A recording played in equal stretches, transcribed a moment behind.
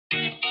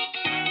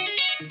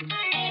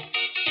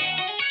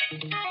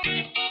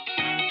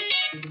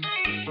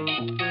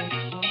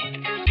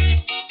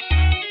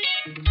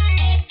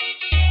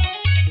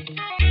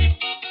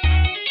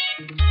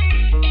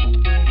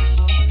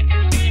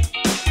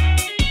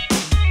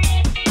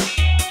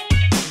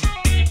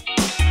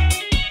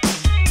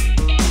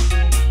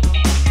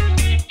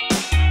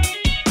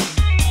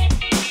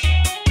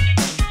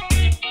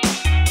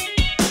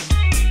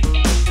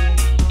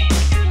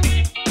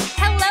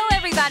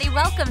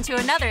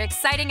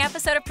exciting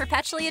episode of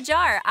Perpetually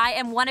Ajar. I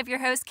am one of your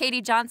hosts,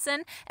 Katy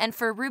Johnson, and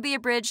for Ruby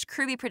Abridged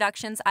KRWBY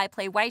Productions, I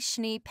play Weiss,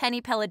 Schnee,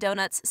 Penny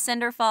Pelladonuts,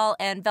 Cinderfall,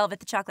 and Velvet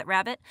the Chocolate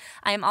Rabbit.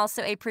 I am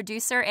also a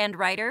producer and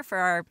writer for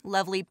our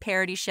lovely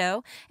parody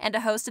show and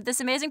a host of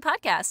this amazing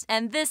podcast.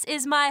 And this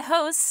is my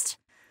host...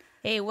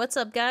 Hey, what's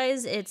up,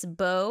 guys? It's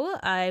Beau.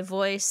 I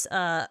voice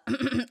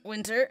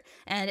Winter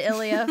and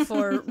Ilya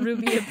for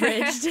Ruby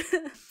Abridged /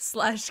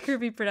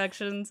 KRWBY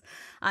Productions.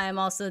 I am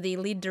also the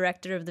lead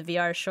director of the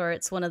VR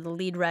shorts, one of the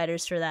lead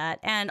writers for that,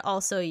 and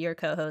also your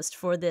co-host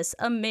for this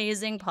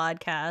amazing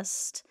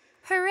podcast.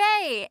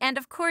 Hooray! And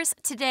of course,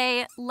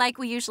 today, like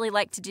we usually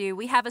like to do,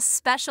 we have a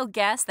special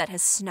guest that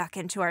has snuck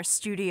into our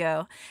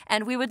studio,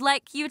 and we would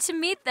like you to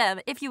meet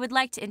them if you would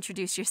like to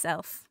introduce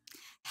yourself.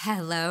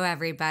 Hello,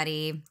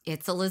 everybody.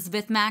 It's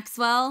Elizabeth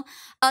Maxwell,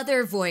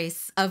 other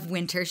voice of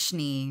Winter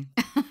Schnee.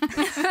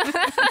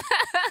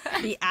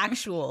 The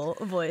actual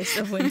voice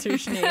of Winter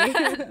Schnee.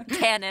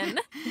 Canon.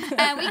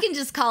 And we can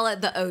just call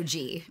it the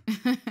OG.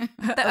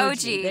 The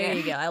OG. There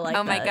you go. I like that.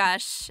 Oh my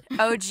gosh.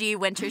 OG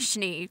Winter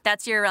Schnee.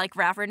 That's your,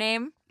 rapper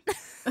name?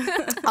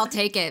 I'll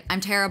take it. I'm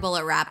terrible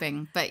at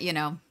rapping, but you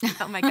know.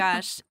 Oh my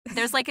gosh.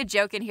 There's a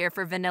joke in here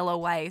for Vanilla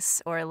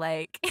Weiss or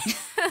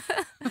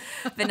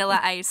Vanilla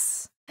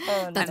Ice.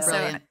 Oh, no. That's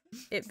brilliant.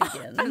 It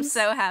begins. I'm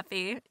so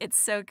happy. It's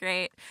so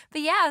great.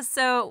 But yeah,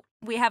 so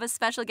we have a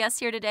special guest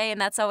here today,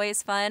 and that's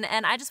always fun.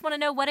 And I just want to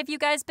know, what have you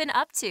guys been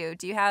up to?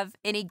 Do you have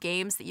any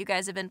games that you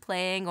guys have been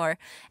playing or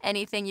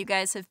anything you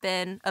guys have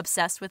been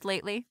obsessed with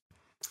lately?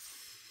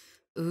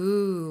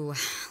 Ooh,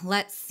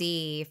 let's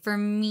see. For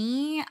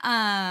me,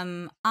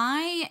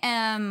 I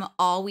am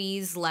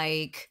always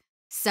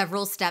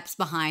several steps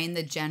behind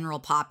the general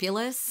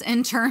populace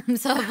in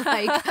terms of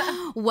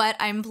what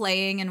I'm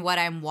playing and what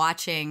I'm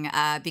watching,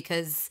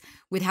 because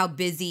with how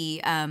busy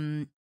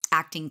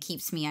acting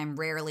keeps me, I'm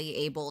rarely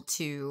able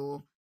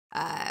to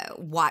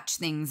watch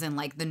things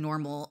in the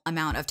normal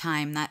amount of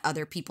time that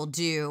other people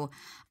do.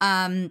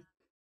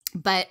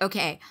 But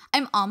okay,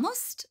 I'm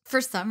almost, for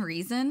some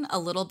reason, a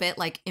little bit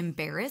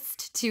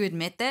embarrassed to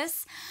admit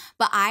this,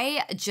 but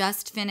I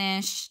just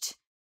finished...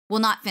 Well,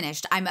 not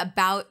finished. I'm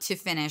about to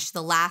finish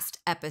the last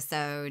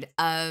episode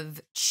of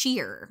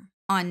Cheer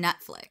on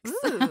Netflix.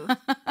 Ooh.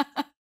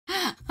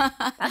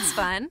 That's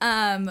fun.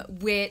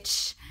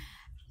 Which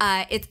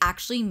it's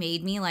actually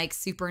made me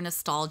super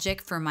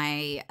nostalgic for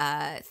my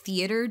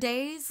theater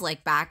days,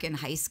 back in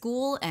high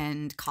school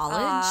and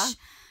college.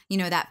 You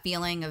know, that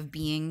feeling of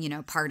being,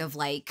 part of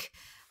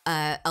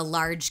a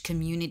large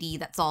community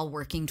that's all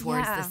working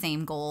towards the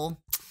same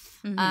goal.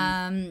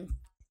 Mm-hmm.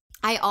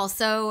 I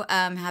also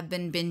have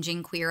been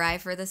binging Queer Eye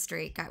for the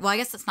straight guy. Well, I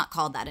guess it's not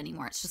called that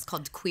anymore. It's just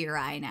called Queer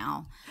Eye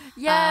now.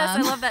 Yes,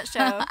 I love that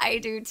show. I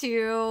do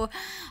too.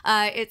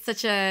 It's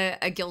such a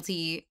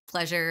guilty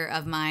pleasure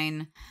of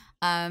mine.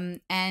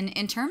 And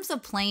in terms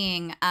of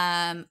playing,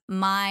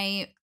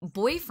 my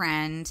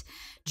boyfriend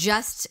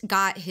just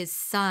got his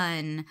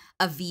son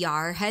a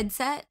VR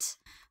headset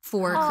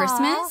for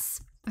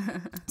Christmas.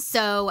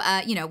 So,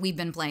 we've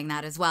been playing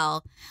that as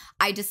well.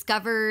 I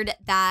discovered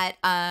that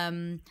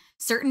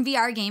certain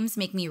VR games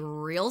make me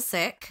real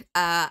sick.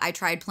 I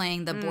tried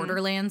playing the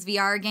Borderlands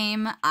VR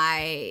game.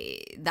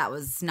 That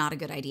was not a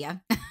good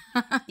idea.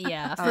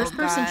 Yeah,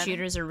 first-person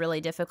shooters are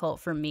really difficult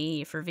for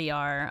me for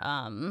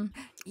VR.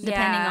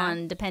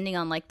 Depending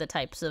on the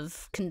types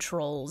of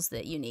controls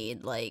that you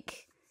need.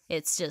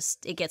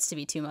 It gets to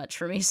be too much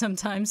for me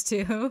sometimes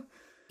too.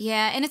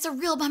 Yeah, and it's a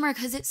real bummer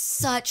because it's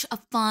such a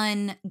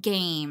fun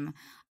game.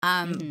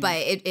 But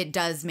it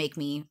does make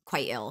me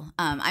quite ill.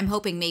 I'm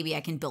hoping maybe I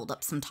can build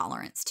up some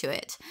tolerance to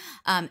it.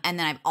 And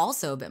then I've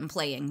also been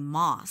playing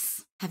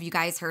Moss. Have you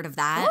guys heard of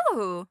that?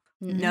 Ooh.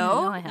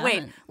 No? No, I haven't.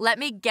 Wait, let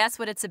me guess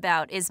what it's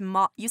about.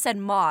 You said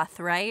moth,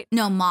 right?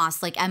 No,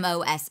 Moss,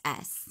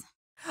 MOSS.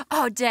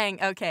 Oh,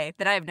 dang. Okay,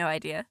 then I have no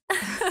idea.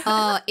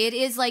 It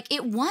is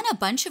it won a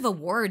bunch of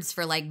awards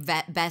for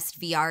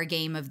best VR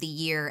game of the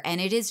year.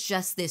 And it is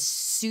just this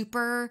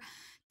super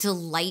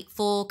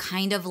delightful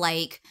kind of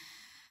Legends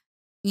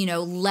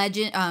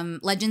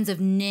of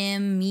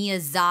Nim,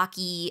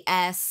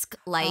 Miyazaki-esque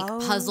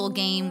puzzle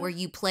game where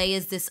you play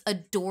as this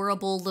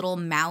adorable little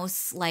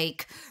mouse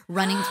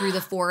running through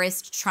the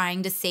forest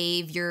trying to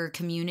save your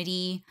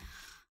community.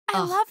 I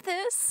love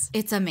this.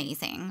 It's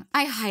amazing.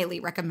 I highly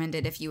recommend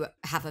it if you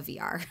have a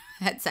VR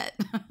headset.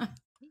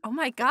 Oh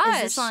my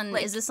gosh.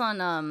 Is this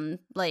on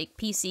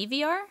PC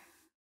VR?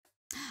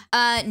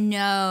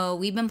 No,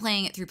 we've been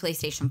playing it through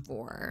PlayStation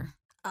 4.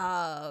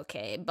 Oh,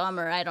 okay.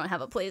 Bummer. I don't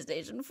have a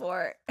PlayStation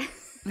 4.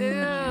 Boo.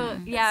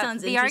 Yeah,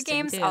 sounds VR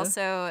games too.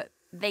 also,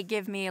 they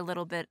give me a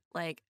little bit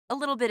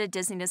of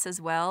dizziness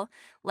as well.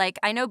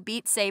 I know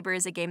Beat Saber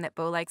is a game that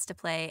Beau likes to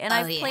play, and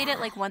I've played it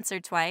once or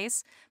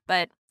twice,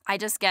 but I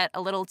just get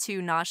a little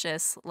too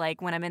nauseous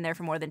when I'm in there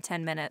for more than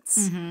 10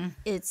 minutes. Mm-hmm.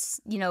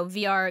 It's,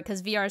 VR,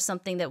 because VR is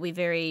something that we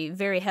very,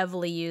 very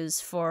heavily use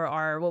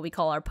for what we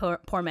call our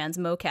poor man's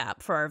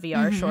mocap for our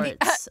VR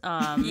shorts.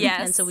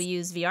 Yes. And so we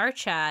use VR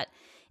chat.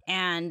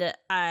 And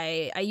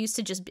I used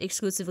to just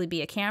exclusively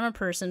be a camera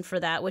person for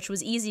that, which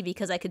was easy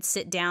because I could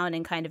sit down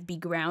and kind of be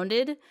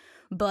grounded.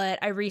 But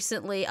I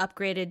recently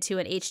upgraded to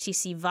an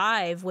HTC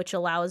Vive, which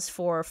allows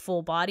for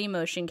full body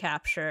motion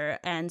capture.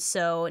 And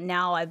so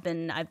now I've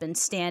been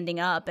standing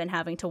up and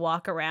having to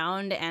walk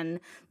around, and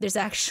there's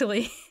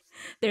actually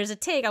there's a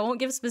take, I won't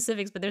give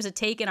specifics, but there's a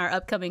take in our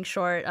upcoming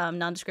short,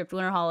 Nondescript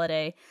Winter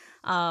Holiday,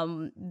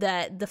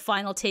 that the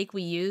final take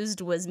we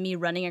used was me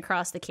running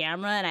across the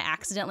camera, and I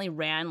accidentally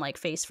ran like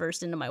face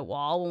first into my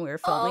wall when we were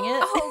filming it.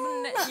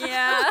 Oh,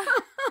 yeah.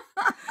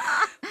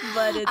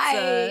 But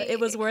it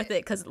was worth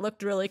it because it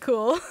looked really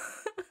cool.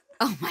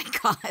 Oh my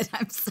God,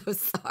 I'm so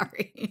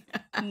sorry.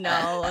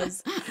 No, it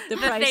was the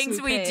price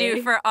things we pay.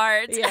 do for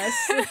art. Yes,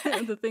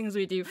 the things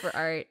we do for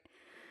art.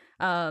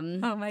 Oh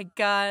my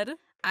God.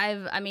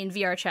 I mean,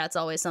 VR chat's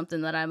always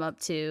something that I'm up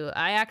to.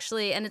 I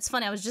actually, and it's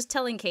funny, I was just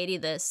telling Katy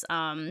this,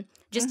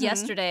 just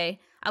yesterday,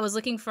 I was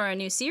looking for a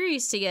new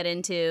series to get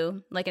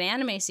into, like an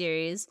anime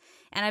series,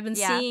 and I've been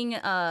seeing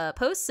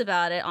posts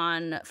about it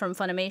from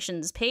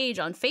Funimation's page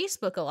on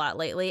Facebook a lot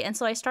lately, and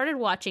so I started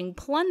watching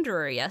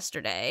Plunderer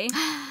yesterday.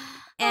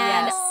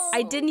 And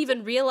I didn't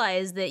even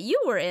realize that you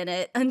were in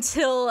it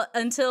until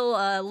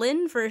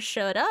Lynn first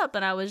showed up,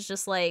 and I was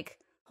just like,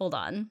 hold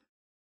on.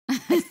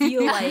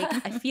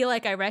 I feel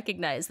like I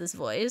recognize this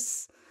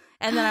voice.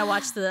 And then I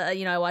watched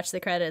the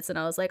credits, and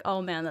I was like,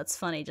 oh man, that's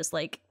funny. Just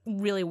like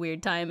really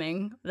weird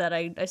timing that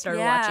I started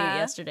watching it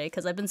yesterday,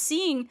 because I've been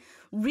seeing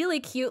really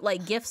cute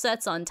like GIF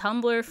sets on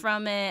Tumblr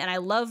from it, and I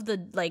love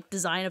the like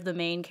design of the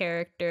main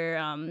character,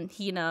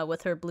 Hina,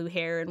 with her blue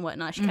hair and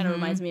whatnot. She kind of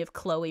reminds me of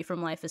Chloe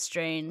from Life is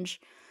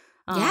Strange.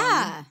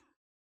 And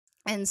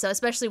so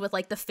especially with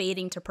like the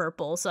fading to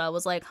purple, so I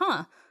was like,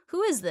 huh,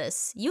 who is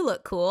this? You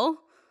look cool.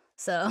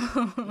 So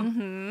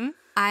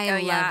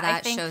I love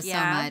that show so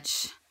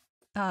much.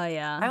 Oh,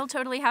 yeah. I will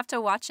totally have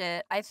to watch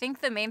it. I think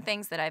the main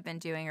things that I've been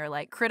doing are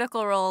like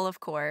Critical Role, of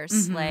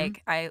course.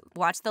 Like I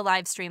watched the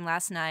live stream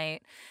last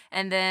night.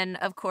 And then,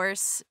 of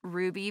course,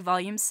 RWBY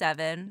Volume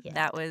 7.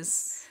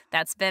 Yes.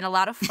 That's been a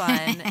lot of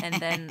fun.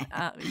 And then,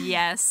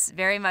 yes,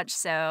 very much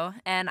so.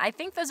 And I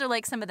think those are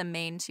like some of the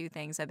main two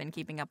things I've been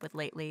keeping up with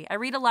lately. I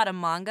read a lot of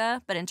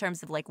manga, but in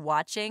terms of like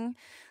watching,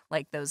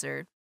 like those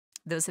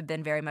have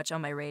been very much on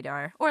my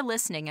radar, or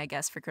listening, I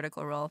guess, for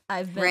Critical Role.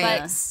 I've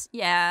been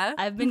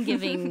I've been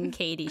giving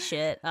Katy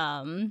shit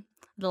the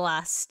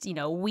last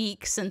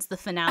week since the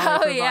finale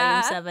for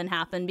Volume 7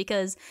 happened,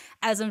 because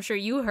as I'm sure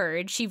you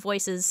heard, she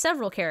voices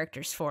several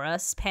characters for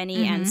us,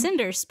 Penny and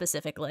Cinder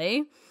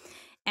specifically.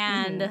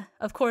 And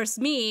of course,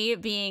 me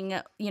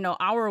being,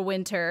 our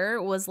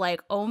Winter was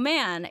like, oh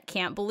man,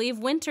 can't believe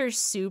Winter's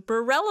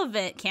super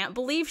relevant. Can't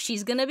believe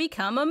she's gonna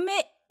become a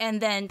And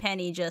then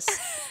Penny just,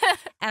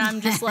 and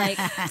I'm just like,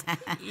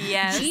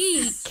 yes.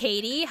 Gee,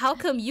 Katy, how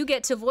come you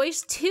get to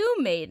voice two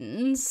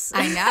maidens?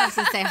 I know, I was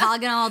going to say,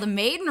 hogging all the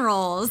maiden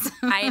roles.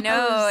 I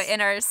know,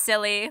 in our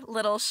silly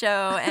little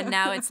show, and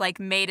now it's like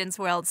Maiden's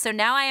World. So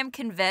now I am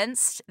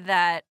convinced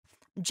that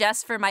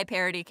just for my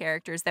parody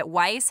characters, that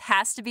Weiss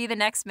has to be the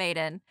next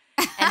maiden,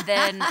 and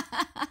then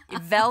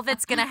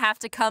Velvet's going to have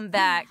to come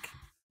back.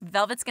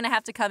 Velvet's going to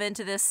have to come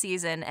into this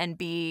season and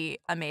be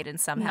a maiden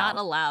somehow. Not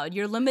allowed.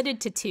 You're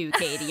limited to 2,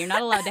 Katy. You're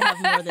not allowed to have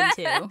more than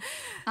 2.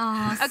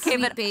 Oh, okay,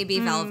 sweet baby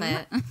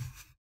Velvet.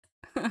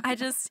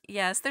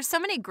 Yes, there's so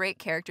many great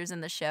characters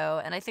in the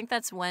show, and I think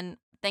that's one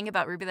thing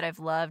about RWBY that I've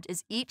loved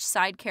is each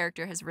side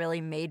character has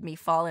really made me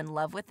fall in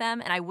love with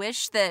them, and I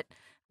wish that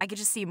I could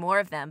just see more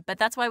of them. But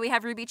that's why we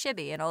have RWBY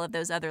Chibi and all of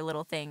those other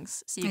little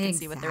things, so you can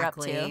see what they're up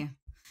to.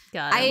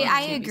 God,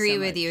 I agree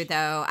with you,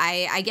 though.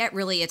 I get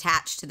really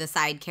attached to the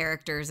side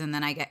characters, and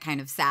then I get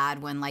kind of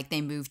sad when like they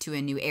move to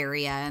a new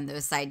area and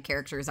those side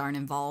characters aren't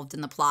involved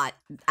in the plot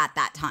at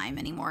that time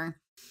anymore.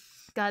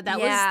 God,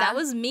 that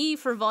was me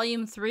for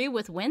Volume 3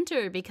 with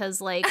Winter,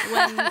 because like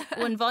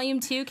when Volume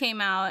 2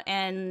 came out,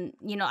 and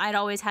I'd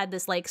always had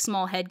this like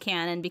small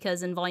headcanon,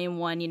 because in Volume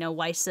 1,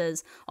 Weiss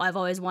says, "Oh, I've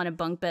always wanted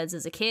bunk beds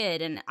as a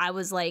kid," and I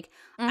was like,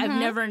 I've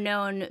never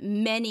known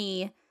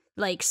many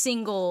like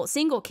single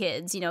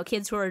kids,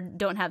 kids who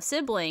don't have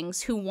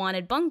siblings who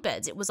wanted bunk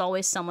beds. It was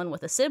always someone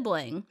with a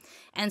sibling.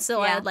 And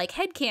so I had like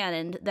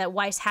headcanoned that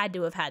Weiss had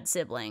to have had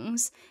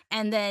siblings.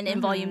 And then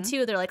in Volume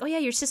 2, they're like, oh yeah,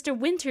 your sister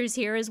Winter's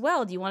here as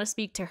well. Do you want to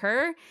speak to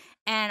her?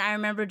 And I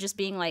remember just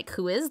being like,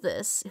 who is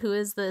this? Who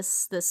is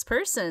this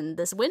person,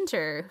 this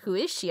Winter? Who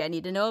is she? I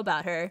need to know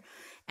about her.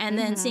 And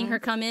then seeing her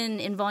come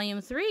in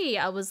Volume 3,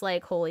 I was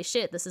like, holy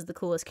shit, this is the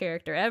coolest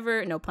character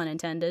ever. No pun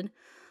intended.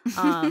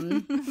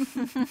 And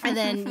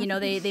then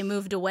they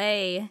moved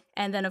away,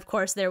 and then of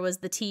course there was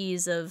the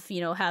tease of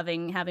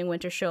having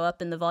Winter show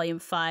up in the Volume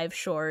 5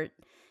 short,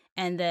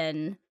 and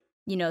then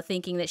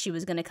thinking that she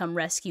was going to come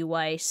rescue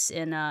Weiss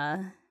in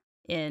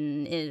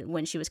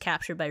when she was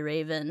captured by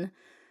Raven.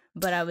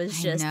 But I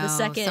was just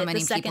so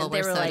many people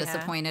were so like,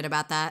 disappointed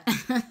about that.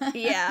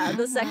 Yeah,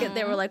 the second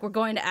they were like, we're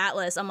going to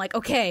Atlas, I'm like,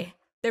 okay,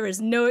 there is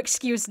no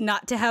excuse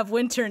not to have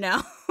Winter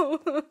now.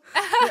 We're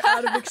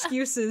out of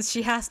excuses.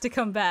 She has to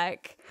come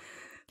back.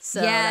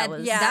 So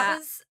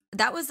that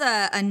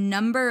a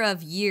number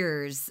of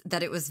years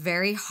that it was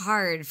very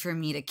hard for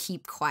me to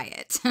keep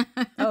quiet.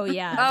 Oh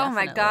yeah. Oh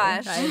my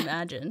definitely. gosh. I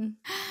imagine.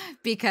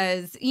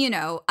 Because,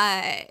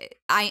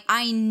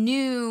 I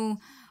knew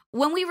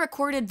when we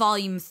recorded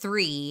volume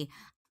 3,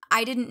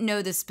 I didn't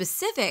know the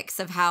specifics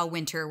of how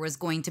Winter was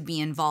going to be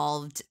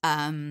involved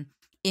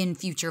in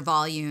future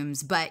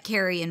volumes, but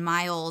Carrie and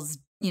Miles,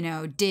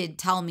 did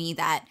tell me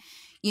that,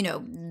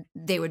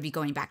 they would be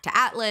going back to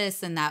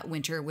Atlas and that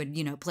Winter would,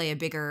 play a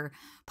bigger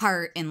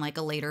part in like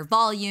a later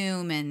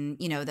volume, and,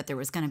 that there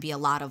was going to be a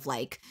lot of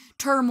like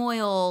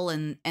turmoil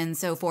and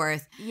so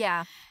forth.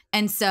 Yeah.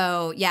 And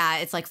so, yeah,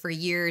 it's like for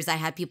years I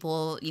had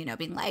people,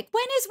 being like,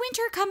 when is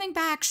Winter coming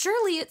back?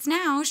 Surely it's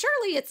now.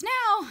 Surely it's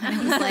now. And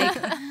I was like,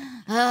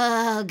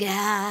 oh,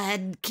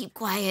 God, keep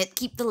quiet.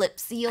 Keep the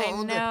lips sealed.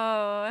 I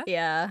know.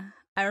 Yeah.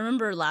 I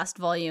remember last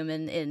volume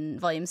in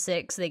volume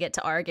 6, they get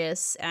to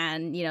Argus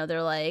and,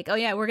 they're like, oh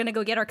yeah, we're going to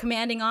go get our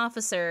commanding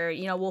officer.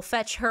 We'll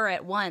fetch her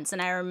at once.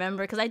 And I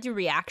remember, because I do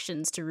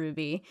reactions to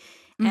Ruby.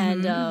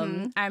 And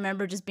I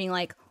remember just being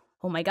like,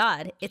 oh my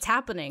God, it's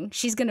happening.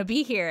 She's going to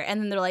be here.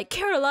 And then they're like,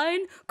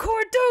 Caroline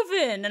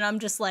Cordovin. And I'm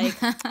just like,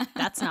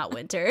 that's not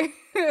Winter.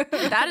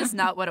 That is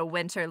not what a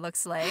Winter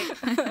looks like.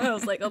 I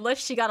was like, unless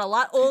she got a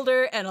lot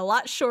older and a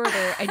lot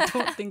shorter, I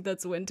don't think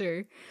that's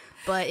Winter.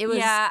 But it was,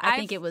 I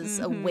think it was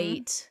a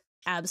wait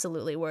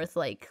absolutely worth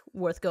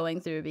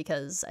going through,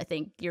 because I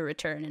think your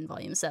return in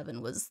volume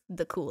 7 was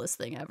the coolest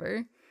thing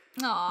ever.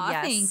 Aw,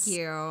 Yes. Thank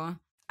you.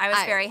 I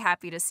was very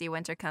happy to see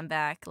Winter come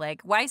back.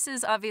 Like, Weiss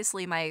is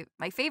obviously my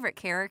favorite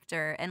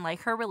character, and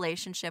like her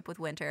relationship with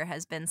Winter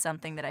has been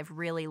something that I've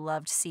really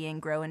loved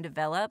seeing grow and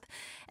develop.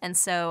 And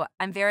so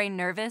I'm very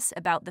nervous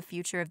about the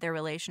future of their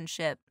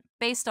relationship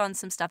based on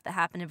some stuff that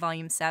happened in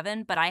volume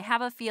 7, but I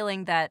have a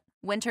feeling that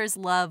Winter's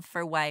love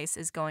for Weiss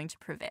is going to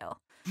prevail.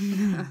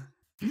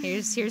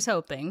 Here's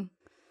hoping.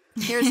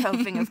 Here's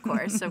hoping, of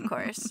course.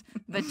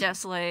 But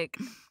just like,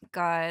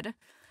 God.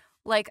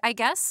 Like, I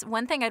guess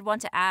one thing I'd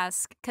want to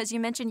ask, because you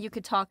mentioned you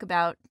could talk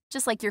about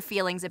just like your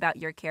feelings about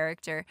your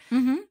character.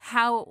 Mm-hmm.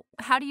 How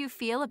do you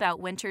feel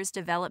about Winter's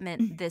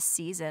development this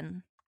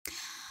season?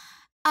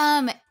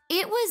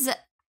 It was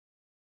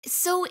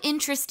so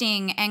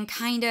interesting and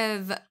kind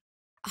of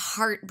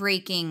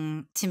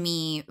heartbreaking to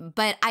me,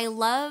 but I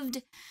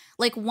loved,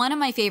 like, one of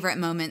my favorite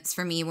moments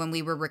for me when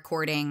we were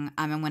recording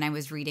and when I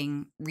was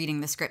reading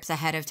the scripts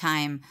ahead of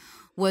time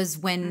was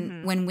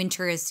when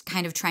Winter is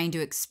kind of trying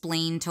to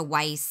explain to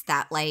Weiss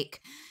that,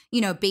 like,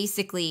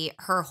 basically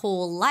her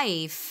whole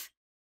life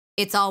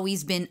it's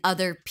always been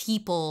other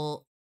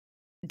people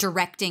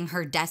directing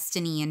her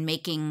destiny and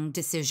making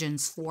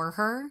decisions for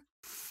her.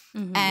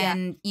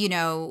 And,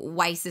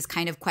 Weiss is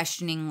kind of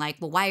questioning, like,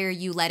 well, why are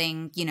you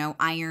letting,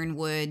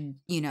 Ironwood,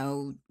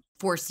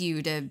 force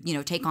you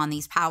to, take on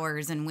these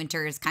powers? And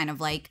Winter is kind of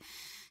like,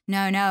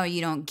 no,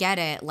 you don't get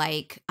it.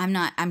 Like,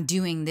 I'm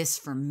doing this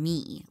for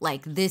me.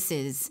 Like, this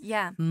is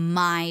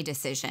my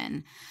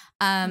decision.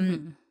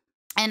 And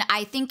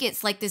I think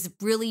it's like this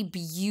really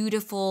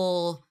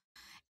beautiful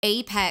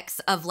apex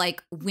of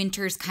like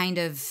Winter's kind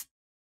of,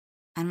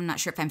 I'm not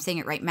sure if I'm saying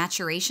it right,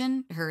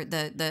 maturation,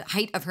 the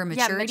height of her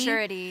maturity.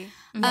 Yeah,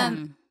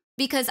 maturity.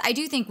 Because I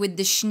do think with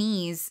the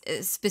Schnees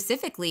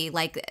specifically,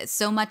 like,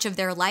 so much of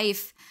their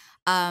life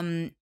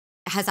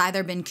has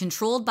either been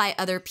controlled by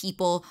other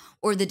people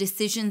or the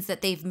decisions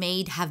that they've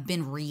made have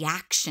been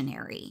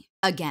reactionary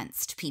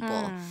against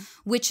people,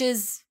 which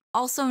is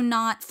also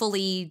not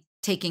fully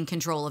taking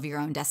control of your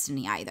own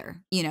destiny either.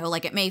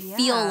 Like, it may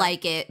feel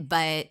like it,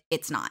 but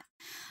it's not.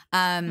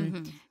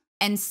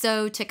 And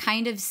so to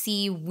kind of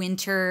see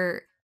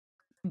Winter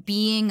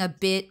being a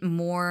bit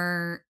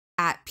more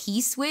at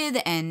peace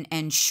with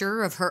and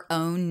sure of her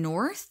own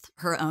north,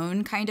 her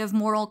own kind of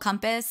moral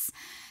compass,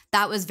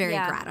 that was very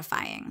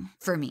gratifying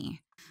for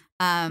me.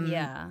 And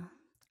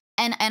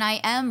I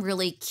am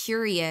really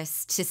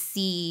curious to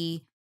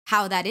see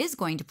how that is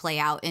going to play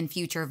out in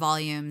future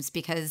volumes,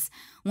 because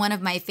one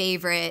of my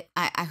favorite,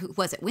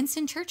 was it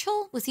Winston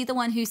Churchill? Was he the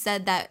one who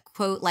said that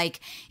quote, like,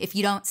 if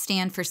you don't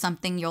stand for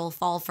something, you'll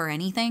fall for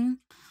anything?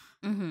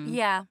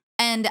 Yeah.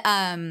 And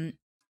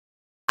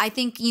I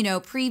think,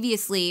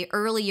 previously,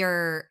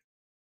 earlier,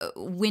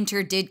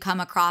 Winter did come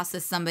across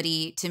as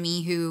somebody to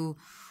me who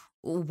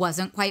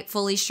wasn't quite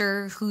fully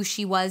sure who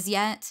she was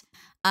yet.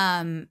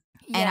 And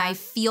I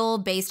feel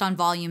based on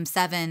volume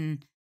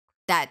 7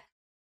 that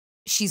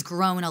she's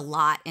grown a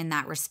lot in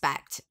that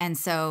respect. And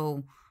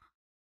so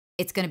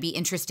it's going to be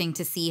interesting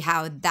to see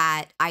how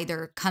that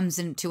either comes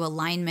into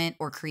alignment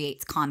or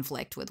creates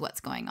conflict with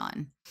what's going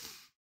on.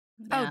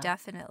 Oh,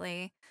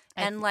 definitely.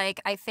 And like,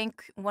 I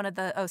think one of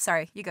the,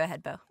 sorry, you go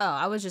ahead, Beau. Oh,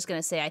 I was just going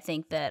to say, I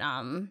think that,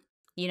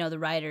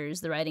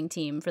 the writing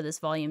team for this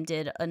volume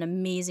did an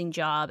amazing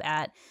job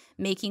at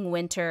making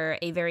Winter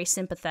a very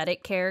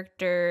sympathetic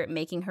character,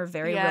 making her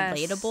very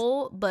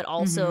relatable, but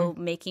also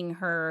making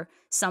her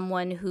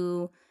someone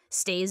who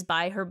stays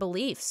by her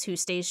beliefs, who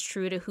stays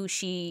true to who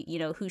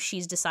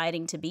she's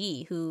deciding to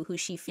be, who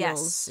she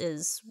feels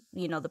is,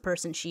 the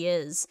person she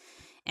is.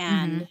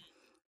 And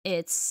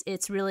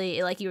it's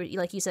really like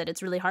you said,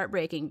 it's really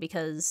heartbreaking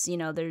because, you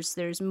know,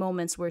 there's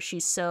moments where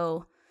she's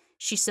so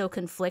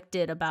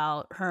conflicted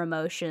about her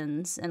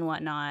emotions and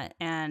whatnot,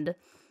 and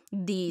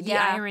the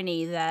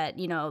irony that,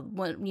 you know,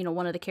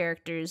 one of the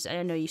characters,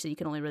 I know you said you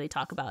can only really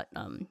talk about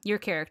your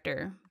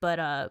character,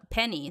 but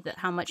Penny, that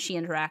how much she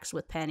interacts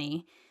with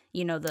Penny,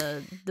 you know,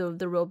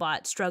 the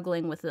robot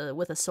struggling with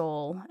a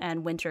soul,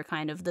 and Winter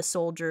kind of the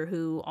soldier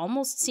who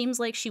almost seems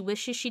like she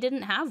wishes she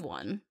didn't have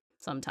one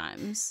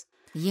sometimes.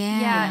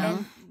 Yeah,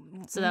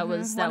 and so that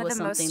was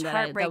something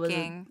that was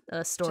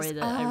a story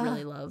that I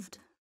really loved.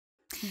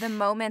 The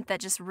moment that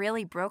just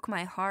really broke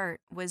my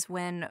heart was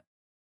when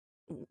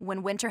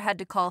Winter had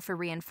to call for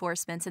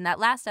reinforcements in that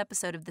last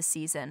episode of the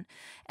season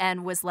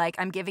and was like,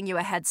 I'm giving you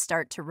a head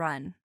start to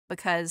run,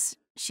 because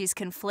she's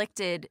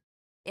conflicted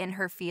in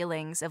her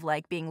feelings of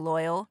like being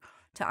loyal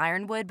to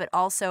Ironwood, but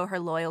also her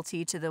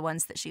loyalty to the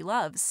ones that she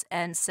loves.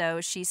 And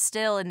so she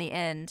still, in the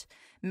end,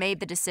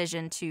 made the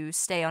decision to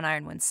stay on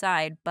Ironwood's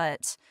side,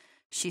 but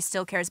she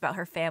still cares about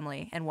her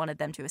family and wanted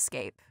them to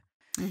escape.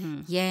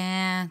 Mm-hmm.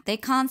 Yeah, they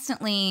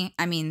constantly,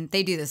 I mean,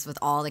 they do this with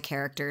all the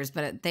characters,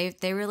 but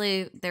they're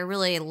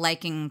really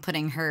liking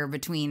putting her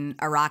between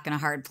a rock and a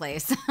hard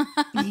place.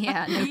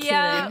 Yeah, no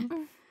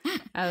kidding.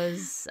 I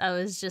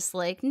was just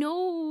like,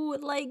 no,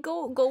 like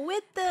go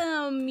with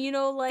them, you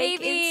know, like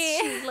baby.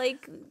 It's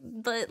like,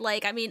 but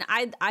like, I mean,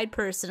 I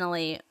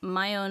personally,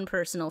 my own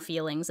personal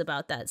feelings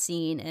about that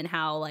scene and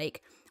how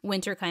like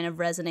Winter kind of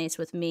resonates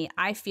with me.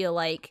 I feel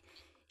like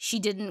she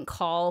didn't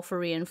call for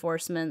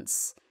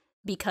reinforcements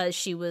because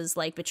she was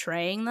like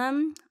betraying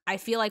them. I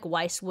feel like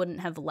Weiss wouldn't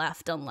have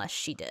left unless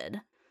she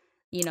did.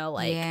 You know,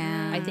 like,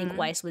 I think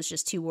Weiss was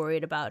just too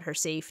worried about her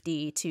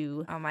safety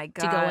to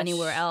go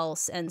anywhere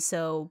else. And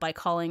so by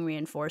calling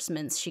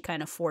reinforcements, she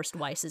kind of forced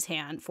Weiss's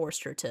hand,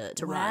 forced her to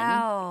run.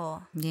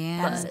 Wow.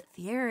 Yeah. That's a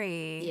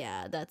theory.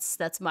 Yeah,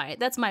 that's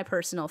my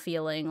personal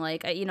feeling.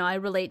 Like, I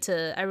relate to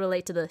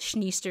the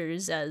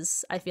Schneesters,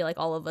 as I feel like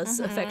all of us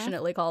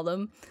affectionately call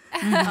them.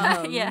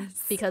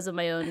 Yes. Because of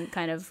my own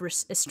kind of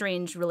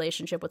estranged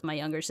relationship with my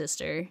younger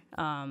sister.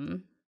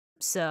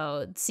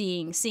 So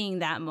seeing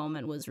that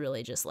moment was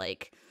really just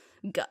like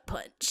gut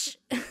punch.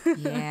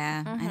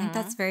 Yeah, I think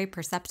that's very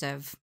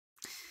perceptive.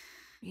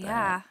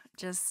 Yeah,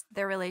 just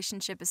their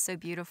relationship is so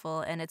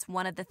beautiful, and it's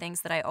one of the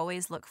things that I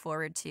always look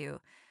forward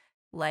to,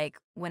 like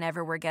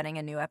whenever we're getting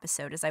a new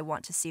episode, is I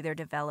want to see their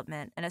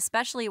development, and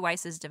especially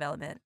Weiss's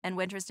development and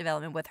Winter's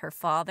development with her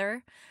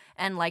father,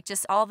 and like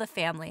just all the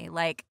family.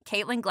 Like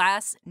Caitlin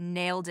Glass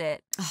nailed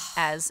it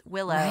as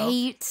Willow,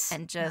 right?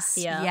 And just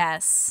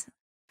yes.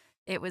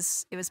 It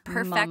was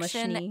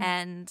perfection,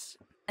 and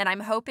I'm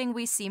hoping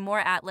we see more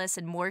Atlas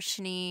and more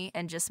Schnee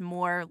and just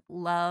more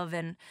love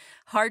and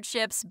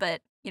hardships,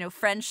 but you know,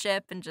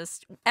 friendship and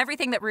just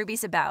everything that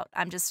RWBY's about.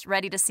 I'm just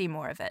ready to see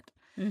more of it.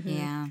 Mm-hmm.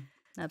 Yeah,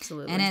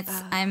 absolutely. And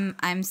it's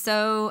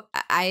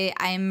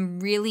I'm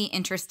really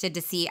interested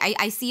to see.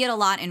 I see it a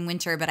lot in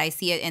Winter, but I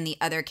see it in the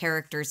other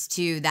characters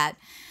too. That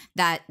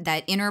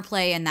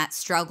interplay and that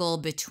struggle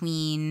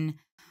between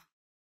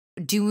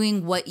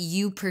doing what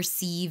you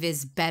perceive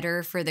is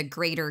better for the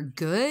greater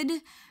good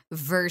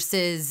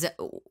versus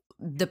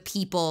the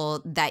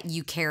people that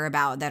you care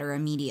about that are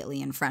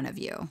immediately in front of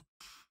you.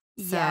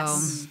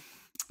 Yes.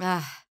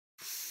 So,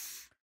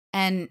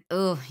 and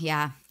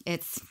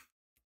it's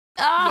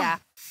yeah.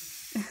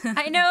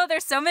 I know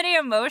there's so many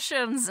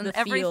emotions and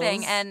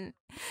everything, and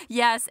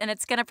yes, and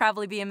it's gonna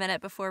probably be a minute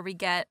before we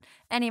get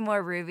any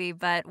more RWBY,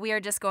 but we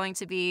are just going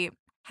to be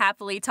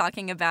happily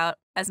talking about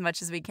as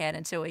much as we can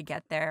until we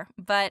get there.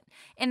 But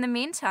in the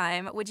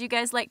meantime, would you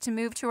guys like to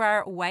move to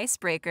our Weiss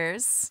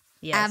Breakers?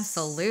 Yes.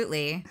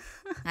 Absolutely.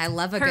 I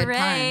love a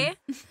Hooray.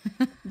 good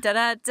pun.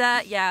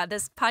 Da-da-da. Yeah,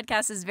 this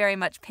podcast is very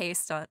much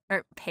based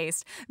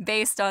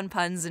on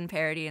puns and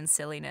parody and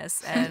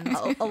silliness. And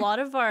a lot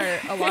of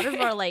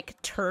our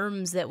like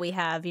terms that we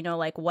have, you know,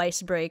 like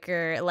Weiss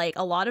Breaker, like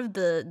a lot of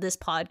this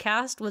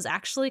podcast was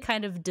actually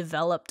kind of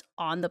developed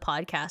on the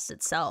podcast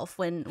itself.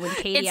 When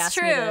Katy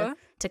asked me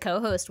to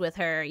co-host with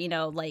her, you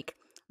know, like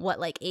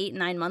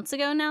 8-9 months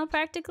ago now,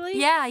 practically.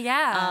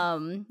 Yeah.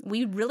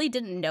 We really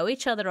didn't know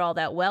each other all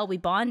that well. We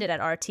bonded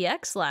at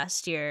RTX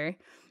last year.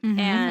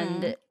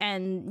 Mm-hmm.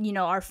 And you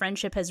know, our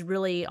friendship has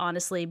really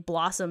honestly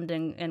blossomed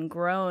and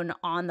grown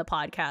on the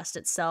podcast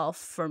itself,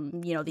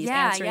 from, you know, these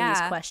answering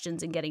these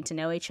questions and getting to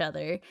know each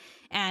other.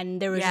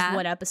 And there was just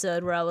one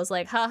episode where I was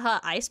like, haha,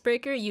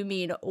 icebreaker, you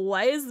mean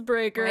Weiss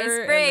Breaker?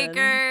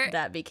 And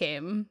that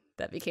became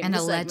and the a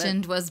segment.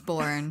 Legend was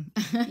born.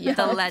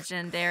 The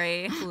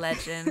legendary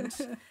legend.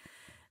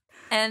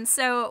 And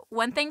so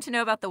one thing to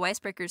know about the Weiss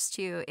Breakers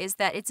too is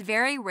that it's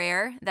very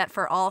rare that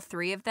for all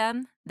three of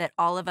them that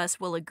all of us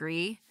will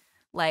agree,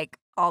 like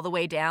all the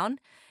way down.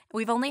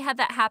 We've only had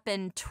that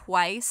happen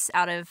twice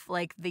out of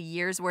like the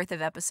year's worth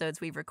of episodes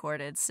we've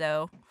recorded.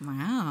 So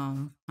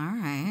wow, all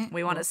right,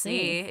 we want to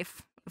see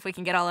if we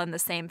can get all on the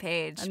same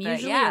page. I'm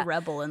usually a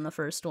rebel in the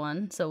first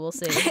one, so we'll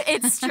see.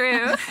 It's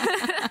true.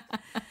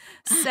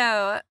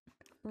 So,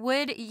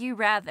 would you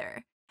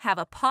rather have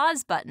a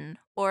pause button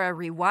or a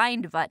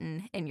rewind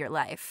button in your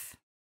life?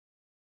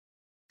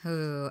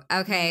 Ooh,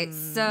 okay,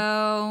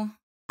 so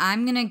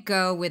I'm gonna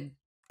go with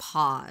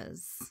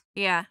pause.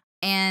 Yeah.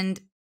 And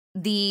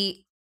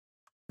the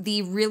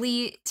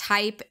really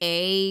type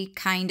A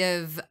kind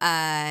of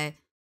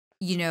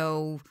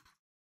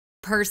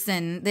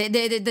person,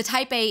 the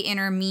type A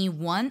inner me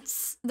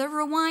wants the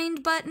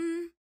rewind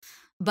button,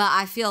 but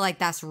I feel like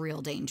that's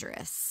real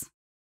dangerous.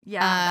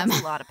 Yeah,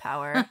 that's a lot of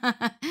power.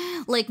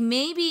 Like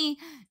maybe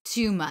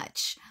too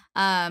much.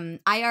 I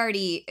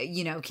already,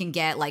 can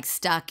get like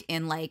stuck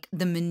in like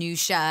the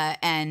minutia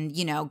and,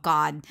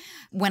 God,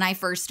 when I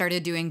first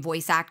started doing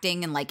voice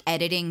acting and like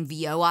editing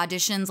VO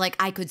auditions, like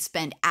I could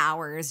spend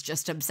hours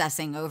just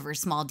obsessing over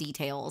small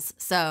details.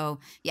 So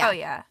yeah. Oh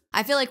yeah.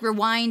 I feel like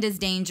rewind is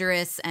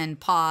dangerous and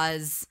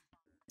pause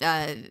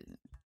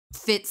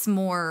fits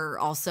more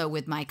also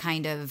with my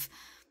kind of,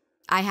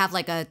 I have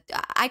like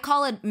I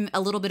call it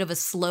a little bit of a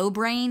slow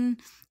brain,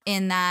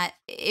 in that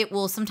it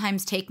will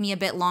sometimes take me a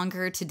bit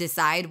longer to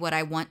decide what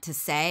I want to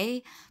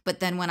say, but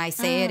then when I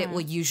say it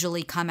will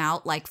usually come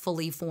out like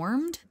fully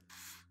formed.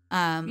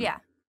 Yeah.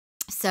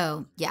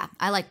 So yeah,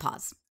 I like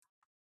pause.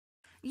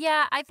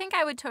 Yeah, I think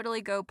I would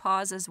totally go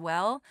pause as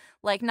well.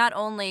 Like, not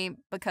only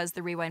because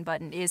the rewind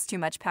button is too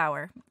much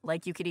power,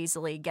 like you could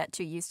easily get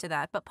too used to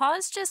that, but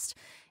pause just,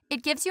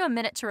 it gives you a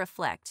minute to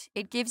reflect.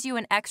 It gives you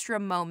an extra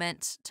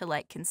moment to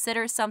like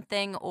consider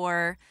something,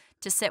 or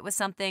to sit with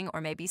something,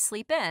 or maybe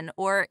sleep in.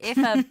 Or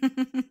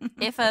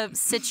if a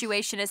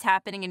situation is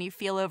happening and you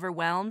feel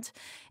overwhelmed,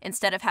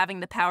 instead of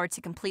having the power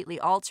to completely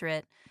alter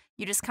it,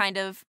 you just kind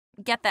of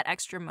get that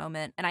extra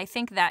moment. And I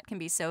think that can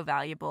be so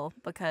valuable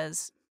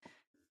because,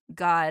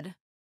 God,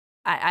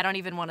 I don't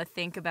even want to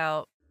think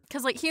about,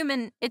 because like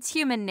it's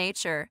human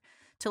nature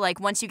to like,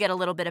 once you get a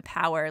little bit of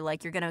power,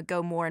 like you're going to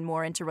go more and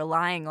more into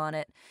relying on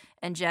it.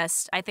 And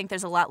just, I think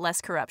there's a lot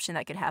less corruption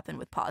that could happen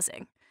with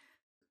pausing.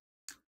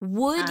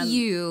 Would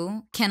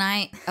you,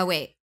 oh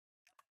wait.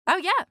 Oh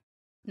yeah.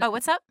 Oh,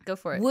 what's up? Go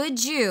for it.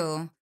 Would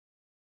you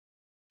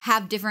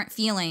have different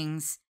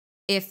feelings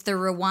if the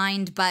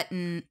rewind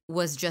button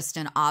was just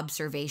an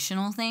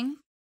observational thing?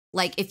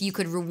 Like if you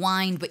could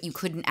rewind, but you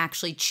couldn't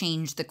actually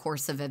change the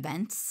course of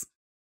events?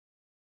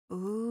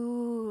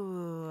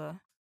 Ooh.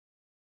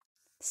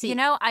 See,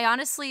 I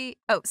honestly,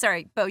 oh,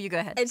 sorry, Beau, you go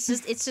ahead. it's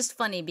just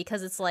funny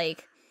because it's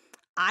like,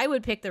 I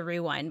would pick the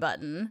rewind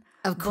button.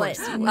 Of course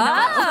you would.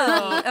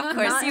 Oh, of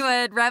course you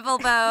would. Rebel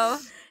Beau.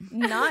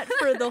 Not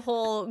for the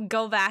whole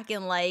go back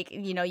and like,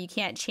 you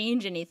can't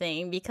change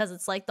anything, because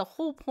it's like the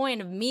whole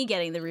point of me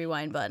getting the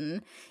rewind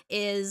button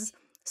is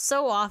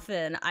so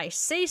often I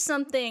say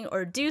something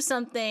or do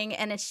something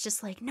and it's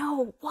just like,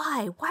 no,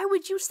 why? Why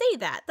would you say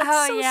that?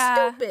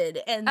 That's stupid.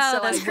 And so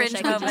I wish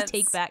I could just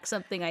take back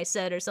something I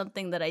said or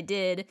something that I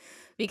did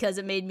because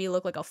it made me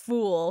look like a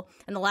fool.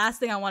 And the last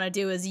thing I want to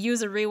do is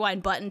use a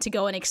rewind button to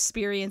go and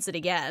experience it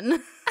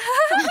again.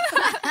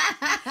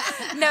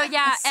 No,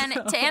 yeah. And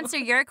to answer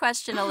your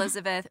question,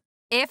 Elizabeth,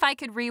 if I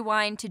could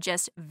rewind to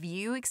just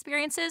view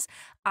experiences,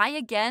 I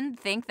again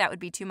think that would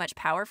be too much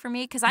power for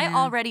me because I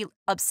already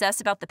obsess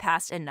about the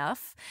past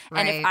enough.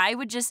 Right. And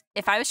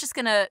if I was just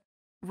going to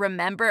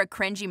remember a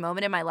cringy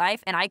moment in my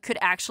life and I could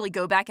actually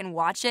go back and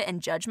watch it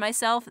and judge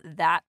myself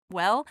that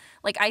well,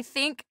 like I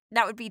think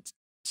that would be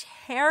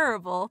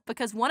terrible,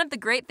 because one of the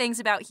great things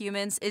about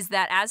humans is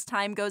that as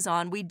time goes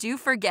on, we do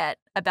forget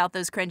about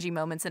those cringy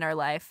moments in our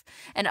life,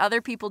 and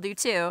other people do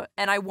too,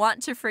 and I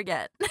want to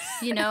forget.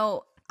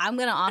 I'm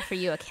going to offer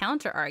you a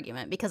counter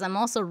argument because I'm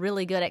also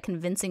really good at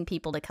convincing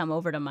people to come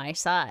over to my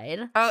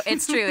side. Oh,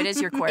 it's true. It is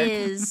your quirk.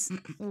 Is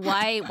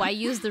why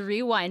use the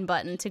rewind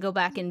button to go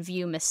back and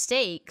view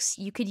mistakes?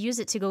 You could use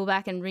it to go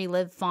back and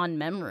relive fond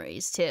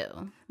memories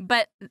too.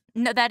 But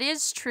no, that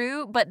is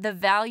true, but the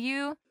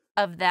value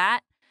of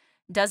that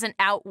doesn't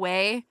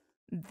outweigh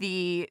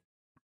the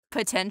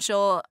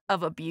potential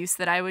of abuse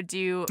that I would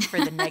do for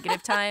the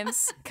negative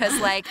times, because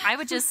like I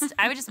would just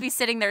be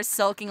sitting there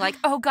sulking like,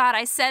 oh God,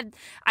 I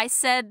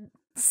said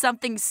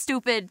something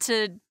stupid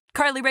to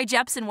Carly Rae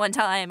Jepsen one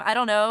time, I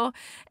don't know,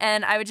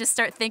 and I would just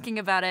start thinking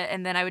about it,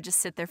 and then I would just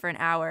sit there for an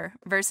hour.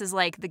 Versus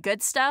like the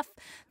good stuff,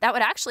 that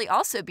would actually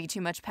also be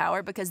too much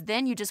power, because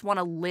then you just want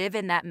to live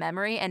in that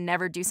memory and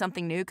never do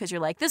something new because you're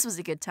like, this was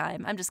a good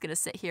time, I'm just gonna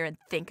sit here and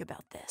think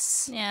about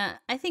this. Yeah,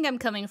 I think I'm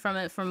coming from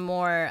it from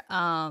more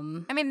I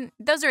mean,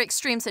 those are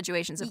extreme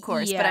situations, of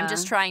course, but I'm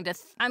just trying to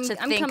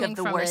think of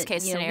the worst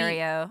case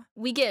scenario.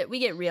 We get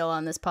real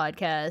on this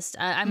podcast.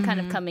 I'm kind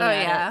of coming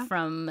at it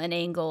from an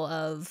angle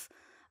of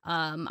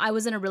I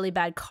was in a really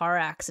bad car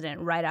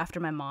accident right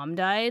after my mom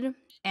died,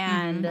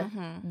 and that's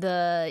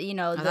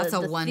a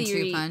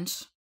 1-2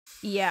 punch.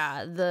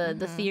 Yeah,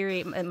 the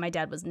theory, and my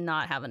dad was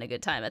not having a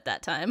good time at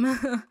that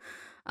time.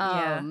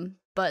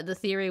 But the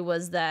theory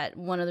was that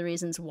one of the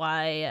reasons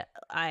why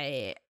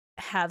I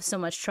have so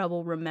much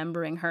trouble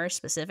remembering her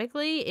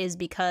specifically is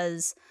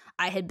because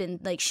I had been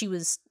like, she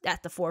was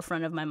at the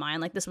forefront of my mind.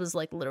 Like this was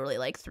like literally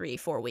like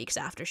 3-4 weeks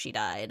after she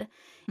died.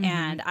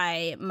 And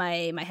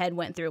my head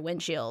went through a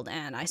windshield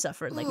and I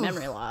suffered like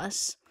memory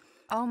loss.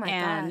 Oh my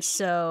and gosh.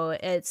 so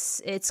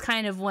it's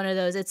kind of one of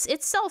those,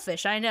 it's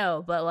selfish, I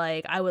know, but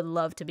like I would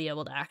love to be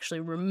able to actually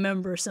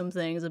remember some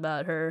things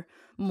about her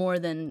more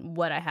than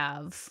what I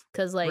have,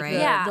 because like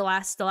Right. the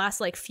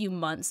last like few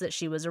months that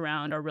she was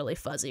around are really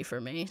fuzzy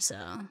for me. So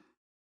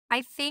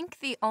I think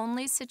the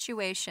only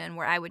situation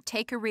where I would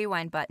take a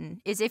rewind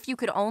button is if you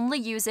could only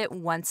use it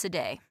once a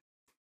day.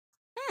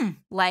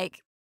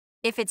 Like,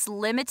 if it's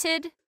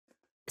limited,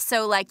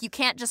 so, like, you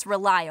can't just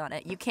rely on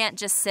it. You can't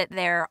just sit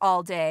there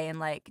all day and,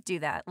 like, do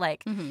that.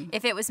 Like,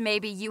 if it was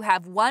maybe you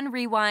have one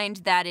rewind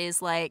that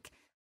is, like,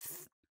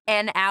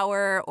 an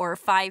hour or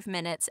 5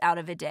 minutes out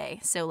of a day.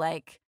 So,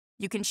 like,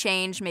 you can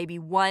change maybe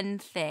one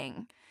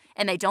thing.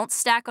 And they don't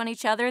stack on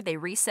each other. They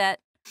reset.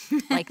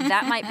 Like,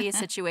 that might be a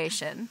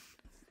situation.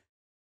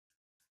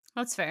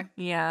 that's fair.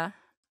 Yeah.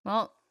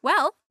 Well,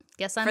 For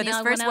guess I'm the this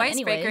odd first one out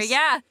Weiss Breaker, anyways.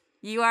 yeah.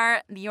 You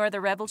are the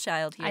rebel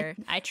child here.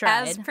 I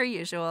tried. As per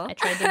usual. I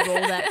tried to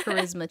roll that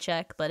charisma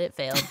check, but it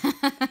failed.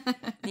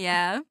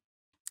 Yeah.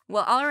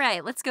 Well, all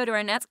right. Let's go to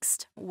our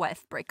next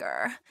Weiss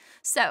Breaker.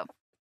 So,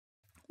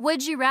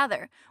 would you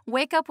rather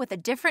wake up with a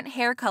different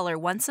hair color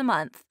once a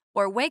month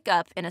or wake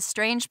up in a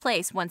strange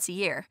place once a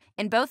year?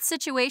 In both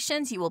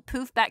situations, you will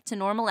poof back to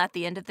normal at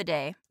the end of the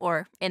day.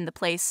 Or in the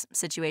place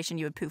situation,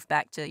 you would poof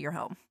back to your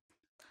home.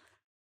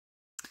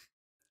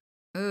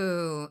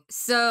 Ooh,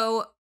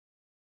 so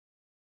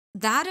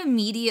that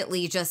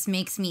immediately just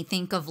makes me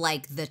think of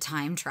like the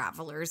time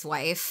traveler's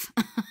wife.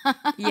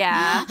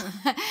 Yeah.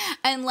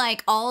 And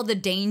like all the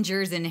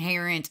dangers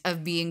inherent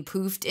of being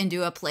poofed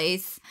into a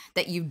place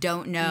that you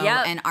don't know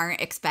and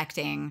aren't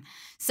expecting.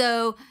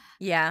 So,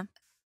 Yeah.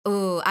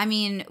 oh, I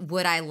mean,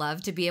 would I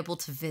love to be able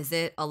to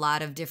visit a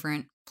lot of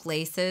different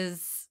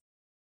places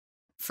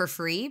for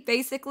free,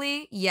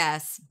 basically?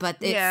 Yes, but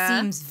it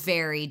seems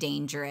very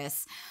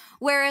dangerous.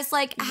 Whereas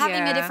like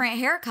having a different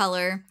hair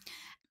color,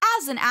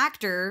 as an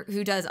actor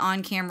who does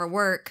on-camera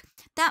work,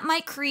 that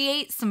might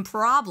create some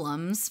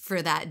problems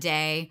for that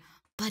day,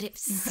 but it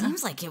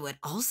seems like it would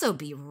also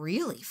be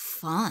really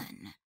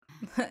fun.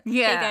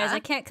 Yeah. Hey guys, I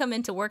can't come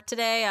into work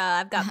today.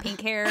 I've got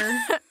pink hair.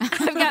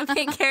 I've got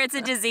pink hair. It's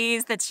a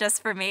disease that's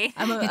just for me.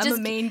 I'm a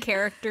main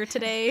character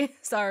today.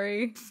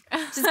 Sorry.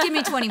 Just give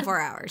me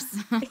 24 hours.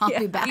 I'll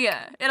be back.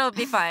 Yeah, it'll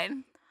be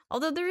fine.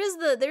 Although there is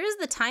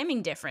the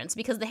timing difference,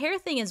 because the hair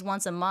thing is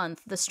once a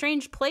month, the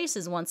strange place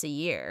is once a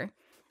year.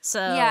 So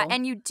yeah,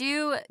 and you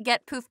do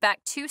get poof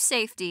back to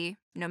safety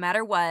no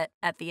matter what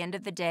at the end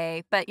of the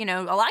day. But, you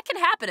know, a lot can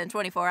happen in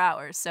 24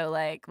 hours. So,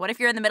 like, what if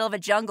you're in the middle of a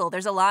jungle?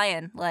 There's a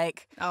lion.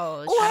 Like,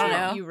 I don't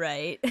know. You're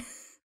right.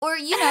 Or,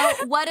 you know,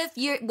 what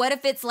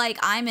if it's like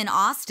I'm in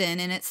Austin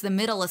and it's the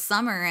middle of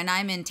summer and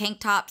I'm in tank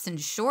tops and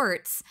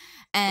shorts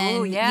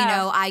and, you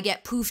know, I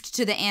get poofed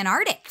to the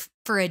Antarctic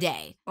for a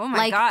day. Oh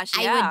my gosh,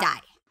 I would die.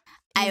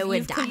 I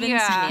would die.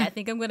 Convinced me. I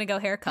think I'm going to go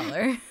hair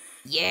color.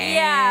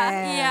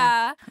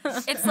 Yeah.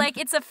 It's like,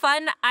 it's a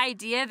fun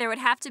idea. There would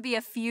have to be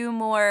a few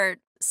more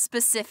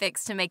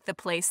specifics to make the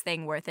place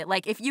thing worth it.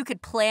 Like, if you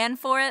could plan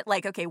for it,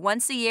 like, okay,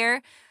 once a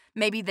year,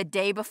 maybe the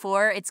day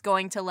before, it's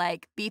going to,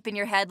 like, beep in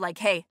your head, like,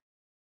 hey,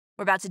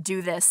 we're about to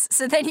do this.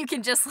 So then you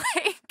can just,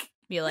 like,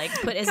 be like,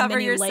 put as cover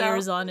many yourself.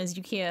 layers on as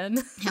you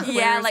can.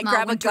 Yeah, like,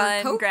 grab a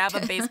gun, coat? grab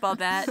a baseball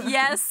bat.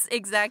 Yes,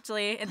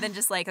 exactly. And then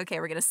just, like, okay,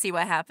 we're going to see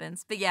what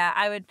happens. But yeah,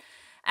 I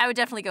would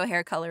definitely go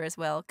hair color as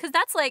well. Because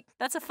that's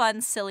a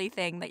fun, silly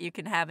thing that you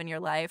can have in your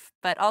life,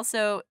 but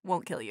also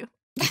won't kill you.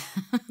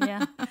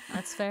 Yeah,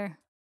 that's fair.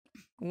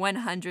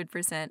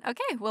 100%.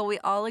 Okay, well, we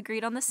all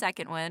agreed on the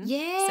second one.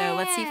 Yeah. So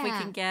let's see if we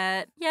can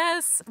get,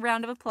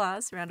 round of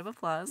applause.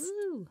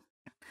 Woo.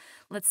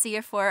 Let's see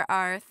if for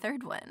our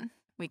third one,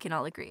 we can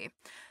all agree.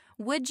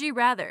 Would you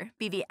rather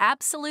be the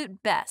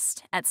absolute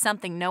best at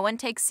something no one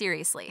takes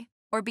seriously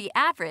or be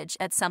average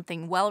at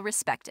something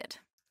well-respected?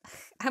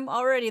 I'm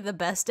already the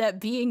best at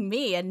being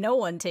me, and no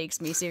one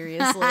takes me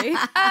seriously. Mood.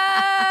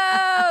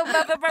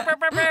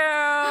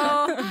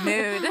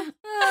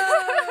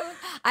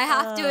 I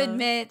have to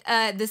admit,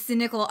 the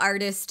cynical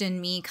artist in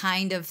me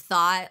kind of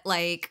thought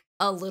like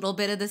a little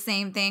bit of the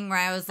same thing, where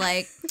I was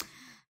like,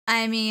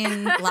 I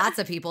mean, lots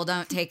of people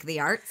don't take the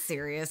art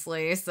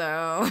seriously,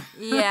 so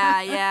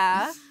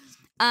Yeah.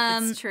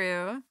 It's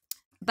true.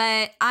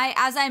 But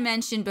as I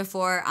mentioned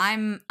before,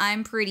 I'm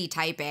pretty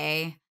type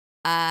A.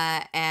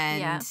 I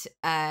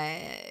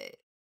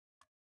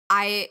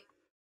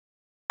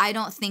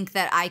don't think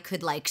that I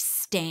could like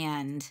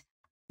stand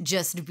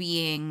just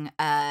being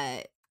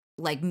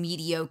like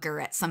mediocre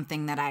at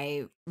something that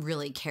I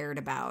really cared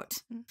about.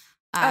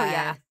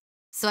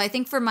 So I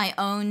think for my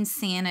own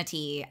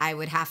sanity, I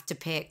would have to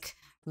pick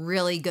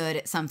really good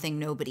at something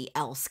nobody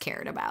else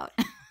cared about.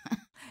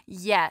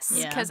 Yes,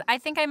 because I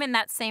think I'm in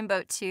that same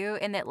boat too,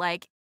 in that,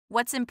 like,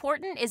 what's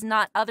important is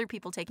not other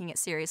people taking it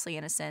seriously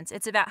in a sense.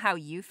 It's about how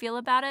you feel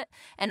about it.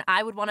 And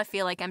I would want to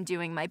feel like I'm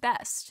doing my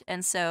best.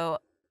 And so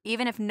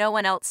even if no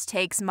one else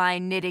takes my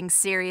knitting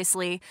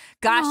seriously,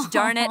 gosh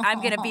darn it, I'm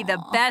going to be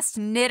the best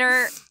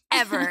knitter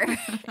ever.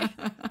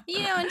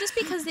 You know, and just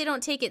because they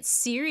don't take it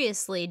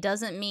seriously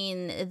doesn't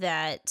mean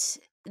that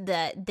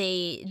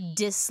they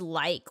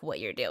dislike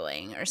what you're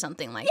doing or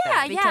something like Yeah,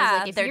 that. Because yeah.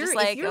 like if They're you're, just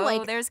if like, you're "Oh,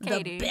 like there's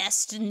Katy." the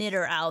best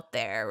knitter out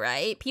there,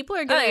 right? People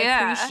are gonna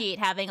yeah. appreciate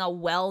having a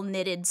well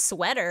knitted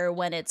sweater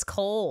when it's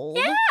cold.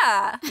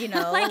 Yeah. You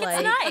know, like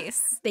it's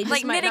nice. They just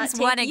like might knitting's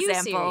not take one you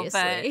example,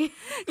 seriously.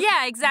 but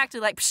yeah, exactly.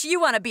 Like, psh,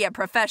 you want to be a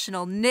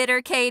professional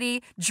knitter,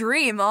 Katy?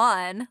 Dream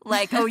on.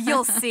 Like, oh,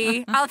 you'll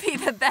see. I'll be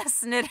the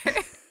best knitter.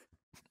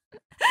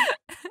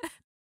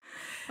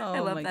 Oh I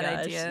love my that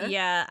gosh. idea.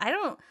 Yeah,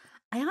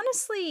 I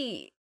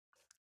honestly,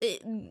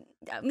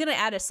 I'm gonna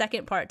add a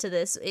second part to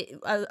this,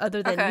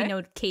 other than Okay. we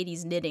know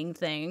Katie's knitting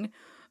thing.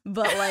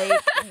 But like,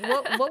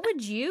 what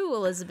would you,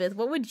 Elizabeth?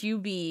 What would you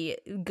be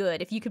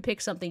good if you could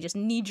pick something? Just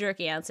knee jerk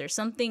answer,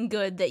 something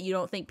good that you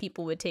don't think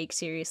people would take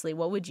seriously.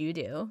 What would you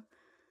do?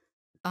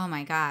 Oh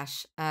my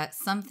gosh.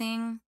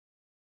 Something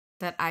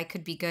that I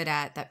could be good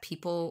at that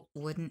people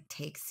wouldn't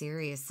take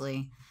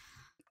seriously.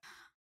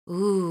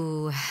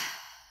 Ooh.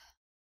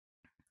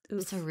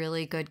 That's a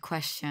really good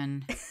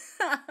question.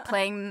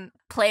 playing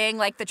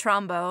like the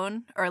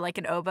trombone or like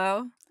an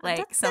oboe,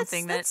 like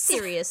something that's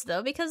serious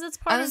though, because it's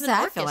part of an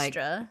I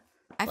orchestra.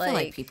 feel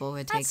like people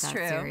would take That's that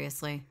true.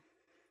 seriously.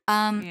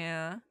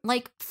 Yeah.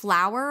 Like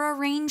flower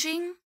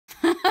arranging.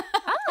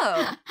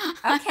 Oh,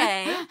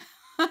 okay.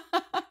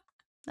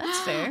 That's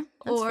fair.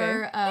 That's or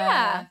fair.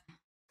 Yeah.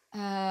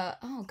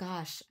 Oh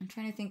gosh, I'm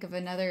trying to think of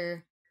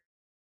another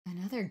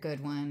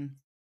good one.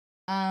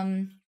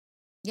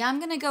 Yeah,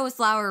 I'm gonna go with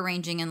flower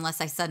arranging unless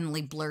I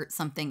suddenly blurt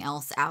something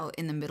else out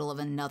in the middle of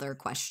another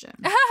question,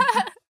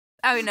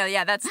 Oh no,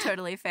 yeah, that's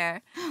totally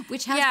fair.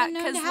 which has Yeah, been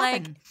known to like,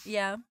 happen.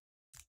 yeah.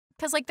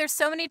 Because, like, there's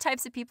so many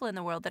types of people in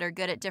the world that are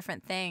good at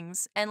different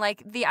things. And,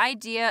 like, the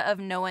idea of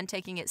no one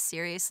taking it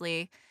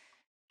seriously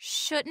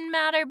shouldn't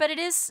matter, but it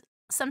is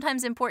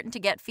sometimes important to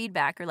get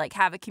feedback or, like,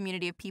 have a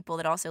community of people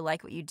that also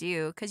like what you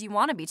do because you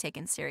want to be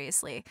taken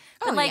seriously.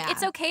 But, Oh, like, yeah.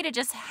 it's okay to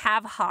just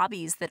have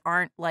hobbies that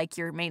aren't, like,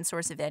 your main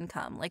source of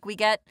income. Like,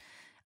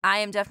 I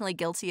am definitely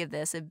guilty of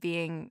this, of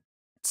being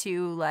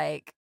too,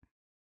 like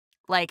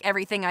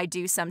everything I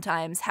do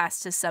sometimes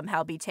has to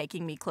somehow be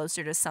taking me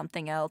closer to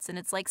something else. And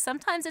it's like,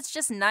 sometimes it's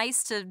just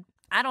nice to,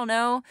 I don't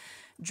know,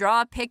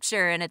 draw a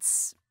picture and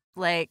it's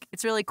like,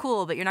 it's really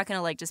cool, but you're not going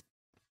to like just,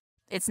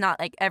 it's not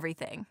like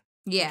everything.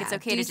 Yeah, Like, it's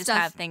okay do to just stuff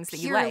have things that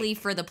you purely like.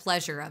 for the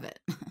pleasure of it.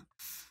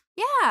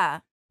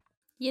 Yeah.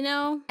 You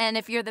know, And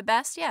if you're the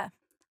best, yeah.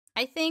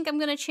 I think I'm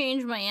gonna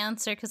change my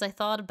answer because I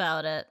thought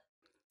about it.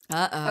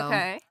 Uh-oh.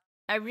 Okay.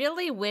 I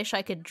really wish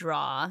I could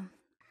draw.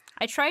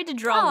 I tried to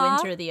draw Aw.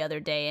 winter the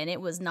other day, and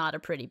it was not a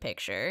pretty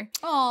picture.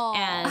 Oh.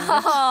 And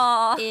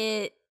Aw.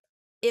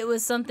 it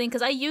was something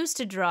because I used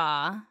to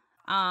draw,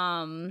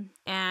 and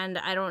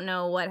I don't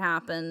know what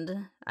happened.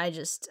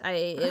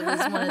 It was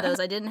one of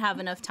those, I didn't have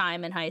enough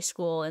time in high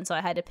school, and so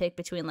I had to pick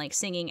between like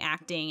singing,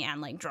 acting,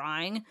 and like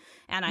drawing,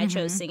 and I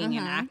chose singing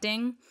and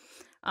acting.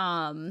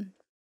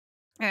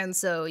 And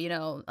so, you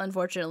know,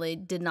 unfortunately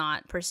did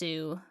not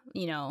pursue,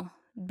 you know,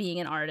 being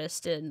an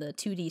artist in the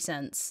 2D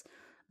sense.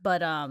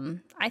 But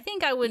I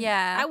think I would.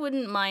 Yeah. I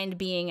wouldn't mind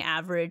being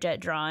average at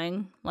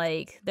drawing.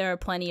 Like there are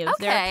plenty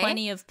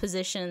of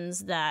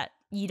positions that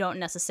you don't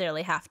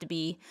necessarily have to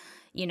be,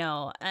 you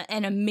know,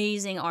 an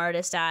amazing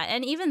artist at.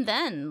 And even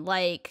then,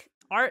 like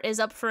art is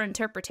up for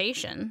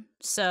interpretation.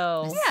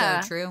 So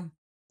Yeah. So true.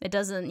 it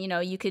doesn't, you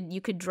know, you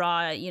could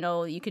draw, you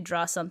know, you could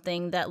draw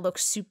something that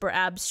looks super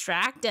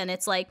abstract, and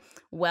it's like,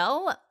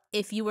 well,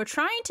 if you were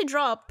trying to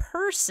draw a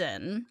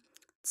person,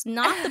 it's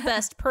not the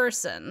best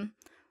person.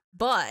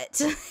 But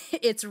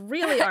it's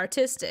really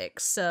artistic,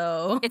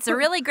 so It's a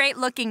really great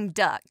looking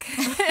duck.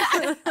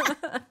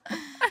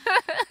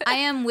 I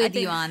am with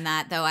you on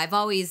that, though. I've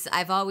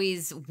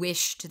always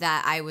wished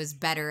that I was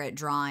better at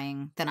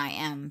drawing than I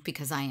am,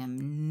 because I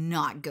am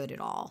not good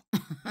at all.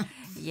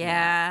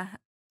 Yeah.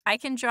 I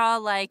can draw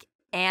like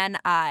an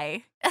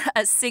eye,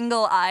 a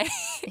single eye.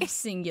 a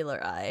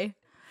singular eye.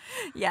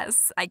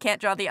 Yes, I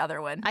can't draw the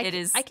other one. I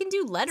can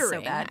do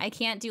lettering. bad. I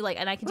can't do like,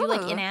 and I can do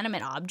like Ooh.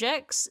 inanimate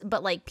objects,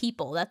 but like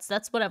people. That's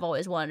what I've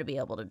always wanted to be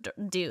able to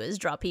do, is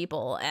draw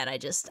people, and I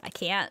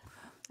can't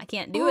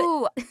do it.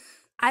 Ooh,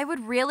 I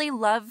would really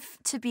love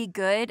to be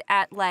good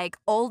at like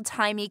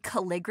old-timey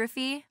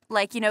calligraphy.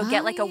 Like, you know,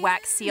 get like a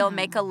wax seal,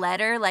 make a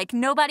letter. Like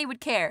nobody would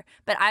care,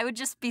 but I would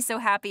just be so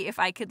happy if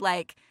I could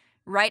like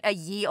write a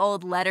ye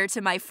old letter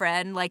to my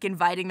friend, like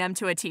inviting them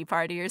to a tea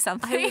party or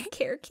something. I would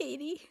care,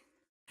 Katie.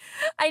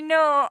 I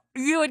know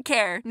you would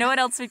care. No one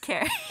else would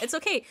care. It's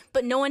okay,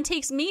 but no one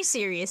takes me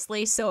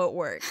seriously, so it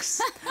works.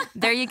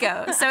 There you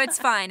go. So it's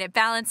fine. It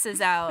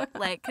balances out.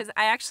 Like, because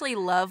I actually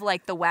love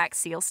like the wax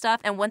seal stuff.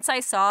 And once I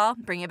saw,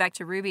 bring it back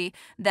to Ruby,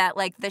 that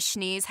like the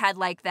Schnees had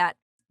like that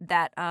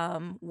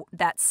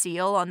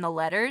seal on the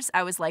letters,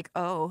 I was like,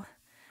 oh,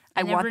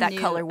 I want that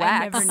color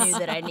wax. I never knew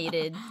that I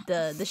needed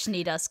the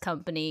Schnee Dust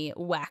Company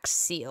wax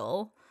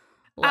seal.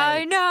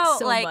 I know,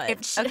 so like,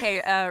 much.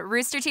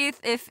 Rooster Teeth,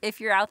 if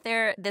you're out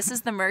there, this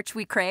is the merch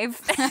we crave.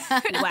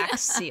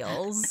 Wax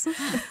seals.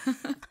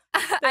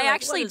 I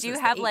actually do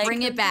have like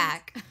Bring it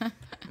back.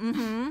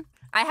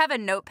 I have a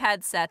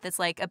notepad set that's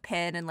like a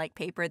pen and like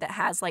paper that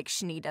has like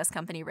Schnee Dust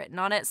Company written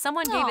on it.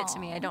 Someone gave it to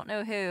me. I don't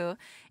know who.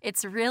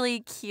 It's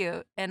really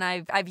cute, and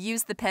I've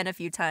used the pen a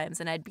few times,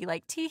 and I'd be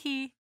like,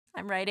 tee-hee,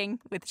 I'm writing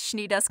with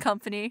Schnee Dust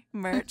Company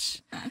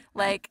merch.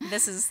 Like,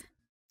 this is...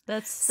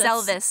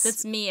 Sell this.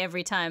 That's me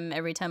every time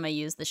I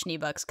use the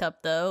Schneebucks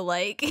cup, though.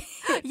 Like, yes.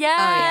 Oh,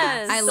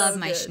 yeah. I love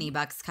my good.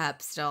 Schneebucks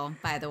cup still,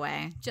 by the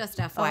way. Just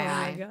FYI. Oh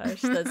my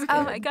gosh, that's good.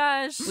 Oh my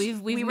gosh.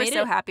 We were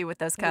so happy with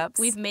those cups.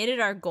 We've made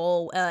it our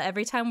goal.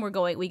 Every time we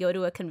go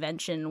to a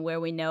convention where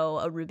we know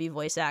a RWBY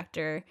voice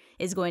actor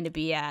is going to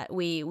be at,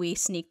 we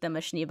sneak them a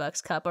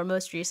Schneebucks cup. Our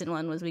most recent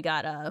one was we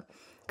got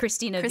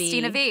Christina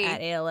V at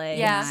ALA.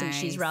 Yeah. Since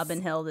she's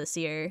Robin Hill this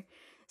year.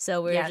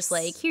 So we're just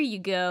like, here you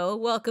go.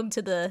 Welcome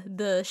to the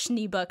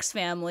Schneebucks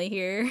family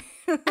here.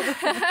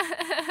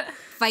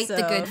 Fight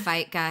the good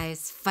fight,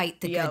 guys. Fight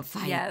the good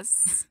fight.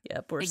 Yes.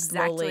 Yep, we're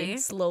exactly.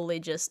 slowly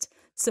just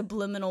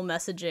subliminal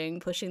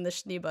messaging, pushing the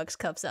Schneebucks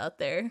cups out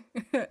there.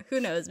 Who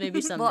knows? Maybe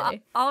someday. Well,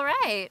 all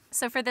right.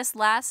 So for this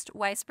last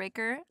Weiss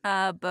Breaker,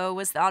 Beau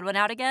was the odd one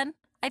out again,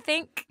 I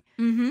think.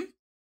 Mm-hmm.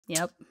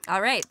 Yep.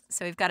 All right.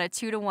 So we've got a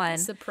 2-1.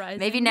 Surprising.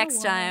 Maybe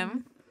next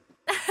time.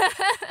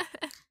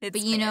 But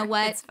you know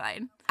what? It's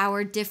fine.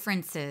 Our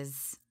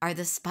differences are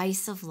the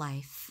spice of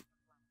life.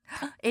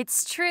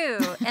 It's true.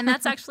 And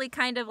that's actually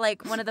kind of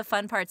like one of the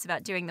fun parts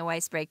about doing the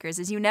Weiss Breakers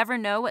is you never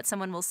know what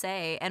someone will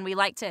say. And we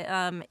like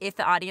to, if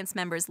the audience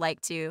members like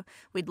to,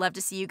 we'd love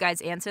to see you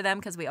guys answer them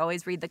because we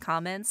always read the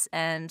comments.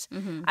 And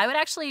I would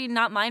actually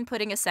not mind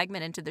putting a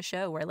segment into the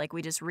show where like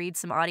we just read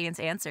some audience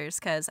answers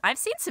because I've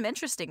seen some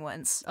interesting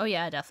ones. Oh,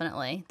 yeah,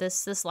 definitely.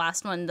 This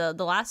last one, the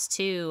last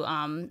two,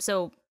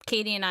 so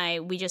Katy and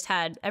I, we just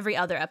had every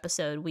other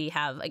episode we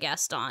have a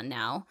guest on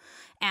now.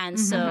 And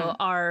so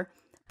our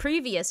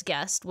previous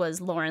guest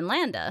was Lauren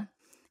Landa.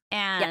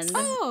 And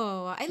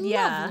oh, I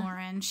love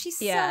Lauren. She's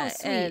so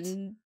sweet.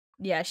 And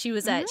she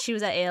was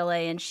at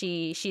ALA and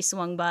she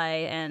swung by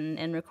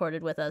and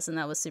recorded with us, and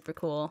that was super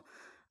cool.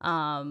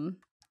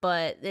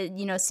 But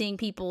seeing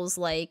people's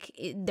like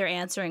they're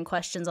answering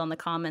questions on the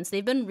comments,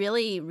 they've been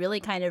really, really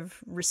kind of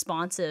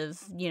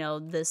responsive.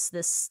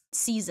 This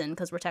season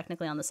because we're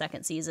technically on the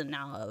second season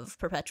now of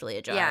Perpetually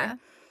Ajar. Yeah.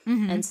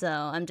 And so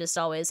I'm just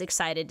always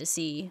excited to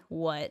see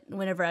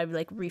whenever I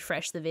like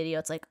refresh the video,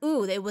 it's like,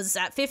 ooh, it was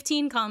at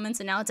 15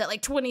 comments and now it's at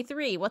like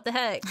 23. What the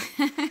heck?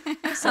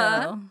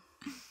 So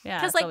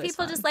yeah, because like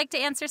people just like to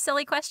answer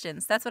silly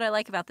questions. That's what I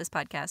like about this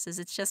podcast is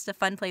it's just a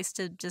fun place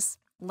to just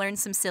learn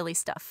some silly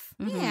stuff.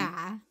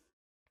 Yeah.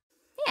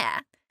 Yeah.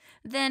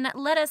 Then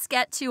let us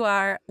get to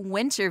our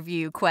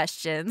Winterview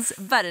questions.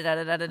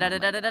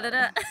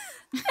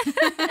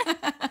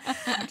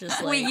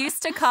 Just We like,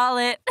 used to call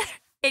it.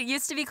 It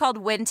used to be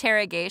called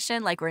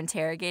Winterrogation, like we're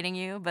interrogating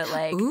you, but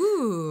like,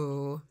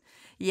 ooh,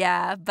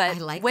 yeah. But I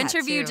like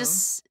Winterview that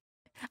too.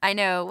 I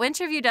know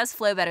Winterview does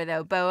flow better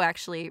though. Beau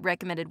actually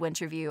recommended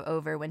Winterview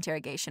over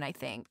Winterrogation, I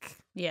think.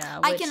 yeah,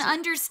 I can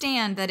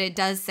understand that it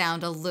does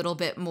sound a little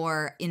bit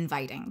more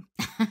inviting.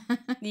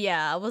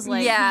 Yeah, I was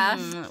like, Yeah.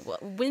 For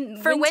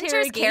Winter's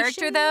Winterrogation?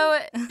 character though,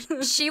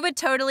 she would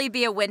totally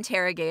be a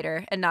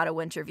Winterrogator and not a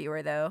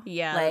Winterviewer though.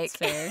 Yeah, like, that's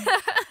fair.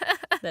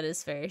 That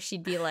is fair.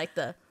 She'd be like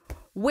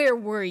where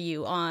were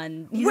you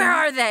on? Where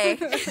are they?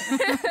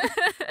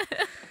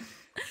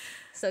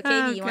 So,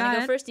 Katy, you want to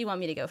go first? Do you want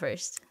me to go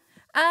first?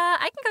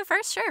 I can go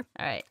first, sure.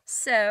 All right.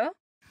 So,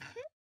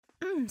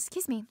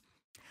 excuse me.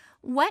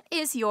 What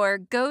is your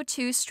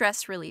go-to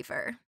stress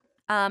reliever?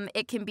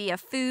 It can be a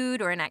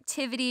food or an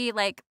activity.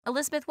 Like,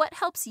 Elizabeth, what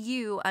helps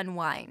you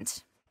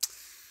unwind?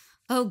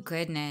 Oh,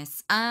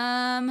 goodness.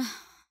 In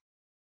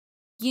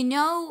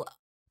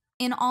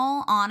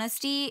all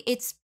honesty,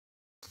 it's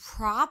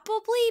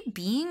probably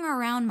being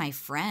around my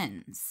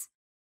friends.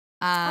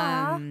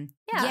 Yeah,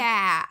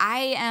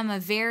 I am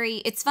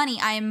it's funny,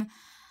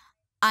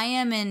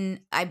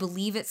 I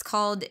believe it's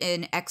called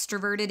an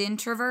extroverted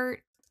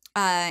introvert,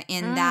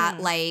 in that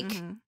like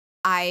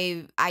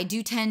I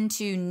do tend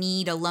to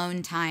need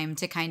alone time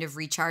to kind of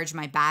recharge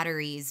my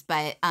batteries,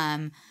 but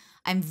I'm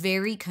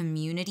very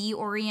community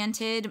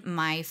oriented.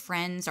 My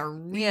friends are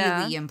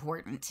really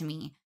important to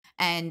me.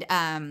 And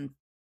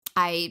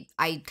I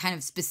kind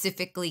of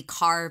specifically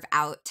carve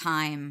out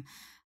time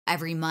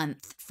every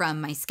month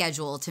from my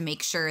schedule to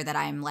make sure that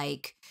I'm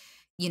like,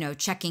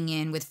 checking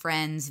in with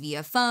friends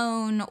via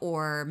phone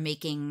or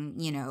making,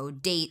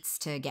 dates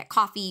to get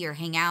coffee or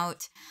hang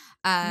out.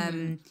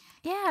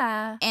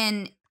 Yeah.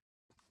 And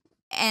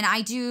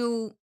I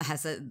do,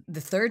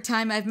 the third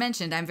time I've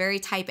mentioned, I'm very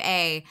type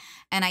A.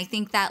 And I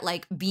think that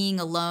like being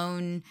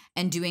alone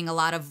and doing a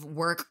lot of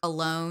work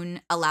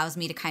alone allows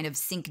me to kind of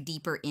sink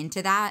deeper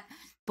into that.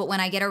 But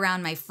when I get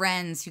around my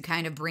friends who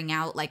kind of bring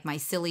out like my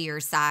sillier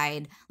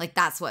side, like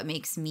that's what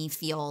makes me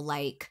feel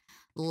like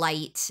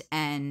light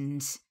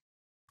and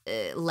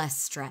less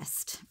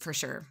stressed for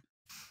sure.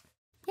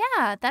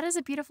 Yeah, that is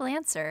a beautiful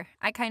answer.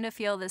 I kind of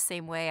feel the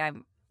same way.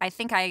 I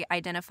think I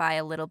identify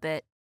a little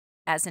bit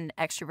as an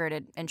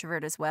extroverted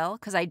introvert as well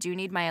because I do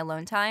need my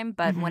alone time.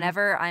 But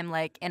whenever I'm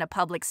like in a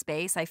public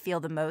space, I feel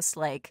the most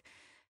like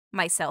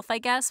myself, I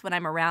guess, when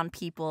I'm around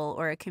people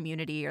or a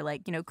community or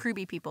like,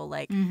 KRWBY people,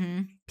 like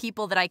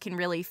people that I can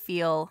really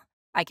feel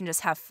I can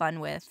just have fun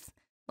with.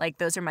 Like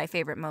those are my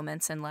favorite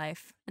moments in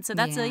life. And so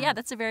that's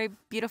that's a very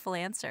beautiful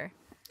answer.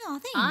 Oh,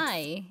 thanks.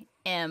 I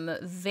am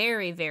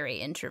very, very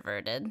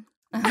introverted.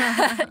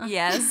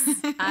 Yes.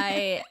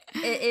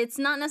 It's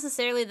not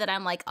necessarily that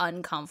I'm like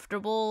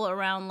uncomfortable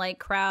around like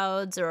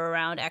crowds or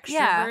around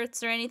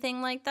extroverts or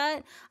anything like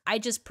that. I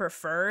just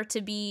prefer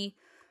to be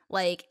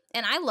like,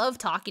 and I love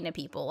talking to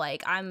people.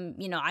 Like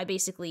I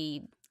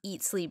basically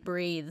eat, sleep,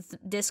 breathe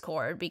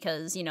Discord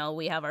because,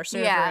 we have our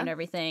server and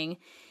everything.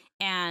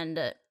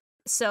 And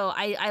so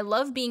I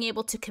love being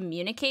able to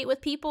communicate with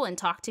people and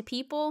talk to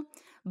people,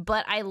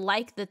 but I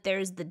like that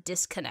there's the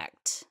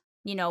disconnect.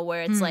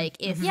 Where it's like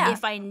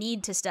if I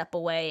need to step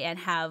away and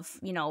have,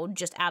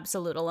 just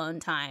absolute alone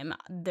time,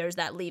 there's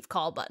that leave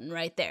call button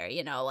right there,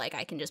 like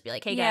I can just be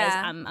like, hey guys,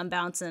 I'm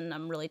bouncing,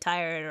 I'm really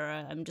tired,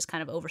 or I'm just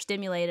kind of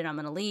overstimulated, I'm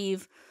going to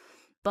leave.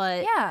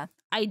 But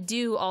I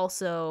do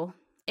also,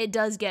 it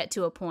does get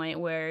to a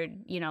point where,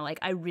 like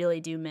I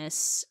really do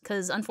miss,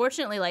 because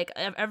unfortunately, like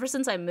ever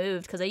since I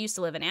moved, because I used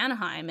to live in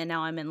Anaheim and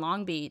now I'm in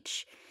Long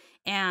Beach,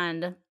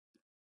 and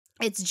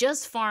it's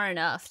just far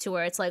enough to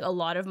where it's like a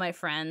lot of my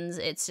friends,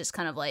 it's just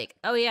kind of like,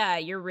 oh yeah,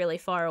 you're really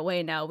far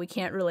away now. We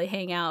can't really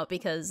hang out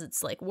because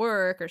it's like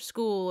work or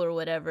school or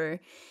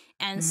whatever.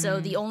 And so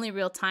the only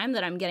real time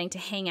that I'm getting to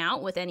hang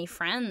out with any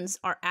friends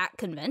are at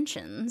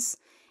conventions.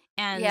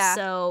 And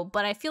so,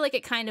 but I feel like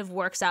it kind of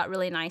works out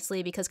really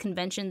nicely because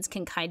conventions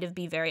can kind of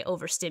be very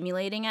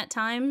overstimulating at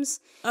times.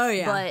 Oh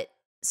yeah. But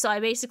so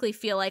I basically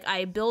feel like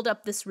I build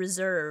up this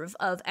reserve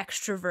of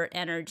extrovert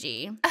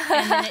energy,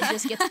 and then it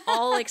just gets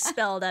all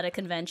expelled at a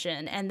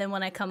convention. And then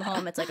when I come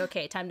home, it's like,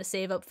 okay, time to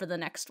save up for the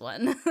next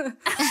one.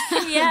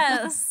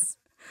 Yes.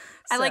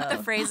 I like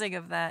the phrasing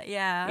of that.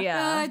 Yeah.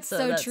 Yeah. It's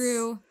so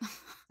true.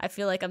 I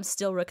feel like I'm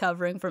still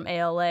recovering from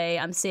ALA.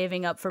 I'm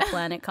saving up for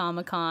Planet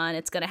Comic-Con.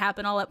 It's going to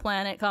happen all at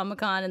Planet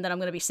Comic-Con, and then I'm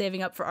going to be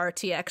saving up for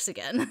RTX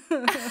again.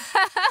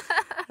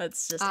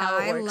 That's just how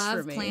it works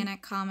for me. I love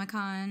Planet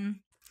Comic-Con.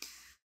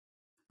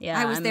 Yeah,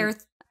 I was there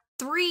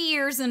 3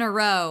 years in a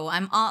row.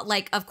 I'm all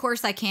like, of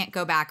course I can't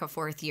go back a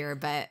fourth year,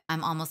 but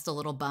I'm almost a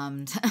little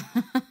bummed.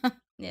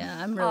 Yeah,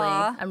 I'm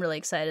really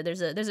excited.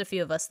 There's a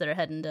few of us that are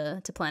heading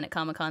to Planet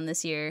Comic-Con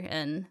this year,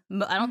 and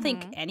I don't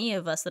think any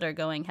of us that are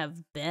going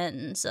have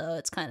been. So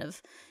it's kind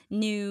of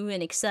new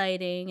and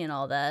exciting and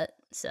all that.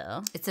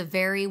 So it's a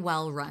very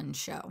well run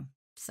show.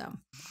 So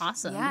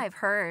awesome. Yeah, I've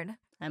heard.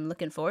 I'm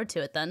looking forward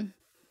to it then.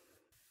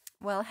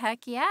 Well,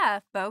 heck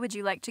yeah. Beau, would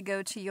you like to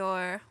go to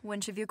your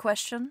Winterview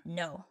question?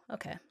 No.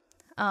 Okay.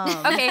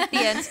 Okay, the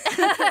end.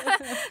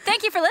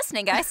 Thank you for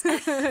listening, guys.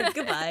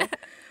 Goodbye.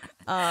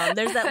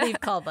 There's that leave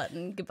call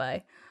button.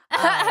 Goodbye.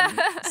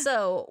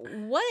 So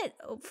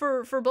what,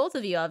 for both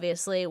of you,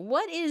 obviously,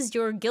 what is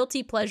your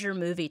guilty pleasure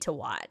movie to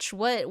watch?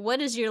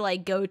 What is your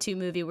like go-to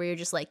movie where you're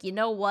just like, you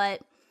know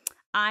what?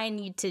 I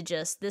need to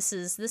just, this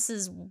is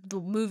the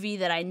movie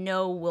that I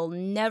know will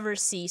never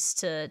cease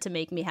to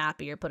make me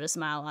happy or put a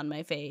smile on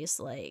my face.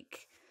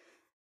 Like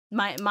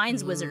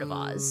mine's Wizard of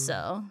Oz.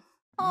 So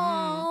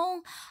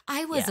oh,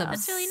 I was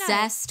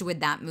obsessed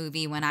with that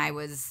movie when I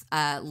was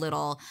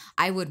little.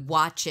 I would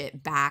watch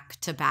it back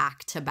to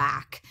back to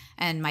back,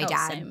 and my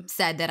dad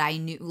said that I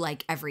knew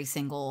like every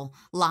single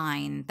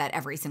line that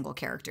every single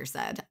character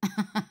said.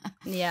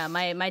 Yeah,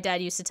 my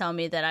dad used to tell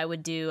me that I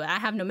would do, I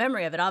have no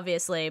memory of it,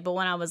 obviously, but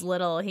when I was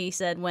little, he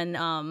said when,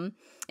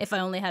 if I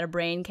Only Had a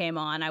Brain came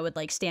on, I would,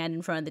 like, stand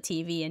in front of the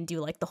TV and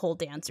do, like, the whole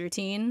dance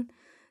routine.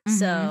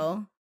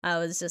 So I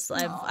was just,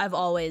 I've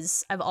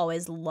always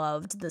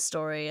loved the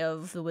story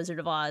of The Wizard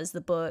of Oz,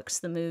 the books,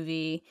 the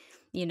movie,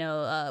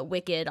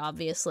 Wicked,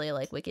 obviously,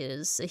 like, Wicked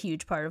is a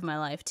huge part of my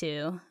life,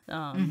 too.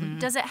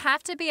 Does it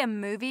have to be a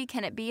movie?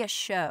 Can it be a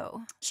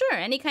show? Sure,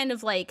 any kind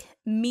of, like,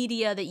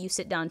 media that you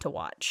sit down to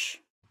watch.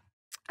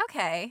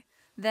 Okay,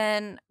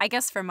 then I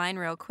guess for mine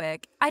real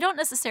quick, I don't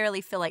necessarily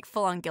feel like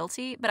full-on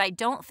guilty, but I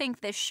don't think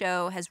this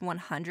show has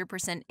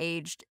 100%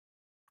 aged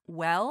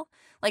well.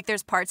 Like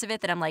there's parts of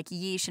it that I'm like,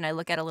 yeesh, and I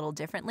look at it a little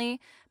differently,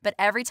 but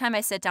every time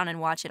I sit down and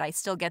watch it, I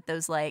still get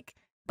those like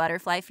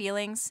butterfly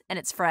feelings, and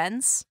it's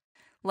Friends.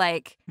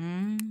 Like,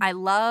 I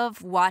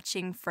love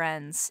watching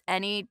Friends.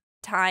 Any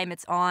time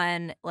it's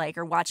on, like,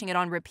 or watching it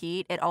on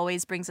repeat, it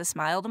always brings a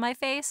smile to my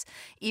face,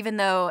 even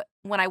though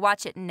when I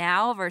watch it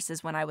now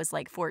versus when I was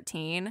like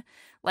 14,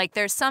 like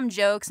there's some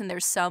jokes and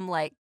there's some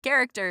like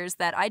characters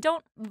that I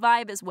don't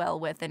vibe as well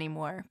with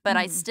anymore, but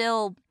I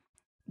still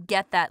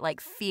get that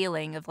like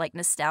feeling of like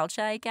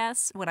nostalgia, I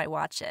guess, when I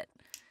watch it.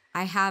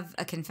 I have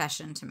a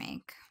confession to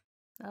make.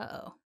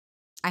 Uh-oh.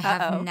 I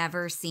have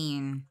never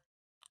seen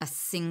a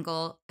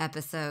single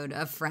episode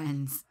of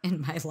Friends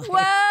in my life.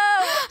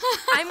 Whoa!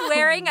 I'm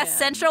wearing a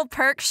Central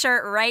Perk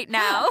shirt right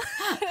now.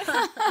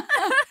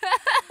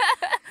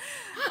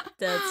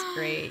 That's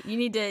great. You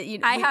need to.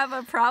 I have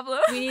a problem.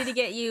 We need to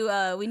get you.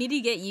 We need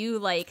to get you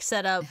like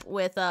set up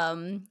with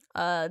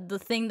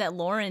the thing that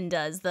Lauren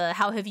does. The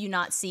How Have You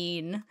Not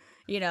Seen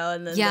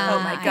And then Yeah, oh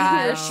my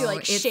gosh. she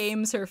like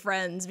shames her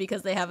friends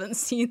because they haven't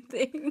seen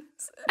things.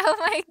 Oh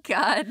my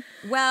God.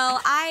 Well,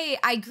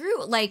 I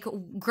grew, like,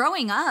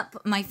 growing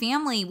up, my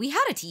family, we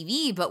had a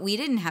TV, but we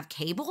didn't have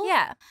cable.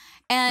 Yeah.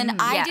 And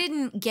I yeah.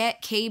 didn't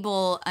get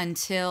cable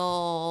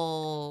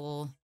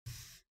until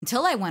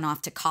I went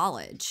off to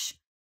college.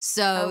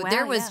 So Oh, wow,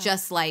 there was yeah.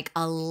 just like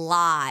a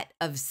lot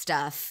of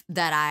stuff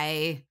that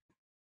I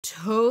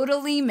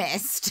totally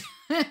missed,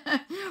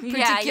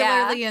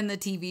 particularly in the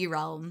TV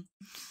realm.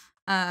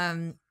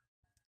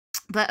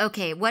 But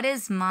okay, what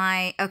is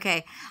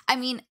okay. I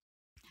mean,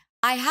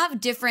 I have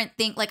different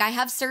things. Like, I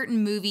have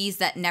certain movies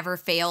that never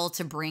fail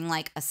to bring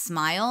like a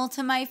smile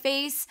to my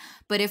face.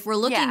 But if we're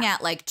looking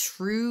at like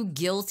true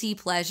guilty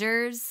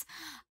pleasures,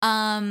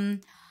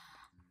 one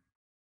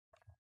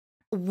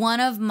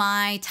of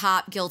my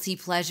top guilty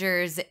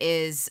pleasures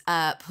is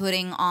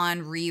putting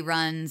on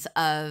reruns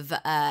of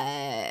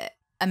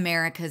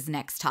America's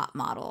Next Top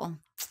Model.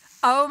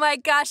 Oh my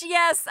gosh,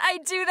 yes, I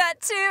do that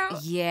too.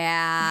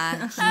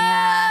 Yeah.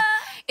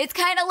 It's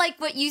kind of like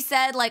what you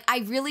said. Like, I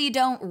really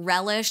don't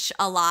relish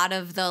a lot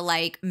of the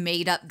like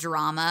made up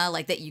drama,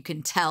 like that you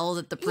can tell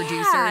that the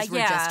producers were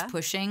just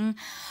pushing.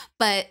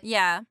 But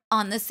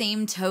on the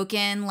same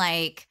token,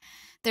 like,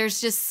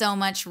 there's just so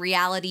much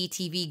reality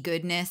TV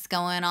goodness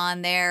going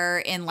on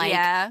there. And like,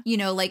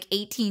 like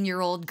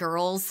 18-year-old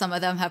girls, some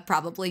of them have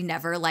probably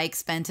never like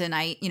spent a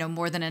night,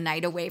 more than a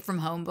night away from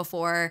home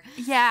before.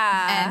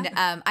 Yeah. And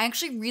I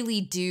actually really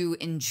do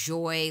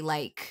enjoy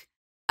like,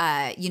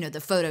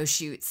 the photo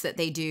shoots that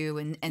they do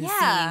and seeing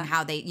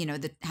how they,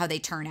 how they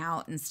turn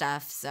out and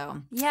stuff.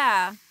 So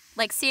yeah,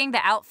 like seeing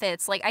the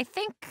outfits. Like, I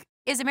think,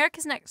 is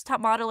America's Next Top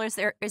Model, or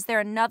is there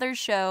another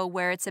show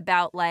where it's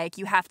about like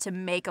you have to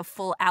make a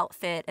full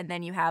outfit and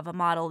then you have a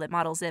model that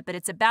models it, but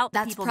it's about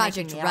people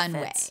Project making the Runway.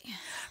 Outfits.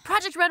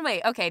 Project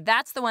Runway. Okay,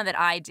 that's the one that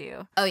I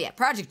do. Oh yeah,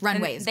 Project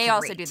Runway is they great.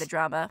 also do the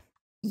drama.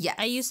 Yeah,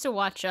 I used to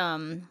watch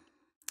what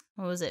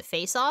was it,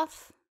 Face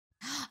Off?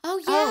 Oh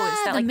yeah,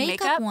 is that the like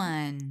makeup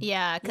one.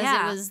 Yeah,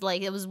 because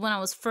it was when I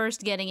was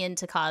first getting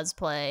into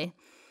cosplay.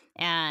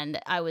 And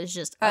I was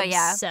just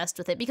obsessed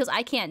with it because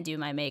I can't do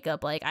my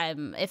makeup. Like, I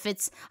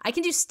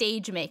can do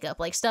stage makeup,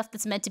 like stuff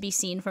that's meant to be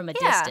seen from a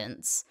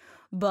distance,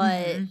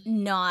 but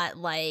not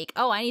like,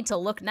 oh, I need to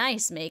look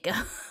nice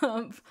makeup.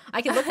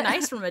 I can look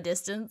nice from a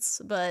distance,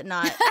 but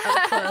not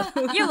up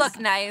close. You look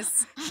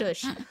nice.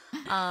 Shush.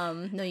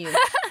 No, you.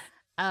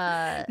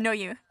 No,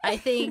 you. I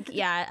think,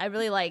 I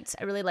really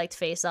liked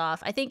Face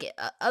Off. I think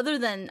other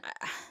than...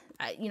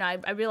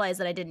 I realized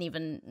that I didn't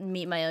even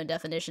meet my own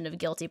definition of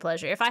guilty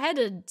pleasure. If I had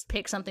to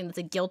pick something that's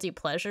a guilty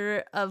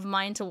pleasure of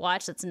mine to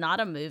watch that's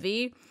not a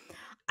movie,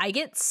 I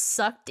get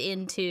sucked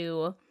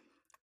into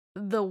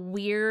the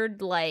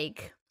weird,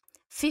 like,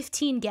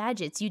 15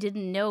 gadgets you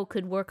didn't know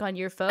could work on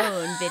your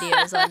phone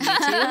videos on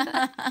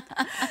YouTube.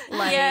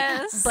 Like,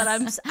 yes. But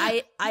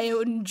I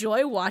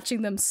enjoy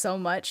watching them so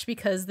much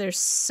because they're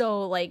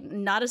so, like,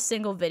 not a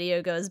single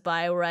video goes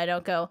by where I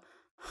don't go,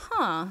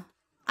 huh,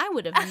 I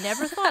would have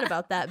never thought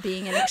about that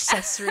being an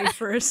accessory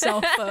for a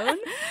cell phone.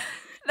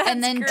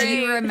 And then great. Do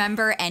you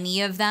remember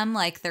any of them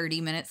like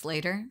 30 minutes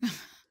later?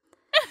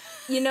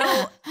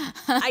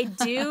 I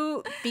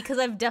do, because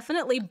I've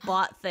definitely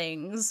bought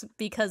things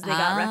because they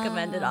got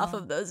recommended off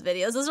of those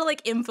videos. Those are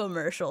like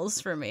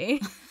infomercials for me.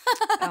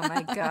 Oh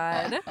my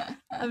God.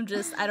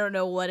 I don't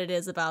know what it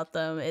is about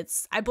them.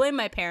 I blame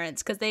my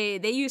parents because they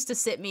used to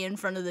sit me in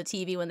front of the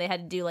TV when they had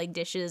to do like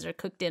dishes or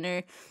cook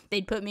dinner.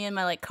 They'd put me in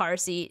my like car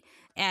seat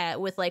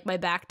with like my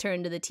back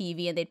turned to the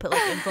TV, and they'd put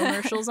like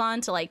infomercials on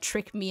to like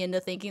trick me into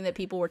thinking that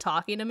people were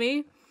talking to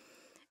me.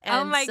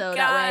 And so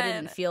that way I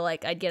didn't feel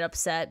like I'd get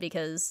upset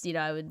because,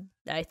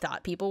 I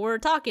thought people were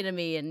talking to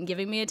me and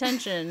giving me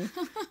attention.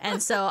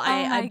 And so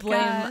I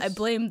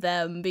blame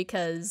them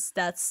because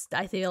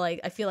I feel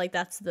like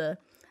that's the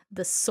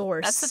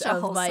source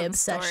of my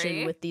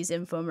obsession with these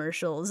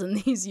infomercials and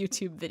these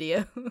YouTube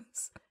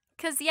videos.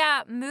 Because,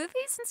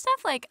 movies and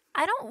stuff, like,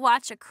 I don't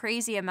watch a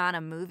crazy amount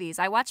of movies.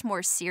 I watch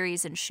more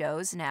series and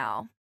shows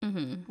now.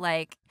 Mm-hmm.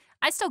 Like,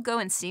 I still go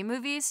and see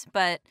movies,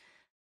 but,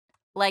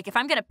 like, if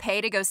I'm going to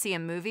pay to go see a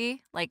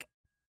movie, like,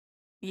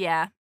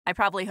 I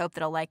probably hope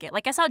that I'll like it.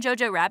 Like, I saw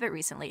Jojo Rabbit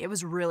recently. It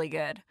was really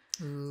good.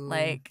 Ooh,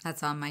 like,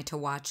 that's on my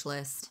to-watch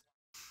list.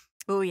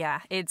 Oh,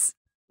 yeah. It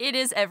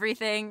is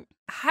everything.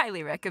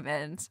 Highly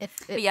recommend.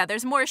 But,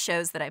 there's more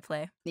shows that I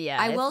play. Yeah.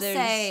 I will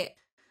say...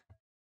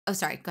 Oh,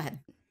 sorry. Go ahead.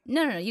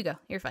 No, you go.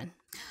 You're fine.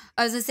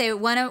 I was gonna say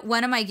one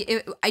of my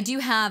I do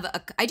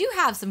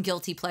have some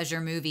guilty pleasure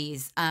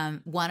movies.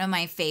 One of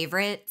my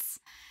favorites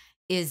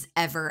is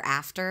Ever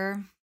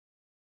After.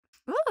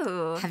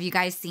 Ooh, have you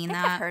guys seen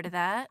that? I've heard of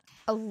that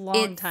a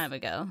long time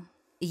ago.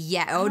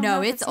 Yeah. Oh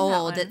no, it's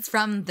old. It's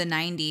from the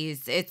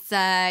 90s.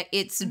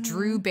 It's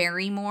Drew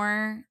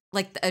Barrymore,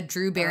 like a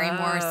Drew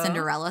Barrymore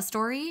Cinderella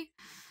story.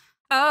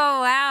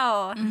 Oh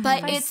wow!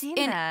 But I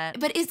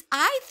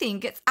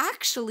think it's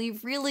actually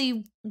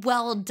really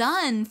well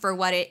done for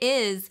what it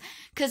is,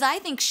 because I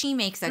think she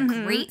makes a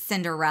great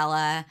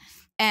Cinderella,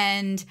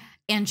 and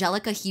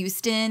Angelica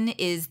Houston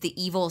is the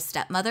evil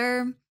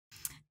stepmother,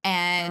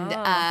 And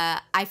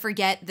I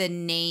forget the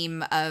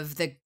name of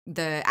the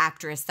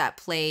actress that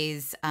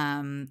plays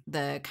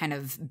the kind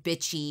of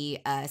bitchy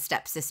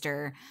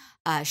stepsister.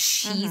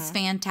 She's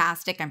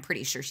fantastic. I'm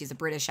pretty sure she's a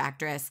British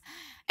actress.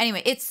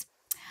 Anyway,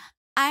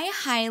 I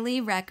highly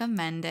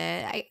recommend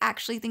it. I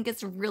actually think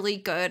it's really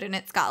good, and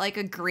it's got like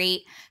a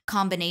great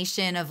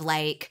combination of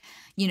like,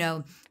 you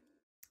know,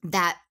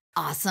 that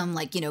awesome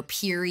like, you know,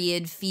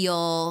 period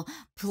feel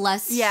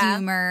plus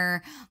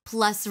humor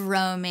plus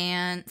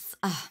romance.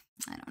 I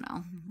don't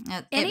know.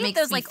 Any of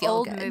those like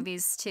old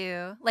movies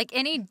too, like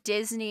any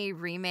Disney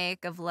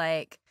remake of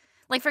like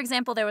for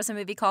example, there was a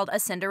movie called A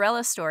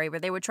Cinderella Story where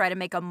they would try to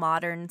make a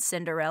modern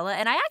Cinderella,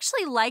 and I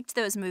actually liked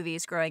those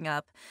movies growing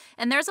up.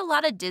 And there's a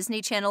lot of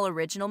Disney Channel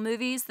original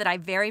movies that I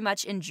very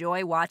much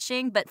enjoy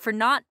watching, but for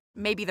not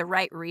maybe the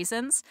right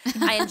reasons.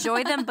 I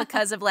enjoy them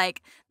because of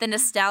like the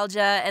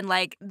nostalgia and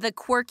like the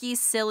quirky,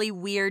 silly,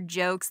 weird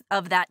jokes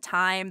of that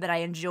time that I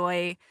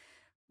enjoy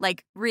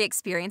like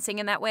re-experiencing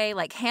in that way.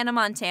 Like Hannah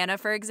Montana,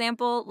 for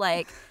example,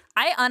 like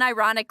I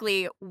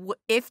unironically,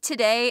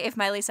 if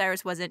Miley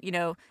Cyrus wasn't, you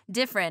know,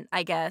 different,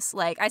 I guess,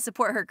 like I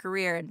support her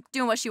career and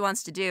doing what she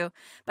wants to do,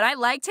 but I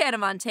liked Hannah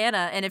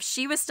Montana, and if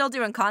she was still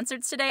doing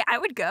concerts today, I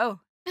would go.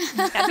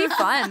 That'd be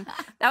fun.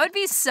 That would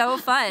be so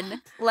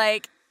fun.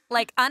 Like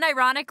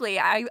unironically,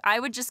 I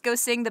would just go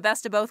sing the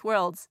best of both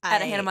worlds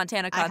at a Hannah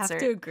Montana concert. I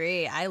have to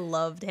agree. I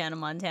loved Hannah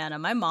Montana.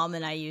 My mom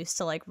and I used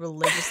to like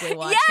religiously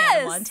watch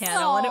Hannah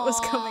Montana when it was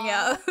coming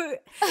out.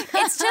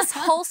 It's just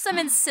wholesome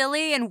and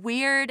silly and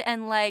weird,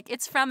 and like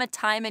it's from a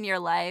time in your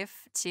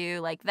life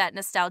too. Like that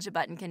nostalgia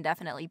button can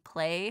definitely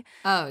play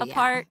a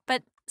part.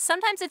 But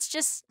sometimes it's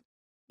just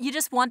you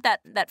just want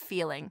that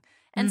feeling,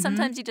 and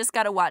sometimes you just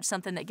got to watch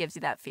something that gives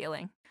you that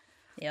feeling.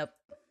 Yep,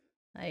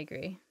 I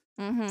agree.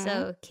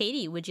 So,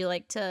 Katie, would you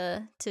like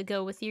to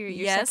go with your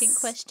second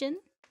question?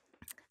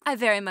 I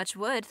very much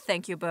would.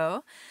 Thank you,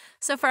 Beau.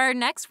 So for our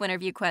next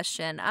Winterview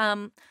question,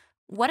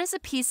 what is a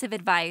piece of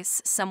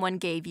advice someone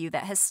gave you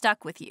that has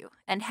stuck with you,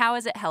 and how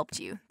has it helped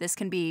you? This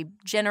can be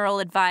general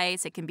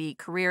advice, it can be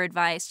career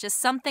advice,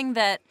 just something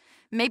that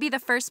maybe the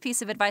first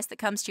piece of advice that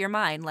comes to your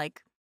mind,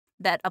 like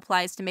that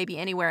applies to maybe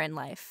anywhere in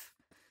life.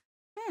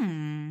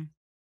 I'd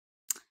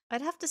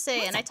have to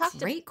say,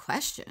 great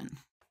question.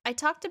 I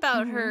talked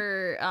about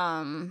her,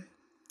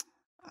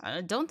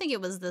 I don't think it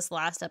was this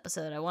last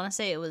episode. I want to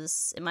say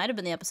it might have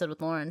been the episode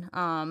with Lauren.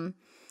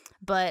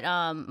 But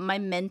my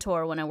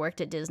mentor when I worked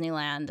at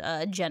Disneyland,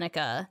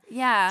 Jenica.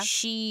 Yeah.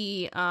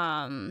 She,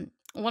 one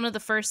of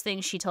the first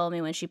things she told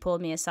me when she pulled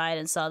me aside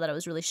and saw that I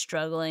was really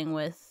struggling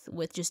with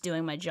just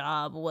doing my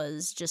job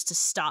was just to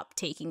stop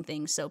taking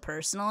things so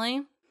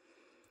personally.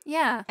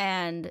 Yeah.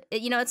 And,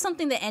 it's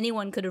something that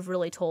anyone could have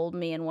really told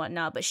me and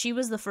whatnot, but she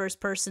was the first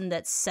person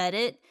that said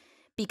it.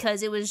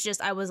 Because it was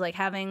just, I was like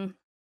having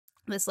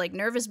this like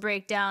nervous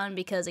breakdown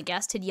because a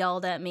guest had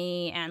yelled at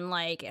me and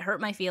like it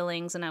hurt my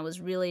feelings, and I was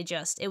really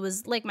it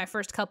was like my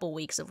first couple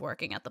weeks of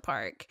working at the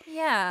park.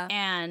 Yeah.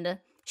 And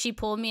she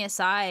pulled me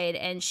aside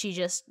and she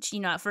just,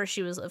 at first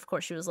she was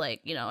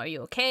like, are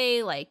you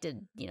okay? Like,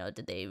 did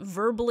they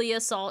verbally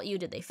assault you?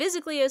 Did they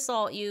physically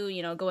assault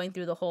you? Going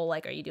through the whole,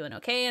 like, are you doing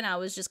okay? And I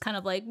was just kind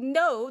of like,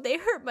 no, they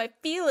hurt my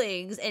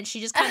feelings. And she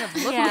just kind of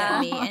looked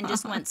at me and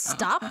just went,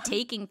 stop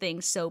taking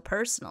things so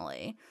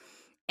personally.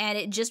 And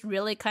it just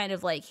really kind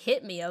of like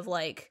hit me of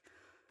like,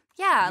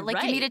 yeah,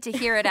 like you needed to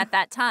hear it at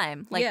that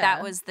time. Like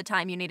that was the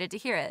time you needed to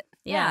hear it.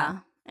 Yeah.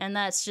 And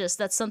that's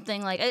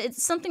something like,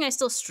 it's something I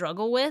still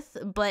struggle with,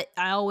 but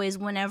I always,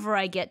 whenever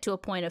I get to a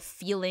point of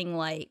feeling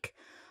like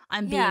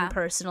I'm being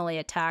personally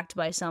attacked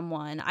by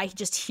someone, I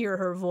just hear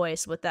her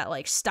voice with that,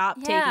 like,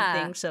 stop taking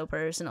things so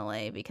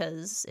personally,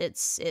 because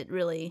it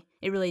really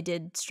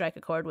did strike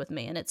a chord with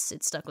me, and it's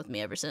stuck with me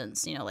ever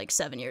since, like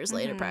 7 years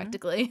later,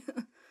 practically.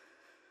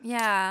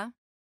 Yeah.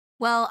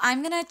 Well,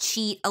 I'm going to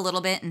cheat a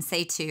little bit and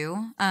say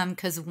two,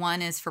 because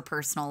one is for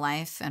personal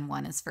life and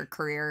one is for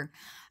career.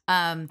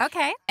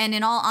 Okay. And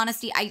in all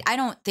honesty, I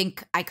don't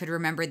think I could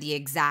remember the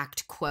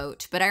exact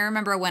quote, but I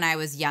remember when I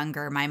was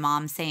younger, my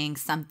mom saying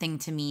something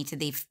to me to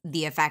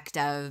the effect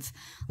of,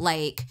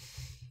 like,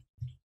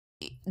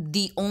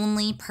 the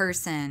only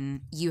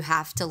person you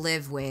have to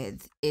live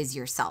with is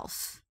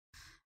yourself.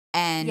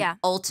 And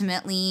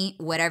ultimately,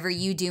 whatever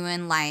you do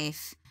in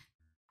life,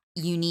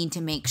 you need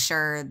to make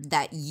sure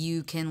that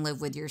you can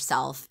live with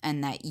yourself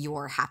and that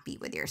you're happy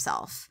with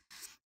yourself.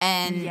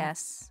 And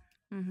yes.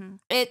 Mm-hmm.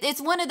 It's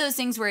one of those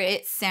things where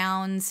it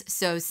sounds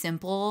so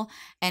simple,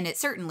 and it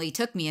certainly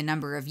took me a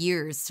number of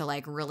years to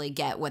like really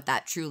get what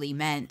that truly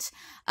meant.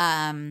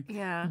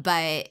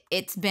 But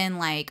it's been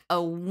like a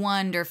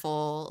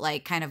wonderful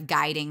like kind of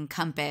guiding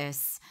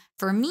compass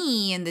for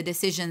me in the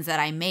decisions that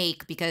I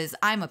make, because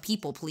I'm a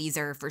people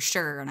pleaser for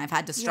sure, and I've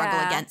had to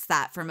struggle against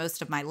that for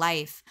most of my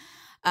life.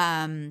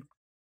 And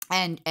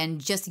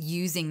just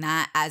using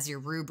that as your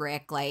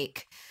rubric,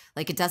 like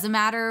it doesn't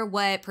matter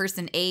what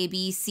person A,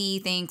 B, C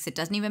thinks. It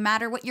doesn't even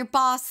matter what your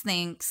boss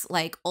thinks.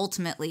 Like,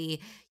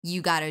 ultimately,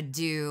 you got to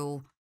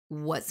do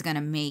what's going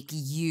to make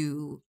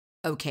you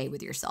okay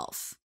with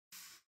yourself.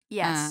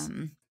 Yes.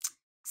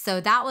 So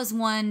that was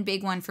one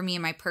big one for me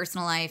in my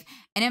personal life.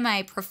 And in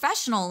my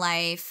professional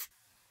life,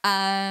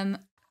 one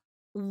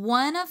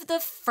of the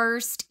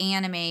first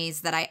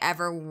animes that I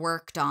ever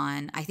worked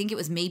on, I think it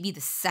was maybe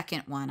the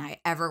second one I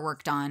ever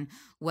worked on,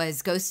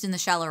 was Ghost in the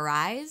Shell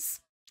Arise.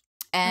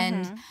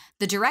 And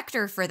the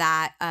director for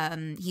that,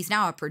 he's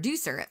now a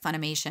producer at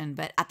Funimation,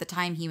 but at the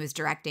time he was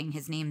directing,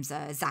 his name's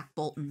Zach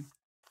Bolton.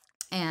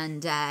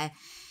 And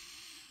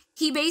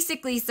he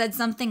basically said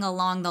something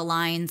along the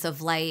lines of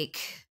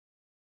like,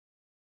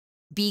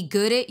 be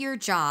good at your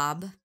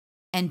job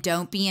and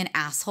don't be an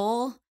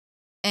asshole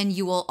and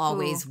you will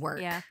always work.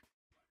 Yeah.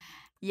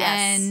 Yes.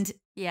 And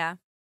yeah.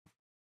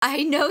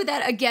 I know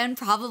that, again,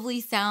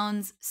 probably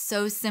sounds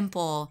so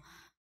simple,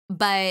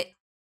 but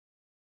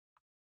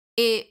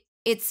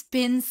it's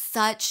been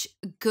such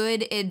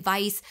good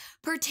advice,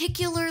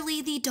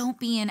 particularly the don't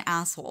be an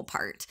asshole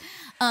part.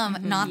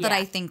 Not that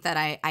I think that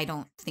I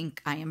don't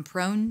think I am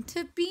prone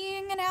to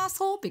being an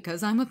asshole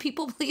because I'm a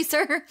people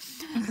pleaser.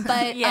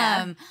 But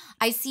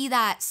I see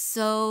that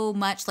so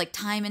much, like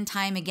time and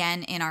time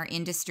again in our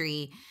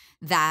industry,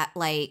 that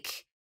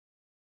like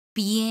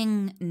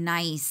being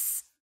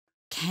nice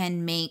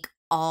can make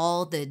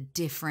all the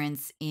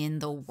difference in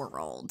the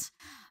world.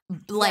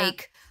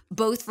 Like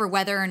both for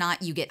whether or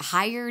not you get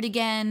hired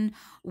again,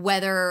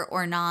 whether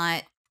or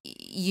not,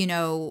 you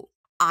know,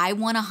 I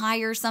want to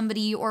hire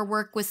somebody or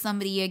work with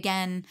somebody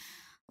again.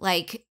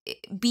 Like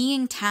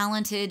being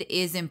talented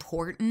is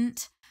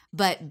important,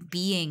 but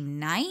being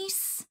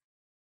nice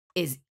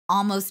is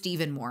almost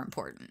even more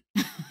important.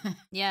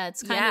 Yeah,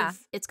 it's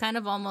kind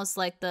of almost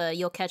like the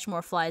you'll catch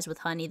more flies with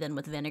honey than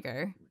with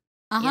vinegar.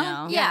 You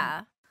know?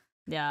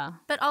 Yeah.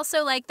 But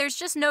also, like, there's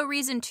just no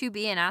reason to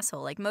be an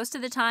asshole. Like, most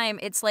of the time,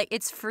 it's like,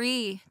 it's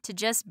free to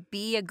just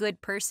be a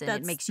good person.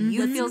 It makes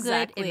you feel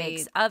good. It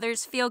makes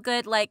others feel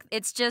good. Like,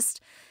 it's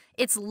just,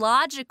 it's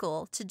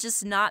logical to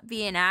just not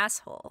be an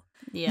asshole.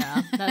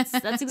 Yeah,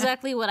 that's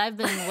exactly what I've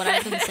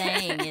been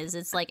saying. Is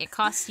it's like it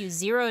costs you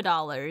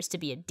 $0 to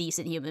be a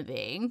decent human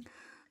being.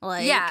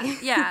 Like,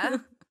 yeah.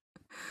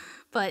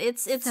 But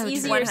it's so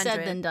easier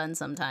said than done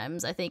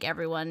sometimes. I think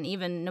everyone,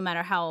 even no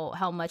matter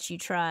how much you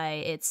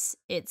try, it's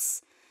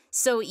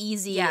so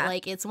easy. Yeah.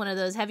 Like it's one of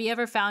those. Have you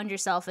ever found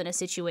yourself in a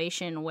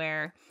situation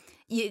where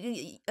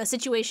a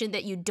situation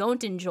that you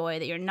don't enjoy,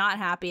 that you're not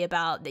happy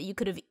about, that you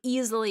could have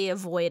easily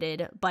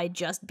avoided by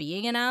just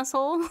being an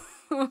asshole?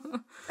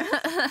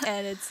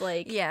 And it's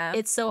like,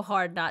 it's so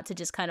hard not to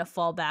just kind of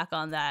fall back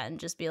on that and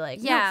just be like,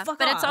 no, fuck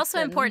but off. it's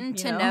also important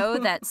to know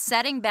that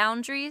setting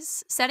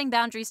boundaries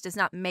does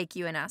not make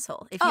you an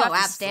asshole. If you have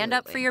to stand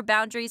up for your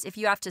boundaries, if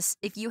you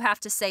have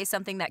to say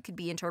something that could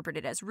be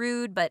interpreted as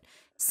rude, but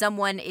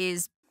someone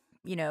is,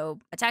 you know,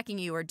 attacking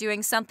you or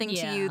doing something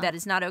to you that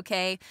is not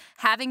okay,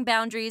 having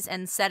boundaries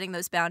and setting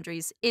those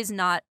boundaries is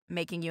not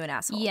making you an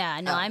asshole. Yeah,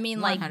 no, I mean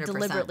 100%. Like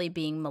deliberately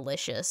being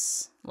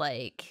malicious,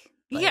 like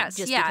yes,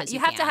 just you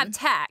have to have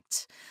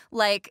tact.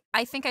 Like,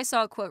 I think I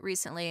saw a quote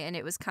recently and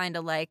it was kind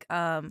of like,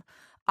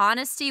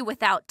 honesty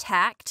without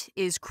tact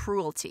is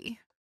cruelty.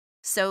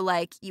 So,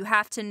 like, you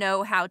have to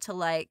know how to,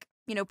 like,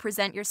 you know,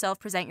 present yourself,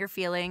 present your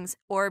feelings,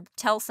 or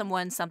tell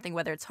someone something,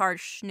 whether it's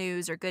harsh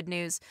news or good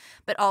news,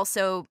 but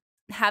also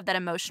have that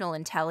emotional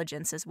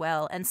intelligence as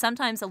well. And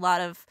sometimes a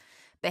lot of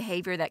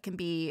behavior that can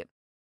be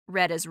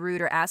read as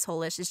rude or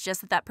asshole-ish is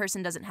just that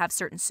person doesn't have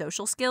certain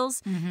social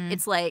skills.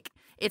 It's like,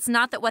 it's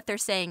not that what they're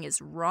saying is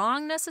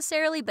wrong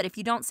necessarily, but if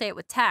you don't say it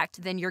with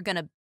tact, then you're going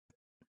to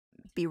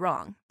be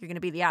wrong. You're going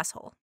to be the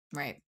asshole.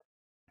 Right.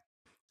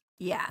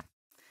 Yeah.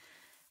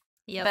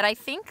 Yep. But I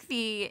think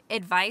the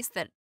advice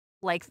that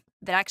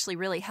actually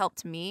really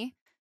helped me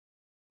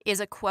is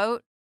a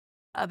quote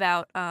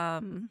about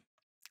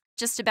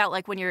just about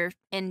like when you're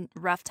in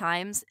rough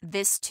times,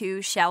 this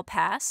too shall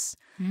pass,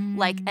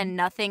 like, and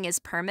nothing is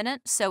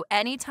permanent. So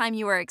anytime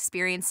you are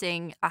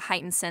experiencing a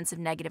heightened sense of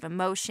negative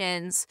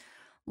emotions,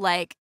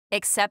 like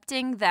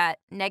accepting that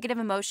negative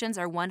emotions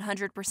are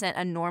 100%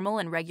 a normal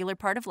and regular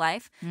part of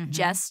life,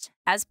 just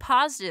as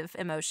positive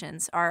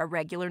emotions are a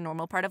regular,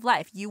 normal part of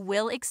life. You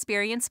will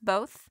experience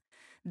both.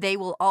 They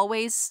will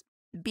always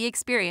be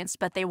experienced,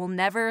 but they will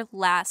never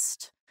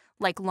last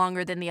like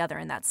longer than the other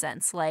in that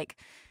sense. Like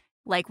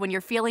when you're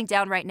feeling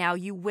down right now,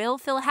 you will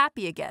feel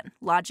happy again.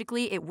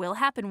 Logically, it will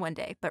happen one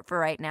day. But for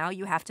right now,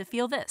 you have to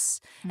feel this.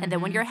 And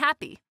then when you're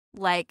happy,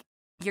 like,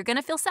 you're going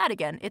to feel sad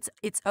again.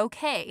 It's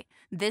okay.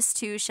 This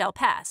too shall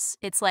pass.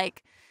 It's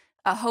like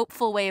a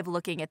hopeful way of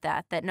looking at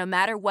that no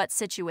matter what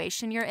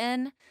situation you're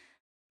in,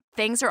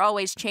 things are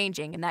always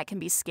changing. And that can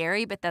be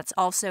scary, but that's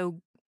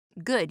also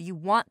good. You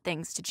want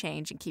things to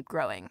change and keep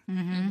growing.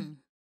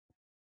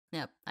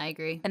 Yep, I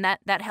agree. And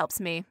that helps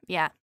me.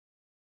 Yeah.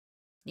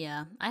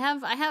 Yeah, I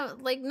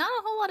have like not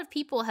a whole lot of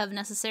people have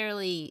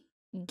necessarily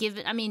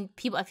given. I mean,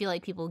 I feel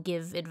like people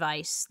give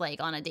advice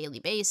like on a daily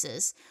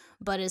basis,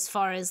 but as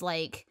far as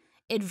like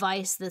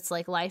advice that's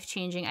like life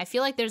changing, I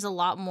feel like there's a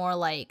lot more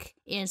like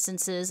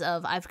instances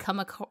of I've come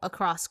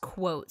across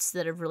quotes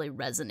that have really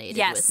resonated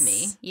with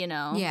me. You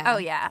know? Yeah. Oh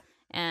yeah.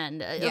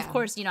 And of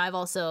course, you know, I've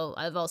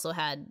also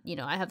had, you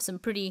know, I have some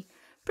pretty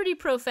pretty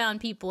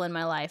profound people in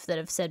my life that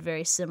have said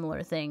very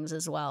similar things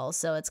as well.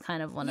 So it's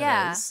kind of one of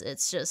those.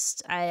 It's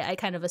just I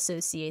kind of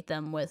associate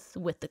them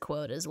with the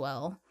quote as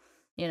well.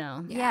 You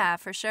know? Yeah,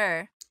 for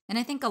sure. And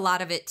I think a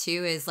lot of it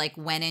too is like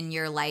when in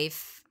your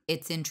life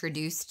it's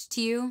introduced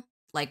to you,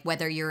 like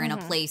whether you're in a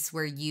place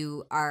where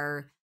you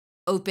are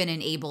open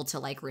and able to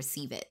like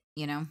receive it,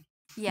 you know?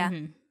 Yeah.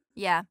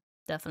 Yeah.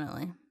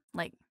 Definitely.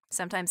 Like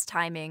sometimes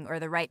timing or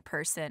the right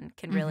person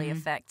can really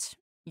affect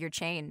your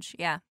change.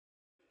 Yeah.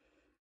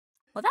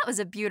 Well, that was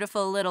a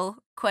beautiful little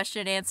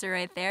question answer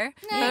right there.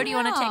 Beau, do you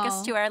want to take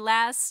us to our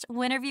last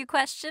Winterview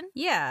question?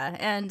 Yeah,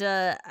 and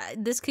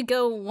this could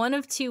go one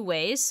of two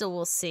ways, so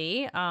we'll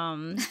see.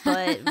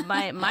 But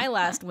my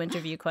last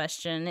Winterview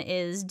question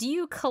is, do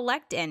you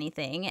collect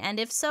anything? And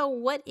if so,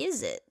 what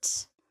is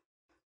it?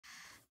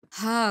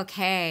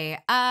 Okay.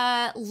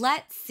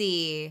 Let's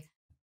see.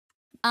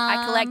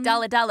 I collect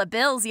dollar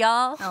bills,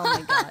 y'all. Oh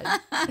my god.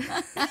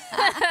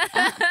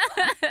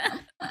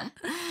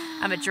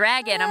 I'm a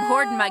dragon. I'm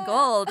hoarding my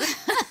gold.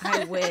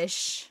 I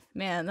wish.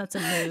 Man, that's a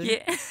mood.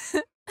 Yeah.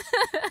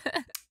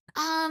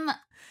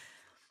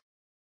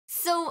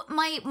 So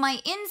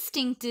my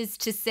instinct is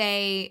to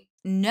say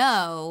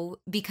no,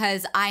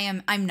 because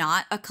I'm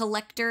not a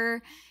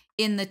collector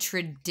in the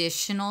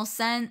traditional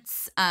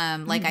sense.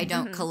 Like I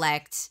don't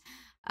collect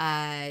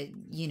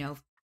you know,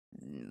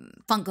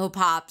 Funko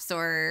Pops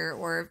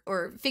or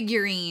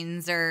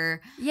figurines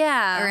or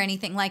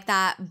anything like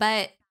that.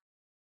 But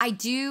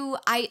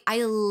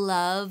I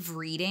love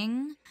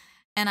reading,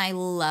 and I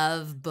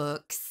love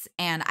books,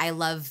 and I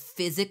love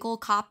physical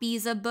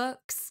copies of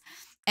books.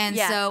 And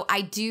so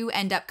I do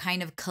end up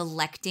kind of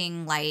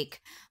collecting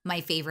like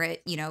my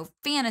favorite, you know,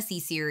 fantasy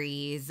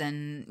series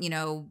and, you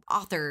know,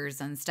 authors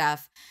and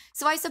stuff.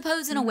 So I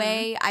suppose in a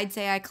way I'd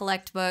say I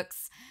collect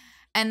books.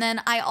 And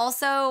then I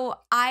also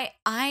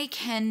I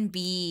can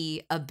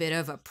be a bit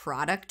of a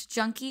product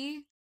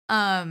junkie.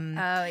 Oh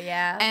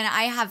yeah. And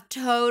I have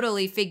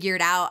totally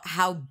figured out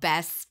how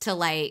best to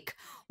like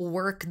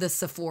work the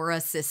Sephora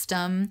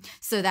system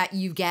so that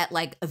you get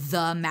like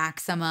the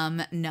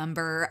maximum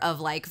number of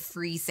like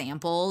free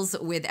samples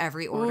with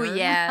every order. Oh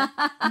yeah.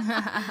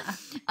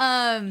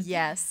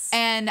 Yes.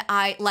 And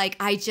I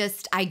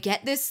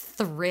get this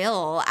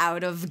thrill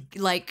out of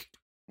like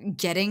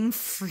getting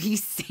free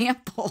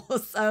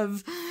samples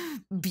of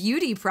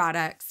beauty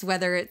products,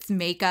 whether it's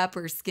makeup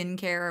or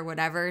skincare or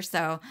whatever.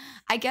 So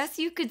I guess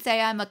you could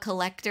say I'm a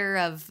collector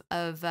of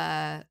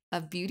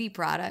beauty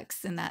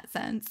products in that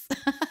sense.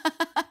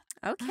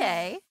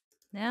 Okay.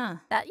 Yeah.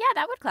 That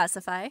would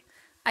classify.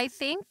 I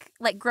think,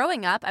 like,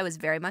 growing up, I was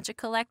very much a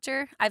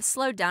collector. I've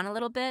slowed down a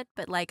little bit,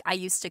 but, like, I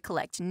used to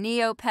collect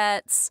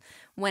Neopets.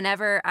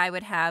 Whenever I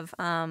would have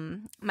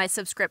my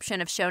subscription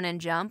of Shonen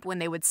Jump, when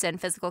they would send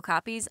physical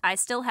copies, I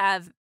still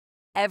have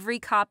every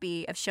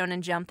copy of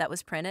Shonen Jump that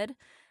was printed.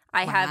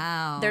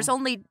 There's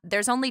only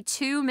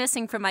 2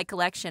 missing from my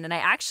collection, and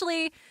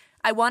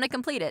I want to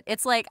complete it.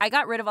 It's like I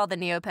got rid of all the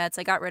Neopets.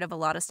 I got rid of a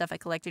lot of stuff I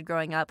collected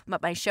growing up,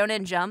 but my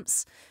Shonen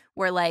Jumps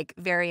were like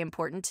very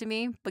important to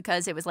me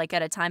because it was like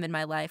at a time in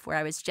my life where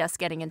I was just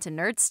getting into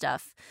nerd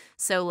stuff.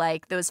 So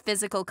like those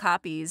physical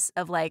copies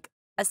of like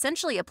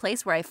essentially a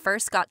place where I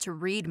first got to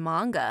read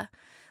manga,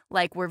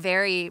 like were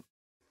very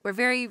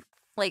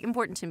like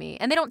important to me.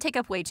 And they don't take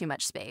up way too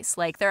much space.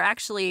 Like they're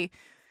actually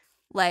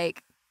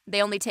like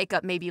they only take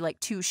up maybe like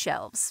 2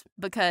 shelves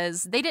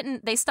because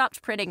they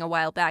stopped printing a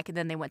while back and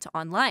then they went to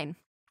online.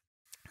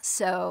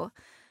 So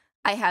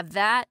I have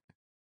that.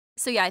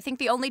 So yeah, I think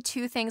the only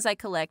 2 things I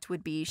collect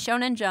would be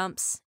Shonen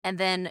Jumps, and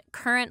then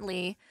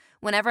currently,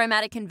 whenever I'm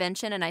at a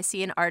convention and I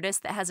see an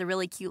artist that has a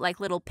really cute like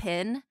little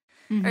pin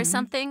or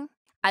something,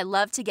 I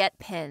love to get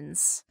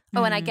pins.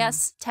 Oh, and I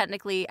guess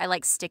technically I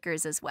like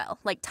stickers as well,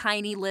 like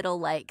tiny little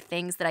like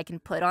things that I can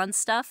put on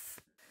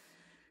stuff.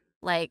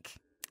 Like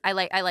I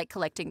like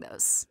collecting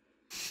those.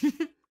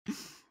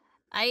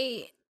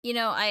 I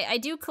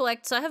do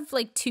collect, so I have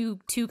like two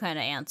kind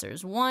of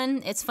answers.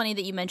 One, it's funny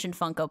that you mentioned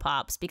Funko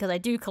Pops because I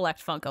do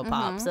collect Funko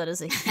Pops. That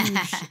is a huge,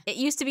 it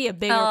used to be a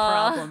bigger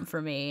problem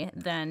for me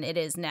than it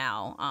is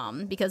now.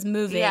 Because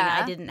moving,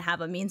 I didn't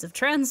have a means of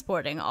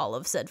transporting all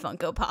of said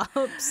Funko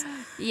Pops.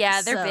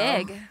 Yeah, they're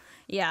big.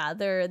 Yeah,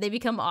 they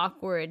become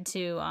awkward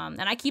to,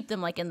 and I keep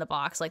them like in the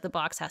box. Like the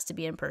box has to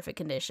be in perfect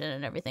condition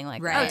and everything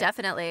like that. Oh,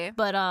 definitely.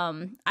 But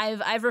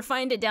I've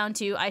refined it down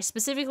to I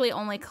specifically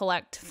only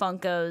collect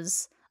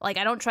Funkos. Like,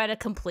 I don't try to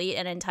complete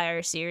an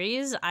entire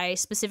series. I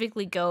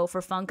specifically go for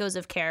Funkos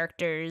of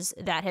characters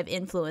that have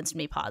influenced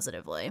me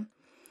positively.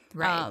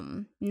 Right.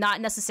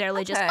 Not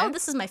necessarily just, oh,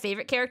 this is my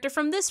favorite character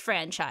from this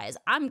franchise,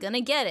 I'm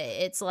gonna get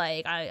it. It's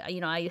like,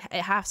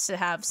 it has to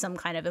have some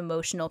kind of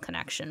emotional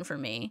connection for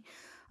me.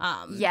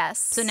 Yes.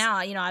 So now,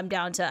 I'm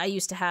down to, I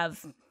used to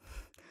have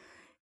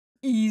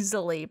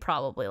easily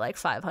probably like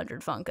 500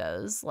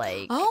 Funkos.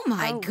 Like, oh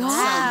my gosh.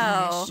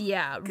 Wow.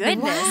 Yeah.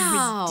 Goodness.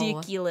 Wow.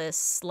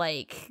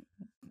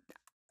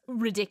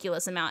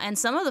 Ridiculous amount. And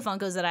some of the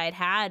Funkos that I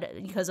had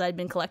because I'd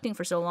been collecting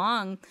for so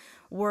long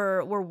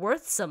were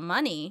worth some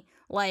money.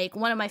 Like,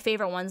 one of my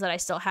favorite ones that I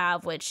still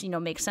have, which, you know,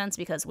 makes sense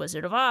because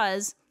Wizard of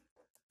Oz,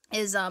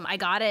 is I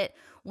got it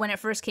when it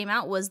first came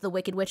out, was The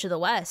Wicked Witch of the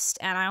West,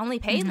 and I only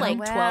paid like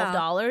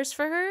 $12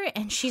 for her,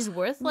 and she's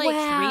worth like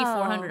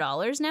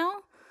 $300-$400 now.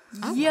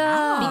 Oh,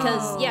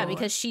 Yeah.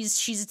 Because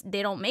she's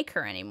they don't make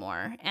her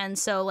anymore. And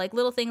so, like,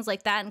 little things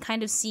like that, and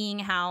kind of seeing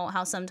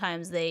how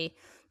sometimes they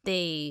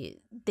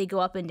go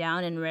up and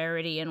down in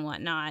rarity and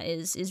whatnot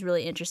is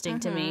really interesting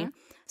to me.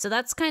 So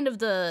that's kind of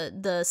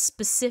the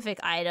specific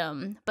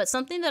item. But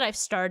something that I've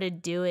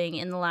started doing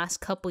in the last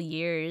couple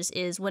years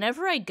is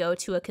whenever I go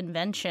to a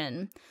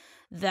convention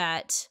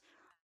that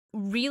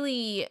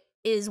really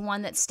is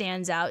one that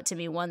stands out to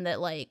me, one that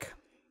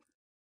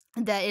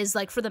is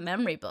like for the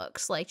memory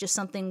books, like just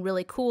something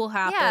really cool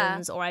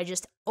happens, or I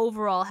just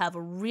overall have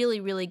a really,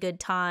 really good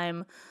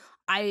time.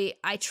 I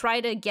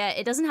try to get,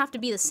 it doesn't have to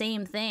be the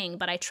same thing,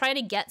 but I try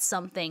to get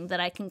something that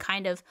I can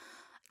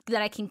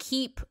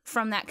keep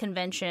from that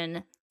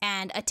convention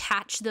and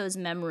attach those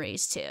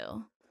memories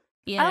to.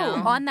 You know?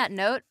 Oh, on that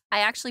note, I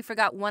actually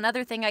forgot one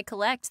other thing I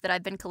collect that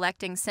I've been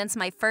collecting since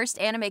my first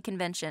anime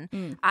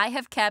convention. I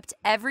have kept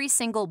every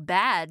single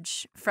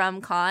badge from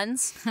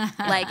cons,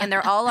 and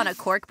they're all on a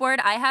corkboard.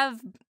 I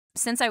have,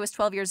 since I was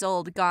 12 years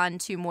old, gone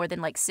to more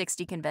than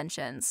 60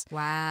 conventions.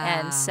 Wow.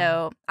 And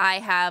so I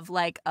have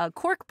a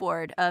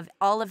corkboard of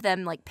all of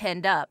them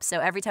pinned up. So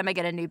every time I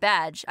get a new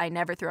badge, I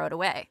never throw it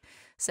away.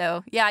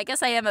 So yeah, I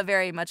guess I am a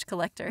very much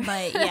collector.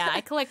 But yeah,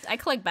 I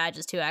collect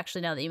badges too,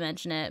 actually, now that you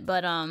mention it.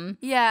 But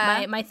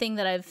yeah, my thing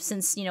that I've,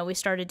 since we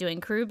started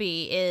doing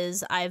KRWBY,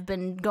 is I've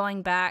been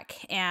going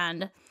back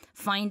and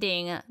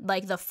finding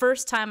the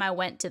first time I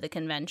went to the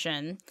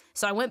convention.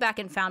 So I went back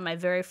and found my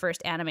very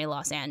first Anime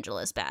Los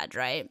Angeles badge,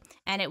 right?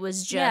 And it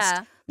was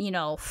just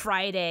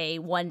Friday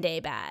 1-day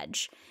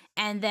badge.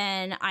 And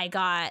then I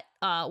got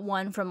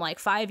one from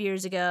 5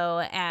 years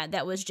ago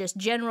that was just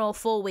general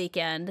full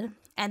weekend.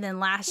 And then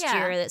last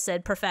year that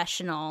said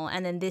professional.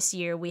 And then this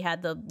year we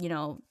had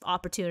the,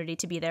 opportunity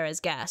to be there as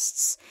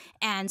guests.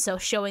 And so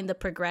showing the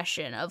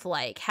progression of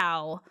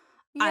how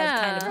I've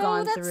kind of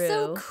gone through. That's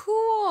so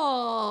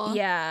cool.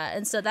 Yeah,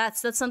 and so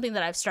that's something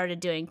that I've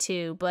started doing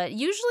too. But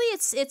usually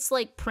it's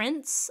like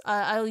prints.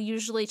 I'll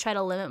usually try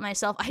to limit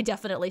myself. I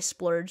definitely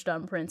splurged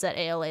on prints at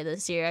ALA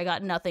this year. I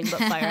got nothing but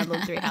Fire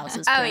Emblem Three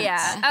Houses prints.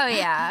 Oh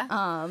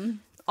yeah.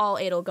 All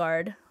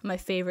Edelgard, my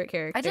favorite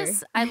character.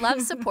 I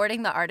love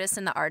supporting the artists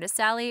in the artist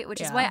alley,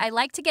 which is why I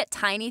like to get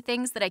tiny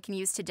things that I can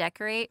use to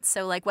decorate.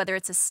 So whether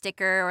it's a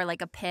sticker or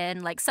a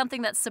pin,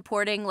 something that's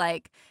supporting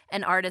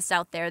an artist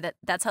out there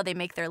that's how they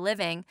make their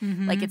living.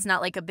 It's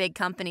not a big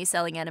company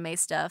selling anime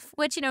stuff,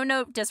 which,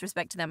 no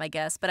disrespect to them, I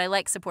guess, but I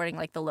like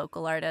supporting the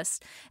local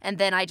artists. And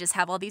then I just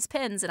have all these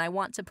pins and I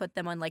want to put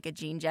them on a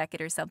jean jacket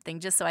or something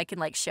just so I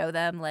can show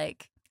them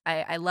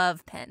I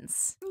love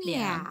pins.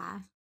 Yeah.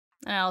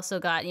 And I also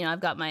got, I've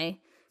got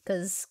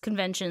because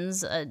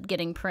conventions,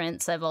 getting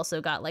prints, I've also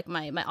got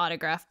my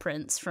autograph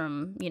prints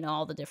from,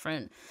 all the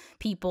different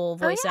people,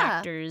 voice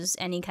actors,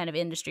 any kind of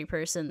industry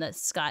person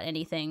that's got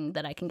anything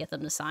that I can get them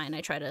to sign.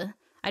 I try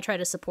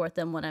to support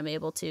them when I'm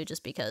able to,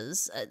 just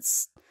because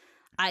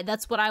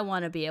that's what I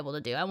want to be able to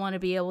do. I want to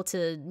be able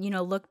to,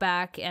 look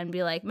back and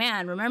be like,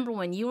 man, remember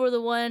when you were the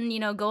one,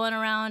 going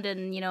around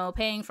and,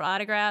 paying for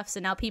autographs,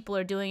 and now people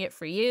are doing it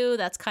for you?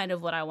 That's kind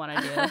of what I want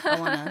to do.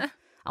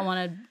 I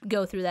want to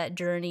go through that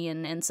journey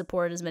and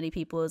support as many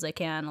people as I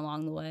can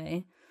along the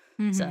way.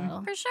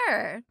 So For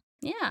sure.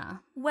 Yeah.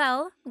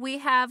 Well, we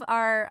have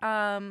our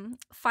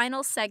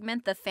final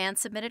segment, the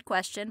fan-submitted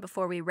question,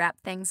 before we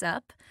wrap things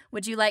up.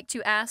 Would you like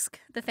to ask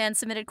the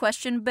fan-submitted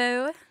question,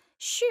 Beau?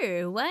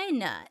 Sure, why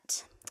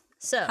not?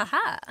 So,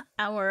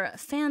 our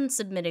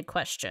fan-submitted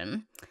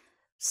question,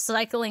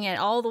 cycling it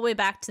all the way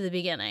back to the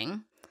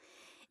beginning.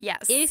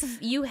 Yes.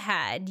 If you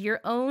had your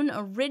own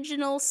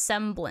original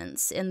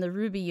semblance in the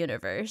RWBY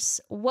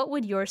universe, what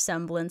would your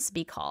semblance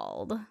be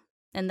called?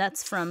 And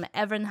that's from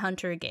Evan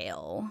Hunter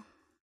Gale.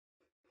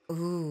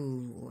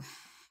 Ooh.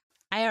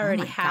 I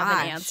already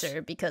have an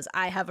answer because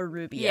I have a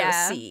RWBY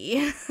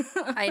OC.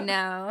 I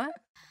know.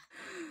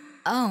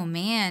 Oh,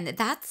 man.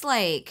 That's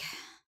a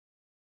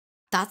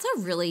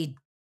really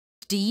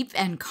deep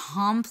and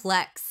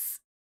complex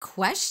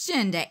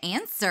question to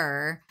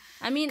answer.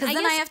 I mean, because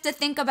then I have to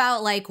think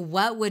about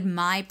what would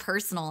my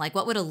personal,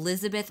 what would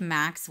Elizabeth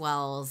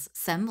Maxwell's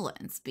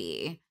semblance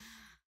be?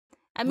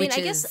 I mean,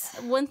 I guess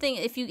one thing,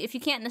 if you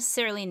can't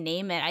necessarily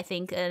name it, I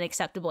think an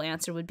acceptable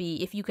answer would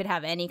be, if you could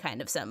have any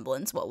kind of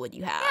semblance, what would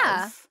you have?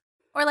 Yeah.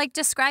 Or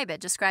describe it.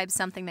 Describe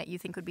something that you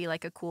think would be a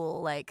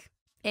cool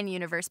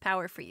in-universe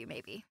power for you,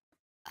 maybe.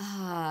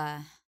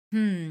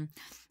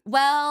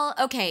 Well,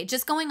 okay,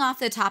 just going off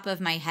the top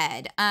of my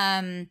head,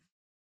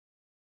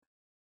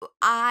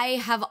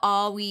 I have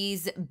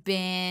always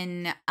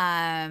been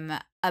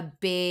a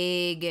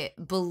big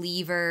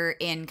believer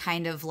in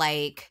kind of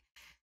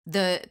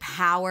the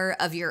power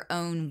of your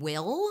own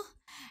will.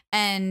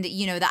 And,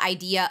 the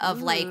idea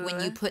of when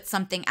you put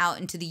something out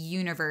into the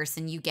universe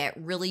and you get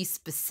really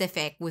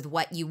specific with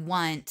what you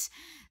want,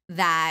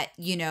 that,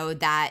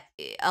 that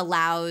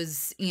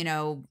allows,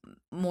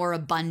 more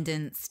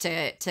abundance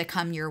to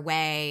come your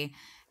way.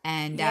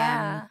 And,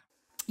 I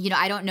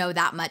don't know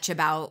that much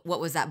about, what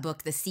was that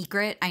book, The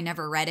Secret? I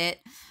never read it.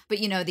 But,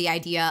 the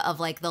idea of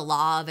like the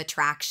law of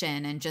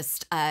attraction and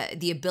just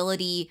the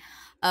ability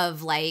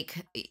of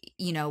like,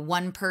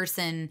 one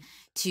person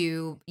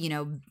to,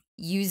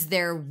 use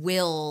their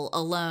will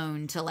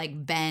alone to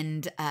like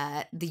bend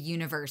the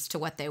universe to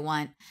what they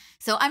want.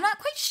 So I'm not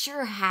quite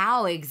sure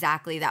how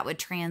exactly that would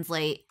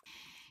translate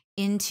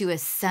into a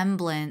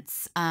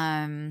semblance.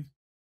 But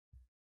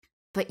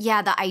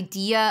yeah, the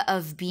idea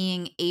of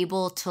being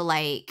able to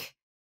like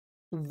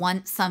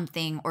want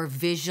something or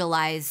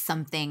visualize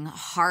something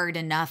hard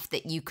enough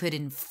that you could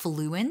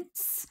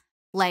influence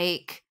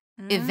like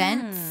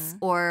events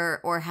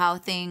or how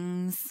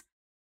things,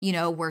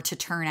 were to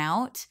turn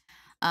out.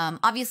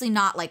 Obviously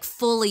not like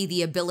fully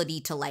the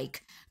ability to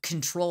like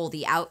control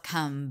the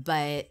outcome,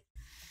 but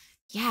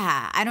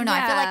yeah, I don't know.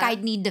 I feel like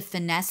I'd need to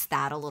finesse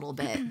that a little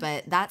bit,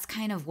 but that's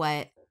kind of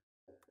what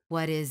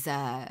is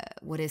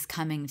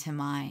coming to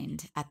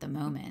mind at the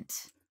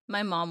moment.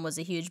 My mom was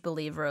a huge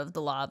believer of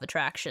the law of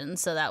attraction,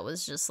 so that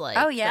was just like,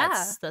 oh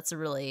yeah, that's a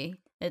really,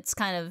 it's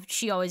kind of,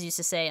 she always used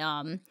to say,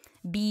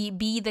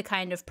 be the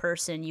kind of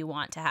person you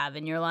want to have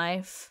in your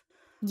life.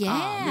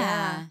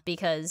 Yeah.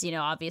 Because,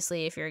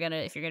 obviously if you're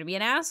gonna be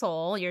an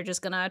asshole, you're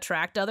just gonna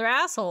attract other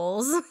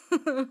assholes.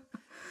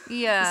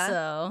 Yeah.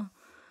 So,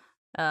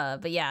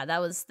 but yeah, that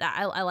was that.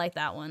 I like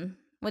that one.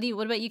 What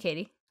about you,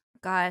 Katie?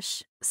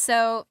 Gosh.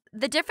 So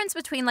the difference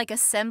between like a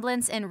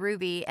semblance in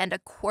RWBY and a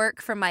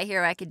quirk from My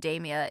Hero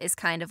Academia is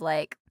kind of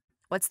like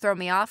what's thrown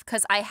me off,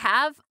 because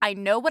I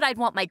know what I'd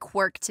want my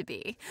quirk to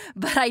be,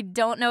 but I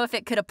don't know if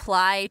it could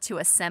apply to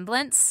a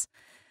semblance.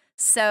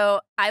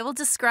 So I will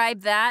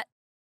describe that,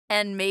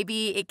 and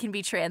maybe it can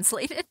be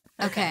translated.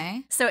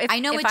 Okay. So if I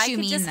know if what I you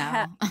could mean, just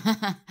though.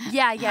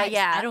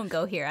 Yeah. I don't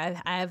go here.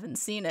 I haven't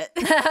seen it.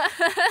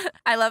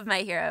 I love My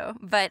Hero,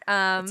 but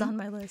it's on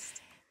my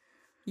list.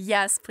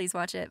 Yes, please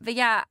watch it. But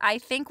yeah, I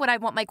think what I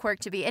want my quirk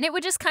to be, and it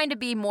would just kind of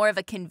be more of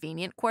a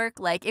convenient quirk.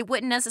 Like it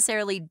wouldn't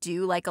necessarily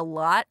do like a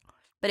lot,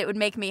 but it would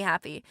make me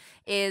happy.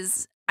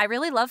 Is I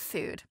really love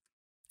food,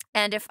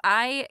 and if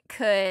I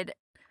could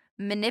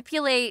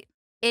manipulate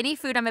any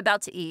food I'm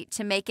about to eat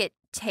to make it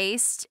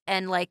taste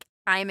and like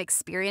I'm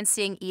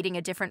experiencing eating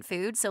a different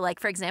food. So like,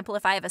 for example,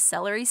 if I have a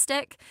celery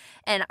stick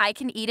and I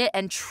can eat it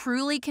and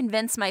truly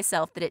convince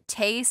myself that it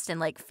tastes and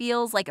like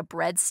feels like a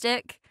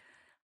breadstick,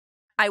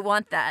 I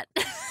want that.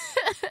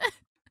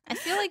 I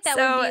feel like that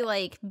would be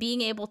like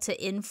being able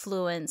to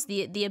influence,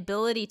 the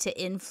ability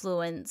to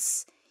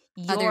influence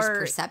others'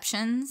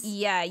 perceptions.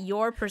 Yeah,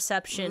 your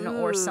perception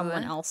or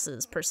someone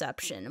else's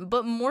perception.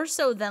 But more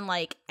so than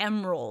like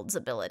Emerald's